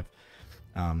nice to have,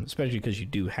 especially because you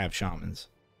do have shamans,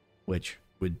 which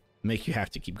would make you have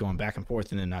to keep going back and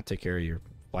forth and then not take care of your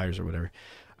flyers or whatever.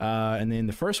 And then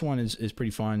the first one is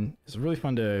pretty fun. It's really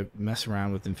fun to mess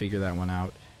around with and figure that one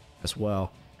out as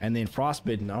well. And then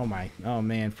Frostbitten, oh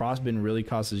man, Frostbitten really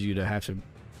causes you to have to,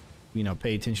 you know,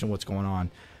 pay attention to what's going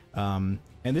on.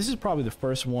 And this is probably the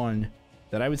first one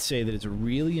that I would say that it's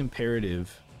really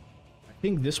imperative. I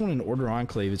think this one in Order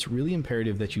Enclave, it's really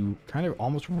imperative that you kind of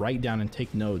almost write down and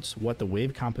take notes what the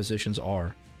wave compositions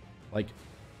are. Like,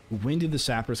 when did the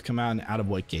sappers come out and out of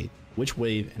what gate? Which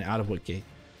wave and out of what gate?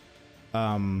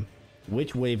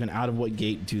 Which wave and out of what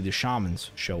gate do the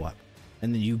shamans show up?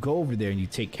 And then you go over there and you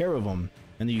take care of them,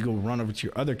 and then you go run over to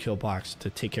your other kill box to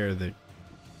take care of the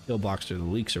kill box or the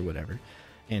leaks or whatever.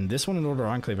 And this one in Order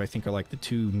Enclave, I think, are like the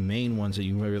two main ones that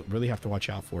you really have to watch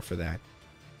out for that.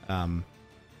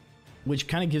 Which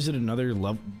kind of gives it another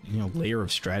layer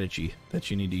of strategy that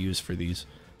you need to use for these.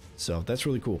 So that's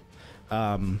really cool.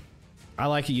 I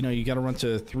like it. You know, you got to run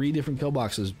to 3 different kill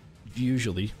boxes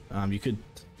usually. You could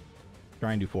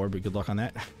try and do 4, but good luck on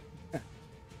that.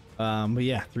 But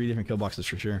yeah, 3 different kill boxes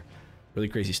for sure. Really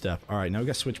crazy stuff. All right, now we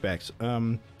got switchbacks.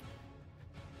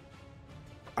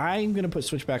 I'm gonna put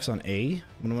switchbacks on A.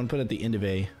 I'm gonna put it at the end of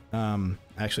A.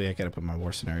 Actually, I gotta put my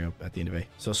war scenario at the end of A.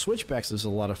 So switchbacks is a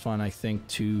lot of fun, I think,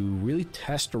 to really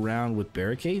test around with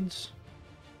barricades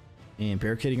and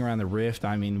barricading around the rift.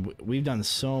 I mean, we've done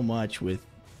so much with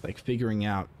like figuring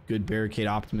out good barricade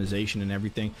optimization and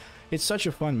everything. It's such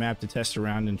a fun map to test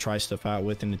around and try stuff out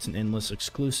with, and it's an endless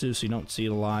exclusive, so you don't see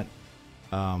it a lot.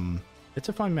 It's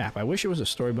a fun map. I wish it was a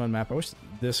story mode map. I wish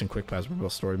this and Quick Paths were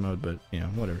both story mode, but you know,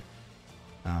 whatever.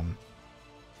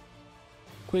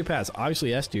 Quick Paths,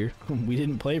 obviously S tier. We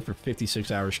didn't play for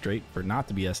 56 hours straight for not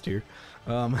to be S tier.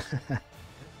 No,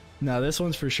 this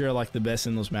one's for sure like the best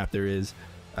endless map there is.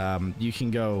 You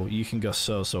can go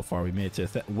so far. We made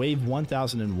it to wave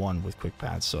 1001 with Quick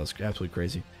Paths, so it's absolutely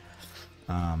crazy.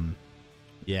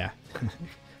 Yeah.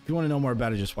 If you want to know more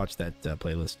about it, just watch that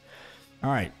playlist. All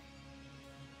right.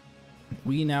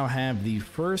 We now have the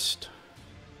first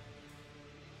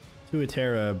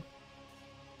Tuatera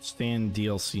Stand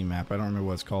DLC map. I don't remember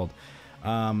what it's called.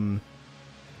 The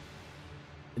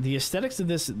aesthetics of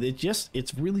this,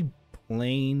 it's really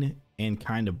plain and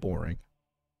kind of boring,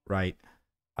 right?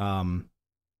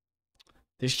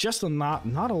 There's just not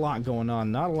a lot going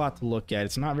on, not a lot to look at.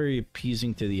 It's not very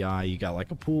appeasing to the eye. You got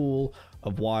like a pool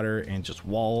of water and just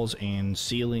walls and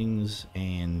ceilings,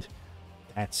 and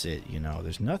that's it. You know,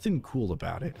 there's nothing cool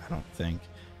about it, I don't think.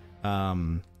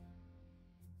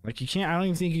 Like I don't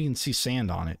even think you can see sand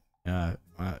on it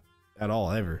at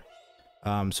all ever.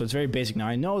 So it's very basic. Now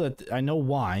I know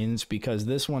why, and it's because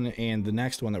this one and the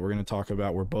next one that we're going to talk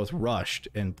about were both rushed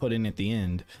and put in at the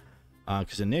end.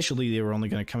 Because initially they were only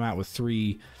going to come out with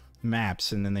 3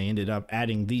 maps, and then they ended up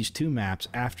adding these 2 maps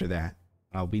after that.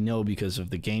 We know because of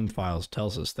the game files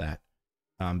tells us that.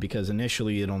 Because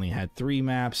initially it only had 3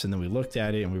 maps, and then we looked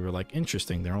at it and we were like,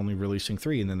 interesting, they're only releasing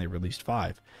 3, and then they released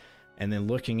 5. And then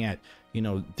looking at, you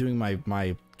know, doing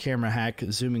my camera hack,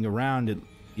 zooming around,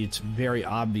 it's very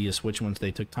obvious which ones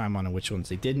they took time on and which ones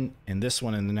they didn't. And this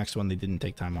one and the next one they didn't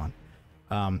take time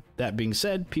on. That being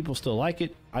said, people still like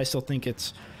it. I still think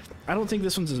I don't think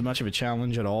this one's as much of a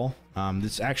challenge at all.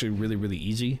 It's actually really, really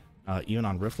easy, even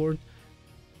on Riftlord.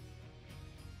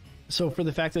 So for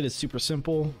the fact that it's super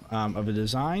simple of a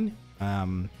design,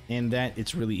 and that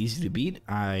it's really easy to beat,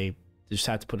 I just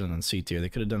had to put it on C tier. They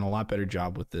could have done a lot better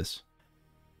job with this.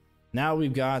 Now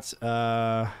we've got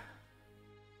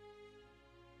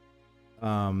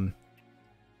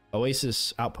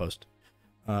Oasis Outpost.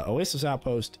 Oasis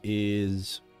Outpost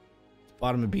is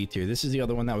bottom of B tier. This is the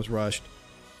other one that was rushed,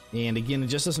 and again, it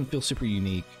just doesn't feel super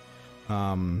unique.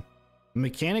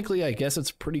 Mechanically, I guess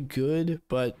it's pretty good,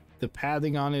 but the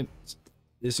pathing on it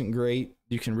isn't great.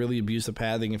 You can really abuse the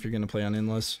pathing if you're going to play on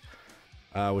Endless,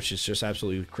 which is just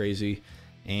absolutely crazy.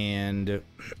 And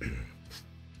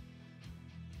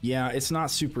yeah, it's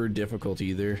not super difficult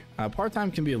either.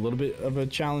 Part-time can be a little bit of a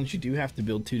challenge. You do have to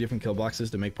build 2 different kill boxes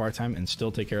to make part-time and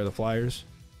still take care of the flyers.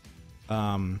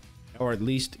 Or at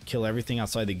least kill everything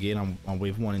outside the gate on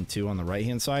wave 1 and 2 on the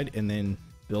right-hand side, and then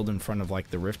build in front of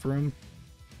like the rift room.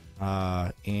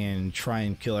 And try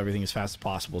and kill everything as fast as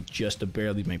possible just to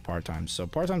barely make part-time. So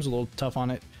part-time's a little tough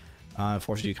on it.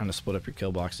 Unfortunately, you kind of split up your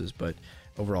kill boxes, but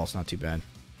overall it's not too bad.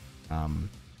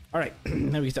 Alright,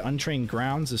 now we get to Untrained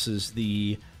Grounds. This is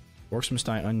the Orcs Must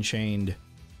Die Unchained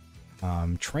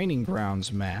Training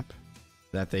Grounds map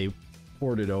that they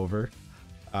ported over,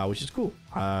 which is cool.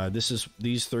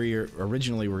 These 3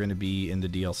 originally were going to be in the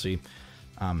DLC.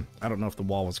 I don't know if the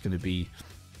wall was going to be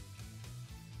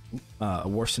a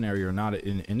war scenario or not.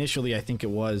 Initially, I think it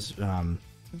was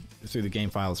through the game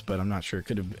files, but I'm not sure. It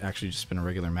could have actually just been a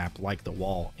regular map like the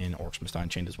wall in Orcs Must Die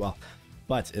Unchained as well,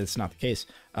 but it's not the case.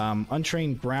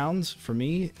 Untrained Grounds for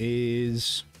me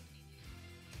is,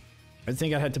 I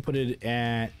think I had to put it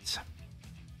at,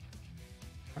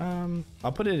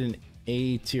 I'll put it in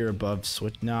A tier above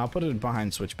Switch. No, I'll put it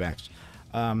behind Switchbacks.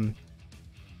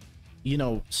 You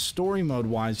know, story mode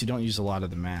wise, you don't use a lot of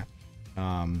the map.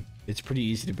 It's pretty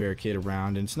easy to barricade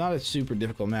around, and it's not a super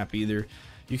difficult map either.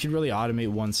 You can really automate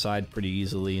one side pretty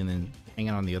easily and then hang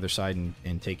out on the other side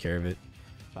and take care of it.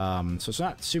 So it's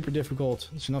not super difficult.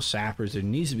 There's no sappers. There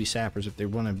needs to be sappers if they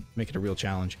want to make it a real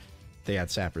challenge. They add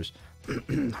sappers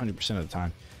 100% of the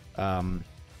time.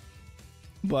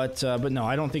 But no,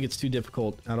 I don't think it's too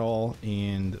difficult at all,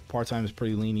 and part-time is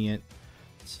pretty lenient.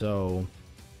 So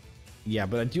yeah,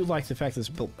 but I do like the fact that it's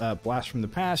Blast from the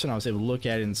Past, and I was able to look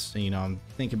at it and, you know,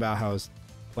 think about how I was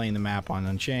playing the map on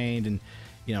Unchained and,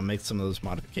 you know, make some of those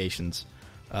modifications.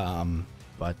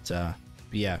 But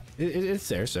yeah, it's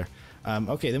there, sir.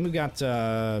 Okay, then we've got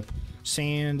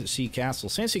Sand Sea Castle.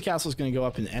 Sand Sea Castle is going to go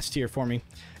up in S tier for me.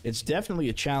 It's definitely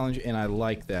a challenge, and I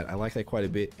like that. I like that quite a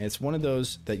bit. And it's one of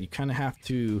those that you kind of have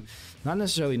to not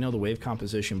necessarily know the wave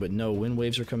composition, but know when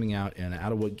waves are coming out and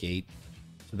out of what gate.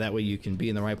 So that way you can be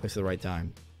in the right place at the right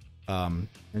time. And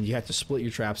you have to split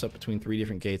your traps up between 3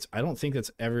 different gates. I don't think that's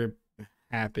ever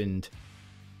happened.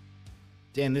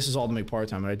 Dan, this is all to make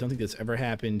part-time, but I don't think that's ever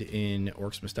happened in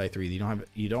Orcs Must Die 3.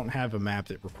 You don't have a map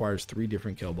that requires 3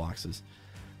 different kill boxes.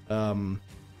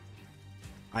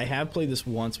 I have played this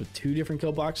once with 2 different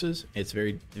kill boxes. It's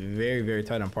very, very, very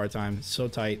tight on part-time. So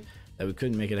tight that we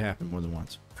couldn't make it happen more than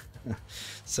once.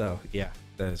 So yeah,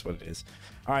 that is what it is.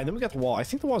 All right, then we got the wall. I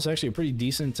think the wall is actually a pretty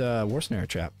decent war scenario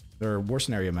trap, or war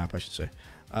scenario map, I should say.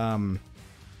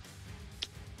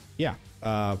 Yeah,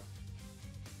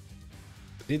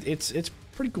 it's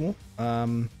pretty cool.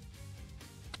 You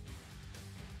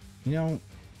know,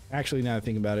 actually, now that I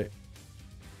think about it,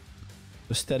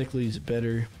 aesthetically is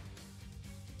better.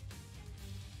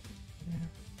 Yeah.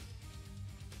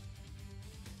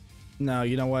 No,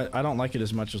 you know what? I don't like it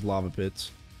as much as Lava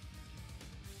Pits,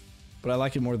 but I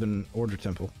like it more than Order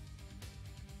Temple.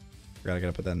 I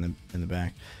gotta put that in the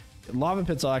back. Lava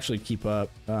Pits I'll actually keep up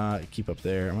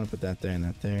there. I'm gonna put that there and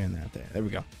that there and that there. There we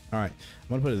go. All right, I'm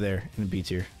gonna put it there in the B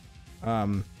tier.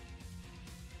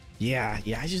 Yeah,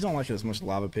 I just don't like it as much as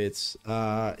Lava Pits.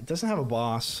 It doesn't have a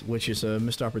boss, which is a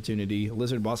missed opportunity. A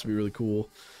lizard boss would be really cool.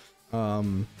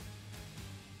 Of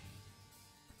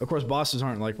course, bosses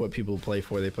aren't like what people play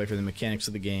for. They play for the mechanics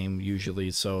of the game usually.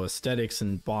 So aesthetics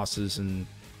and bosses and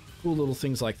cool little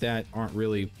things like that aren't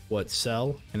really what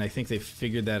sell. And I think they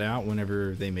figured that out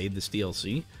whenever they made this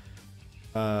DLC.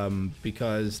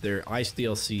 Because their Ice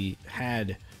DLC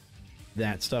had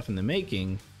that stuff in the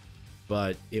making,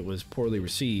 but it was poorly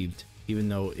received, even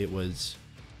though it was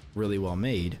really well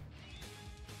made.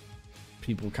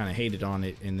 People kind of hated on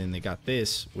it, and then they got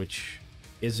this, which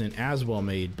isn't as well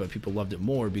made, but people loved it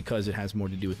more because it has more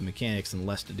to do with the mechanics and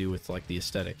less to do with like the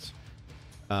aesthetics.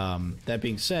 That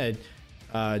being said,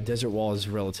 Desert Wall is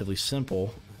relatively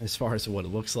simple as far as what it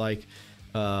looks like.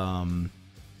 Not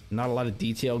a lot of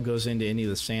detail goes into any of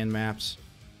the sand maps,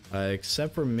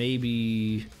 except for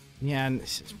maybe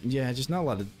just not a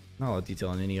lot of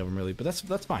detail in any of them really. But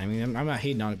that's fine. I mean, I'm not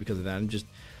hating on it because of that.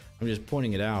 I'm just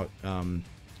pointing it out.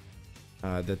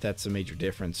 That's a major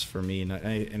difference for me,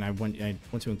 and I want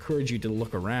to encourage you to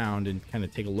look around and kind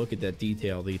of take a look at that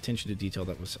detail, the attention to detail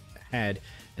that was had,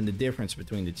 and the difference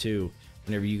between the two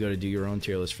whenever you go to do your own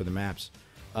tier list for the maps.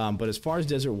 But as far as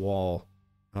Desert Wall,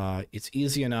 it's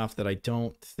easy enough that I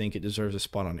don't think it deserves a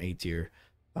spot on A tier.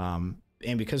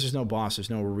 And because there's no boss, there's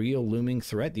no real looming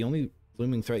threat. The only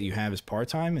looming threat you have is part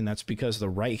time, and that's because the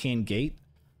right-hand gate,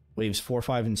 waves 4,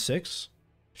 5, and 6,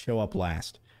 show up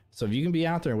last. So if you can be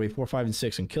out there in wave 4, 5, and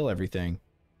 6 and kill everything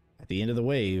at the end of the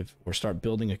wave, or start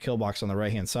building a kill box on the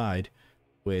right-hand side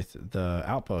with the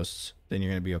outposts, then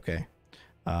you're gonna be okay.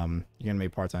 You're gonna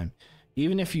make part-time.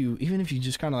 Even if you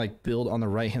just kind of like build on the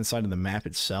right-hand side of the map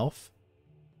itself,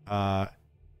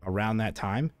 around that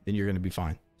time, then you're gonna be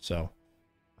fine. So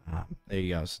there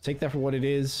you go. So take that for what it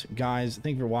is, guys.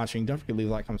 Thank you for watching. Don't forget to leave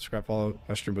a like, comment, subscribe, follow.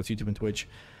 I stream both YouTube and Twitch.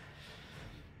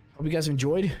 Hope you guys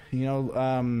enjoyed. You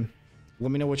know,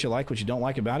 let me know what you like, what you don't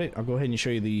like about it. I'll go ahead and show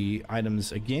you the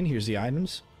items again. Here's the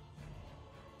items.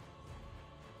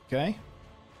 Okay.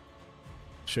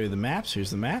 Show you the maps.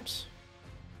 Here's the maps.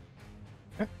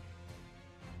 Okay.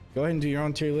 Go ahead and do your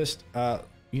own tier list.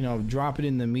 You know, drop it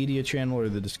in the media channel or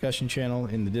the discussion channel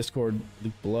in the Discord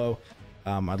link below.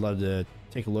 I'd love to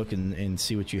take a look and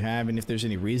see what you have. And if there's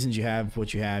any reasons you have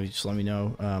what you have, just let me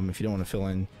know. If you don't want to fill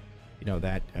in, you know,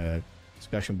 that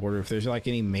discussion board, or if there's like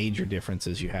any major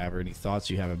differences you have or any thoughts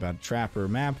you have about a trap or a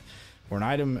map or an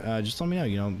item, just let me know.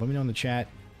 You know, let me know in the chat.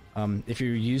 If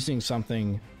you're using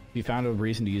something, if you found a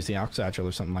reason to use the Alch Satchel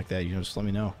or something like that, you know, just let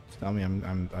me know. Just tell me.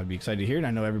 I'd be excited to hear it, and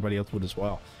I know everybody else would as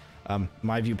well.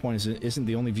 My viewpoint isn't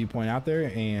the only viewpoint out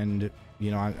there, and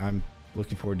you know, I'm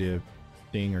looking forward to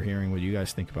seeing or hearing what you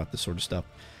guys think about this sort of stuff.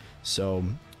 So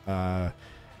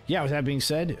yeah, with that being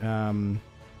said,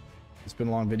 it's been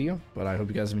a long video, but I hope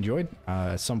you guys have enjoyed.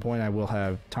 At some point I will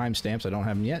have timestamps. I don't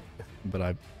have them yet, but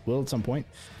I will at some point.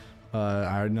 I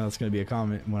already know it's going to be a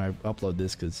comment when I upload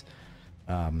this, because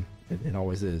it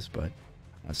always is, but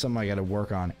something I got to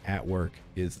work on at work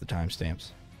is the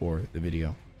timestamps for the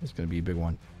video. It's going to be a big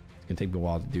one. It's going to take me a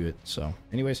while to do it. So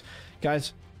anyways,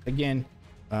 guys, again,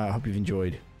 I hope you've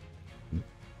enjoyed,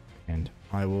 and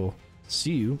I will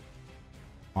see you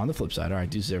on the flip side. All right,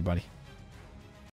 deuces, everybody.